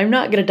 I'm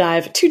not going to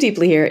dive too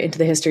deeply here into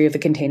the history of the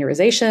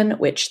containerization,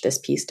 which this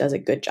piece does a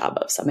good job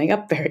of summing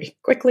up very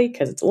quickly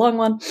because it's a long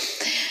one.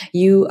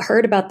 You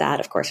heard about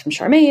that, of course, from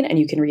Charmaine, and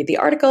you can read the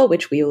article,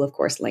 which we will, of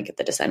course, link at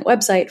the Dissent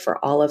website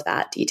for all of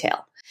that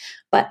detail.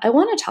 But I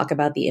want to talk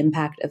about the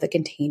impact of the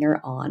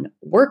container on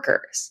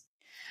workers.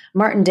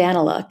 Martin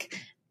Daniluk,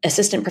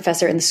 assistant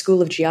professor in the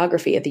School of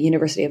Geography at the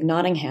University of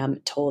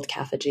Nottingham, told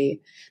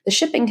Khafagi, "The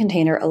shipping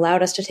container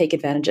allowed us to take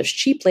advantage of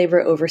cheap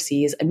labor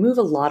overseas and move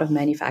a lot of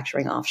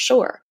manufacturing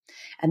offshore.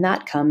 And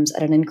that comes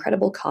at an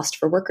incredible cost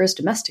for workers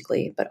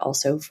domestically, but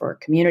also for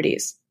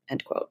communities."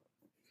 End quote.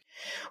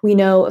 We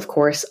know, of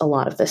course, a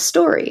lot of this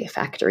story.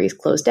 Factories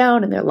close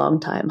down in their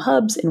longtime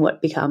hubs in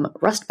what become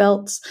rust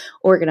belts.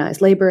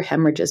 Organized labor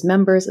hemorrhages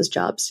members as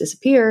jobs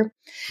disappear.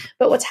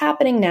 But what's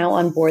happening now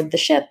on board the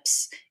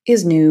ships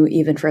is new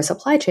even for a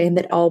supply chain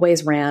that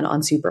always ran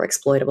on super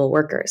exploitable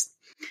workers.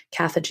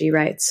 Caffergy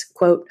writes,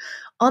 quote,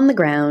 "On the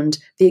ground,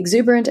 the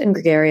exuberant and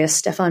gregarious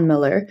Stefan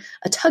Müller,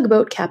 a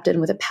tugboat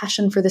captain with a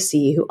passion for the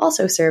sea who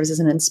also serves as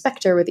an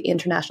inspector with the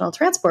International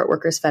Transport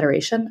Workers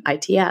Federation,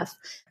 ITF,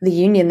 the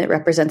union that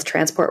represents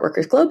transport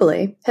workers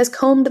globally, has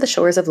combed the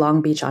shores of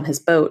Long Beach on his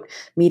boat,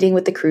 meeting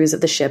with the crews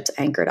of the ships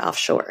anchored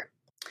offshore.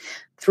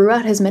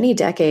 Throughout his many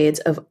decades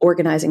of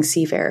organizing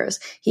seafarers,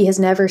 he has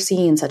never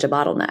seen such a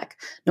bottleneck,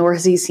 nor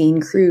has he seen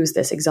crews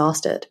this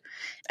exhausted.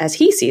 As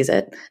he sees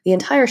it, the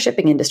entire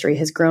shipping industry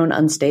has grown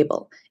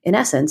unstable. In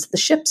essence, the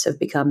ships have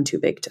become too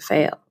big to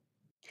fail.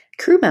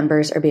 Crew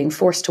members are being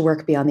forced to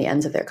work beyond the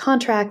ends of their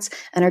contracts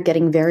and are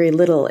getting very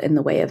little in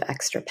the way of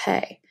extra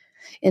pay.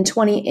 In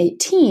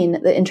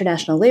 2018, the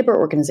International Labour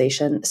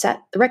Organization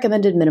set the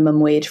recommended minimum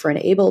wage for an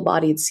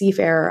able-bodied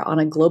seafarer on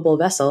a global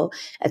vessel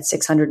at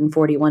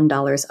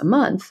 $641 a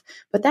month,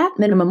 but that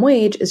minimum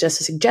wage is just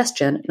a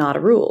suggestion, not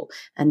a rule,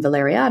 and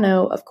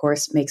Valeriano, of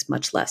course, makes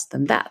much less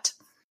than that.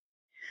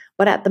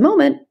 But at the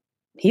moment,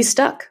 he's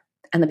stuck,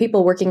 and the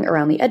people working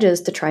around the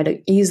edges to try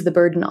to ease the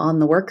burden on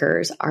the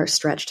workers are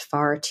stretched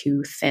far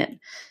too thin."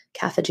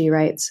 Caffergy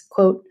writes,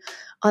 quote,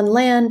 "On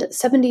land,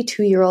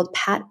 72-year-old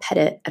Pat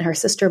Pettit and her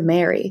sister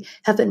Mary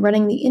have been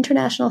running the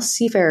International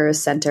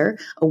Seafarers Center,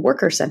 a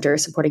worker center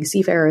supporting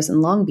seafarers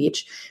in Long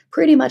Beach,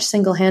 pretty much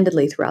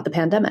single-handedly throughout the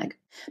pandemic.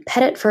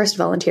 Pettit first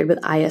volunteered with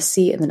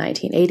ISC in the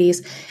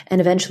 1980s and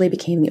eventually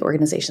became the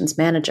organization's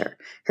manager.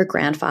 Her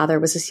grandfather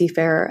was a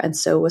seafarer and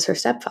so was her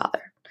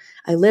stepfather.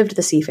 I lived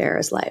the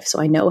seafarer's life,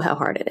 so I know how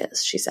hard it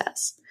is," she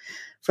says.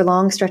 For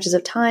long stretches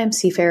of time,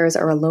 seafarers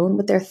are alone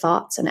with their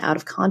thoughts and out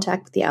of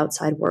contact with the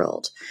outside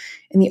world.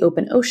 In the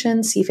open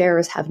ocean,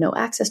 seafarers have no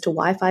access to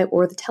Wi-Fi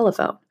or the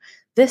telephone.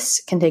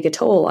 This can take a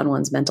toll on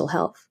one's mental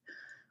health.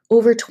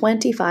 Over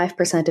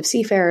 25% of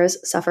seafarers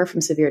suffer from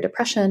severe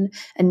depression,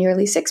 and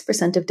nearly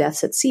 6% of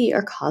deaths at sea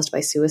are caused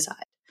by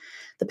suicide.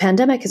 The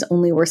pandemic has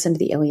only worsened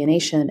the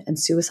alienation, and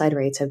suicide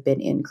rates have been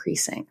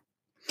increasing.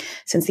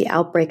 Since the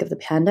outbreak of the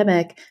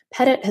pandemic,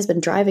 Pettit has been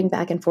driving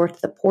back and forth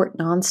to the port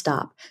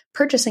nonstop,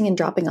 purchasing and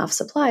dropping off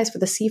supplies for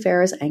the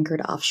seafarers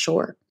anchored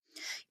offshore.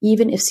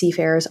 Even if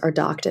seafarers are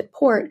docked at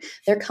port,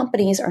 their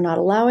companies are not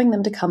allowing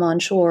them to come on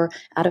shore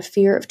out of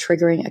fear of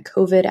triggering a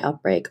COVID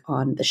outbreak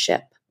on the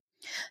ship.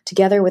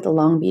 Together with the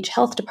Long Beach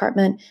Health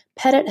Department,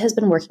 Pettit has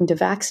been working to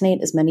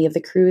vaccinate as many of the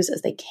crews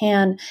as they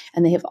can,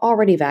 and they have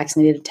already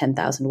vaccinated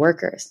 10,000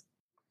 workers.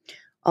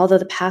 Although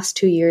the past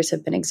 2 years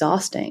have been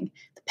exhausting,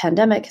 the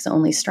pandemic has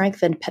only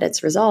strengthened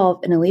Pettit's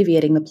resolve in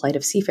alleviating the plight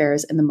of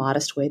seafarers in the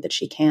modest way that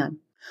she can.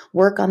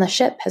 Work on the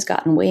ship has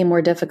gotten way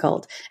more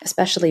difficult,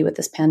 especially with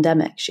this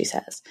pandemic, she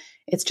says.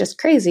 It's just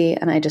crazy,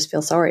 and I just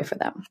feel sorry for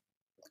them.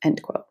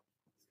 End quote.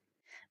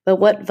 But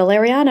what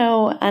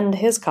Valeriano and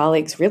his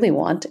colleagues really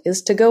want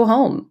is to go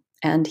home,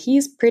 and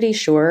he's pretty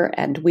sure,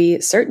 and we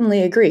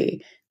certainly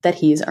agree, that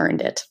he's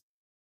earned it.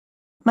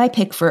 My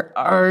pick for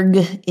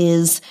ARG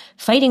is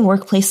Fighting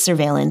Workplace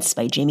Surveillance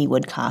by Jamie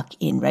Woodcock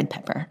in Red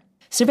Pepper.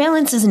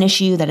 Surveillance is an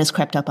issue that has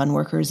crept up on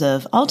workers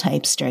of all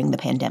types during the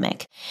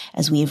pandemic.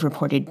 As we have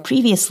reported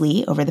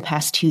previously, over the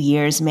past 2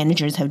 years,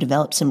 managers have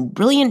developed some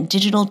brilliant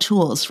digital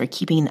tools for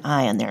keeping an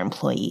eye on their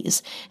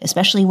employees,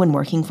 especially when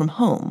working from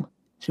home,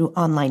 through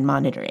online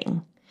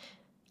monitoring.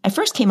 I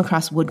first came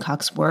across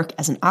Woodcock's work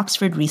as an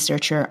Oxford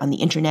researcher on the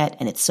internet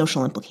and its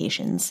social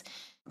implications.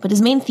 But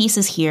his main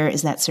thesis here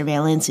is that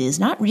surveillance is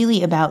not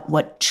really about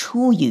what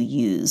tool you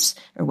use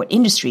or what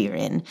industry you're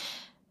in,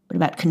 but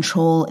about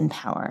control and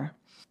power.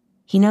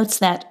 He notes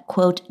that,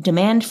 quote,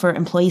 demand for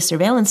employee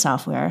surveillance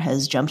software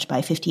has jumped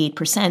by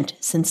 58%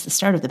 since the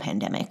start of the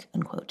pandemic,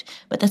 unquote.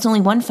 But that's only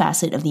one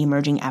facet of the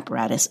emerging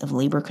apparatus of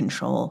labor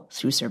control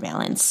through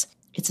surveillance.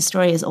 It's a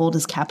story as old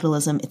as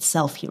capitalism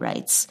itself, he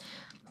writes.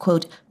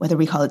 Quote, whether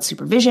we call it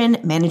supervision,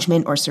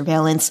 management, or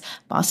surveillance,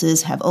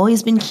 bosses have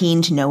always been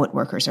keen to know what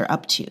workers are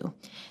up to.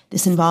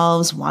 This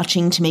involves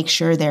watching to make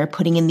sure they're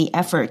putting in the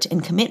effort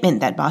and commitment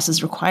that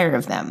bosses require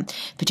of them,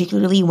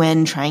 particularly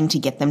when trying to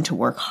get them to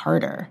work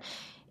harder.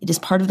 It is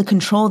part of the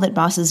control that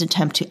bosses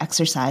attempt to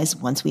exercise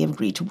once we have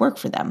agreed to work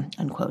for them,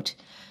 unquote.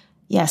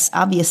 Yes,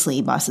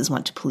 obviously, bosses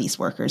want to police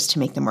workers to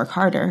make them work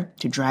harder,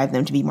 to drive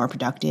them to be more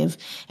productive,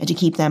 and to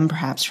keep them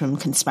perhaps from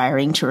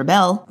conspiring to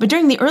rebel. But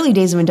during the early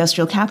days of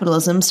industrial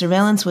capitalism,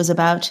 surveillance was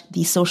about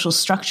the social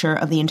structure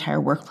of the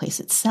entire workplace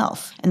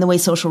itself, and the way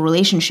social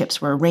relationships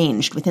were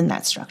arranged within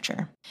that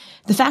structure.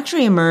 The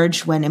factory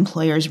emerged when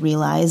employers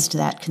realized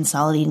that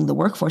consolidating the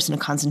workforce in a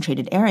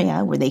concentrated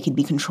area where they could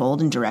be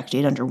controlled and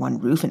directed under one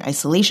roof in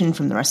isolation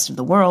from the rest of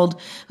the world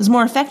was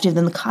more effective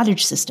than the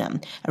cottage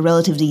system, a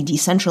relatively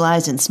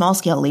decentralized and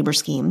small-scale labor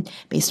scheme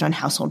based on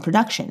household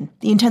production.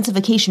 The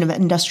intensification of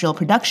industrial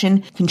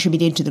production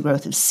contributed to the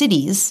growth of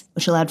cities,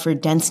 which allowed for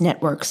dense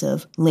networks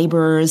of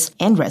laborers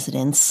and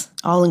residents,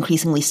 all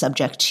increasingly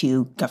subject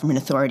to government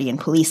authority and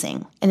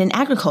policing. And in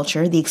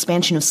agriculture, the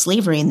expansion of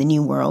slavery in the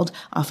New World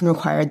often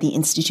required the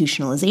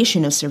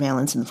institutionalization of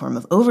surveillance in the form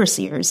of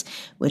overseers,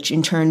 which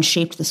in turn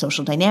shaped the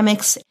social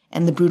dynamics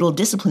and the brutal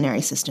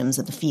disciplinary systems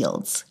of the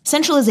fields.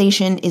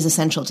 Centralization is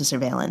essential to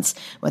surveillance,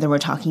 whether we're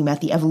talking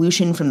about the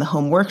evolution from the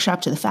home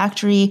workshop to the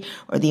factory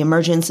or the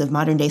emergence of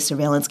modern-day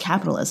surveillance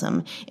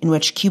capitalism, in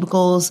which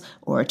cubicles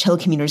or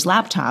telecommuters'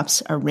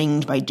 laptops are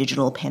ringed by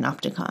digital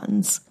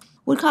panopticons.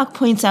 Woodcock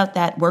points out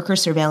that worker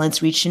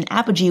surveillance reached an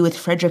apogee with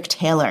Frederick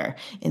Taylor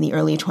in the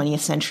early 20th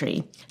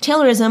century.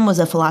 Taylorism was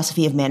a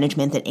philosophy of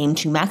management that aimed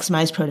to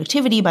maximize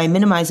productivity by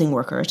minimizing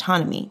worker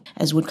autonomy.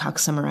 As Woodcock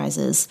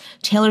summarizes,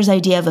 Taylor's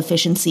idea of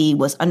efficiency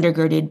was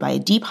undergirded by a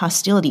deep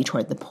hostility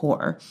toward the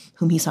poor,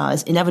 whom he saw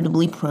as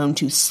inevitably prone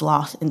to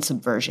sloth and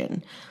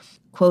subversion.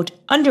 Quote,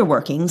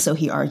 underworking, so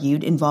he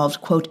argued,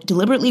 involved, quote,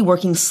 deliberately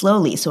working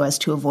slowly so as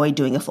to avoid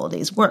doing a full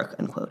day's work,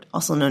 unquote,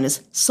 also known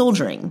as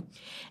soldiering,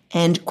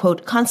 and,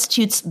 quote,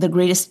 constitutes the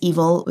greatest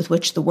evil with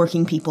which the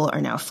working people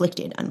are now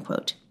afflicted,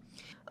 unquote.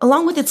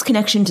 Along with its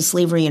connection to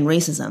slavery and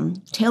racism,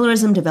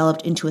 Taylorism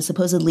developed into a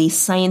supposedly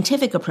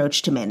scientific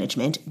approach to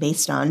management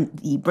based on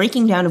the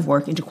breaking down of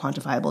work into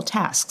quantifiable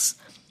tasks.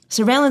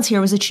 Surveillance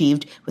here was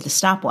achieved with a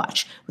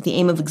stopwatch, with the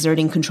aim of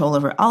exerting control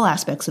over all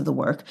aspects of the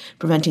work,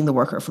 preventing the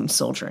worker from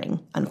soldiering,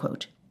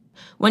 unquote.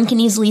 One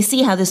can easily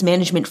see how this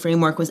management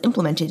framework was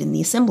implemented in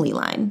the assembly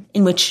line,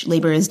 in which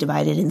labor is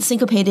divided and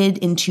syncopated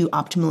into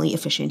optimally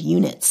efficient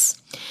units.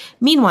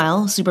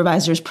 Meanwhile,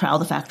 supervisors prowl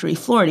the factory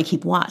floor to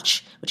keep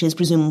watch, which is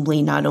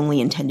presumably not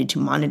only intended to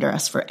monitor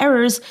us for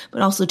errors,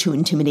 but also to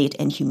intimidate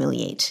and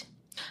humiliate.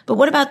 But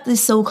what about the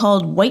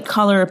so-called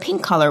white-collar,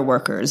 pink-collar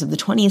workers of the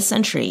 20th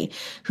century,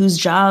 whose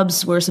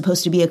jobs were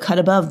supposed to be a cut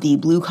above the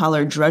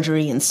blue-collar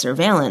drudgery and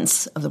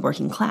surveillance of the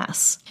working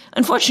class?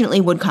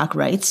 Unfortunately, Woodcock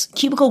writes,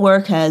 cubicle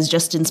work has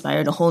just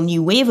inspired a whole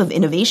new wave of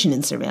innovation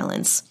in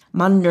surveillance.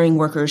 Monitoring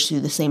workers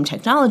through the same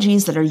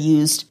technologies that are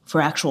used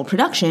for actual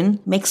production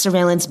makes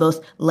surveillance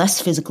both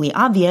less physically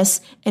obvious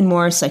and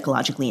more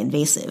psychologically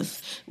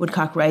invasive.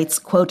 Woodcock writes,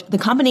 quote, the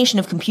combination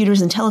of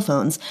computers and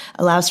telephones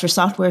allows for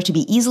software to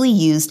be easily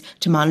used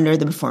to monitor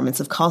the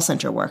performance of call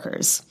center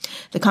workers.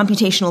 The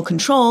computational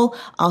control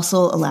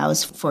also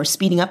allows for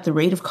speeding up the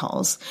rate of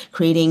calls,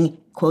 creating,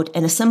 quote,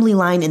 an assembly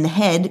line in the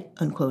head,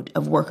 unquote,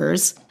 of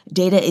workers.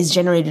 Data is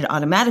generated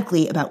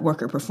automatically about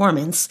worker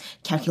performance,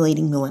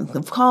 calculating the length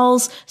of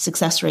calls,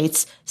 success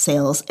rates,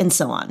 sales, and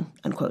so on,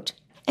 unquote.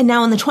 And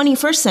now in the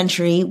 21st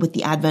century, with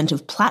the advent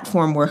of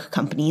platform work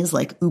companies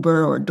like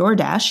Uber or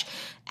DoorDash,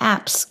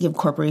 apps give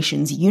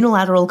corporations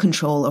unilateral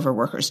control over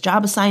workers'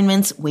 job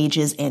assignments,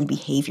 wages, and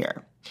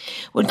behavior.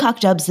 Woodcock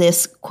dubs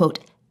this, quote,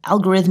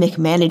 algorithmic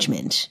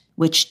management,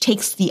 which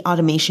takes the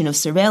automation of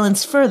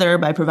surveillance further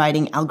by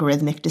providing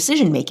algorithmic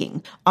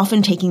decision-making,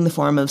 often taking the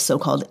form of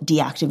so-called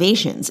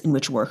deactivations in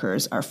which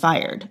workers are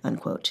fired,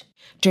 unquote.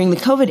 During the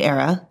COVID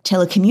era,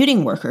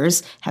 telecommuting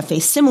workers have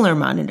faced similar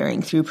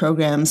monitoring through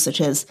programs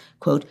such as,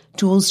 quote,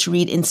 tools to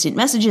read instant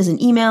messages and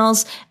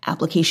emails,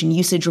 application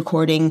usage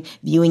recording,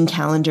 viewing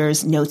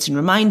calendars, notes and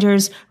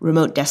reminders,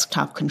 remote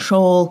desktop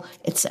control,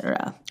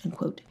 etc.,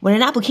 unquote. When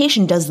an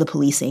application does the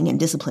policing and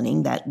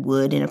disciplining that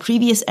would, in a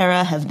previous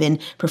era, have been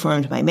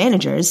performed by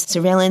managers,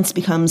 surveillance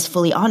becomes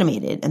fully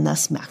automated and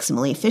thus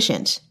maximally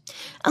efficient.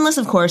 Unless,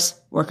 of course,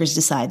 workers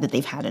decide that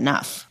they've had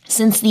enough.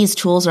 Since these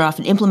tools are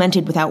often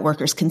implemented without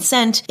workers'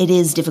 consent, it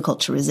is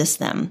difficult to resist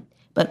them.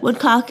 But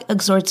Woodcock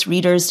exhorts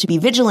readers to be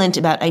vigilant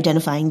about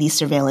identifying these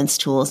surveillance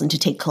tools and to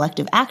take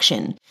collective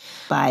action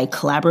by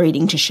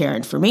collaborating to share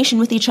information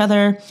with each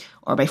other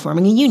or by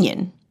forming a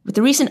union. With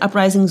the recent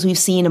uprisings we've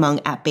seen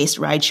among app-based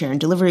rideshare and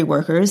delivery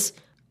workers,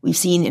 we've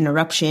seen an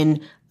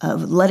eruption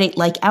of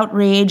Luddite-like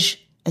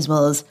outrage as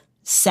well as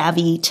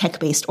savvy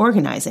tech-based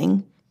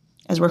organizing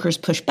as workers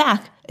push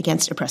back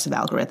against oppressive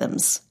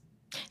algorithms.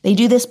 They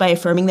do this by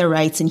affirming their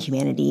rights and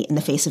humanity in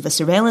the face of a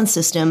surveillance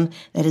system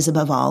that is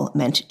above all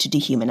meant to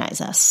dehumanize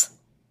us.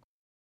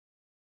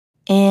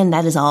 And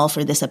that is all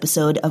for this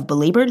episode of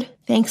Belabored.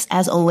 Thanks,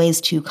 as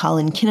always, to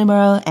Colin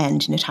Kinneborough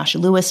and Natasha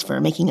Lewis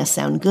for making us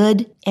sound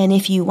good. And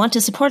if you want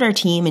to support our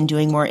team in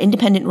doing more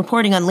independent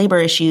reporting on labor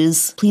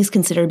issues, please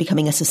consider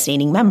becoming a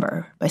sustaining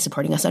member by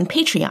supporting us on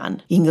Patreon.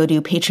 You can go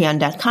to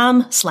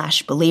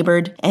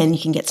patreon.com/belabored, and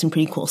you can get some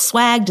pretty cool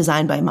swag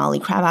designed by Molly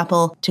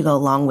Crabapple to go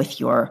along with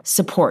your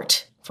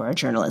support for our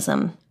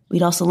journalism.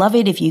 We'd also love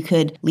it if you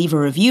could leave a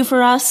review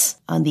for us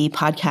on the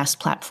podcast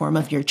platform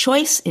of your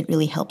choice. It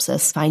really helps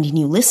us find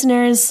new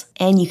listeners.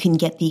 And you can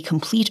get the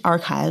complete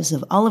archives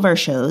of all of our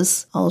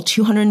shows, all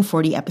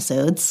 240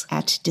 episodes,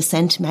 at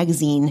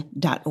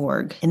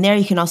dissentmagazine.org. And there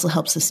you can also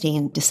help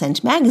sustain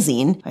Dissent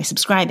Magazine by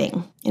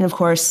subscribing. And of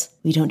course,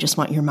 we don't just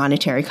want your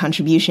monetary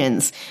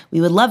contributions.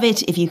 We would love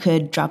it if you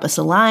could drop us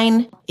a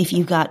line. If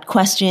you've got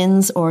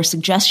questions or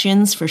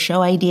suggestions for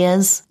show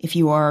ideas, if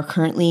you are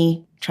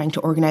currently trying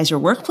to organize your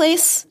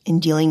workplace in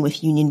dealing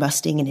with union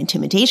busting and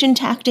intimidation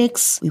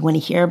tactics, we want to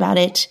hear about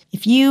it.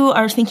 If you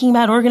are thinking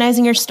about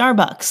organizing your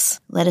Starbucks,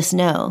 let us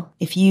know.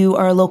 If you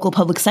are a local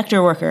public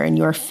sector worker and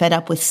you're fed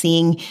up with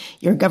seeing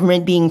your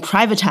government being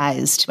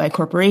privatized by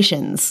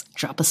corporations,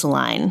 drop us a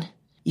line.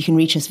 You can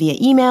reach us via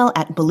email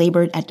at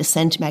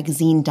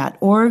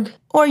belabored@dissentmagazine.org,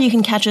 or you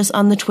can catch us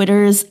on the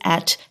Twitters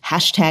at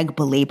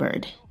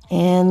 #belabored.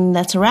 And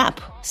that's a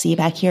wrap. See you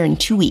back here in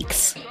 2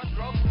 weeks.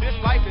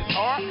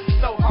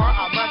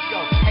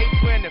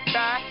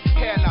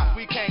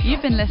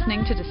 You've been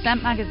listening to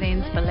Dissent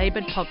Magazine's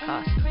Belabored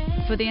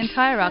podcast. For the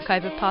entire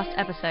archive of past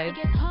episodes,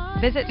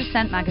 visit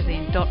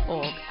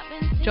dissentmagazine.org.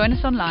 Join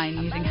us online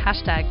using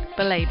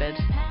 #Belabored.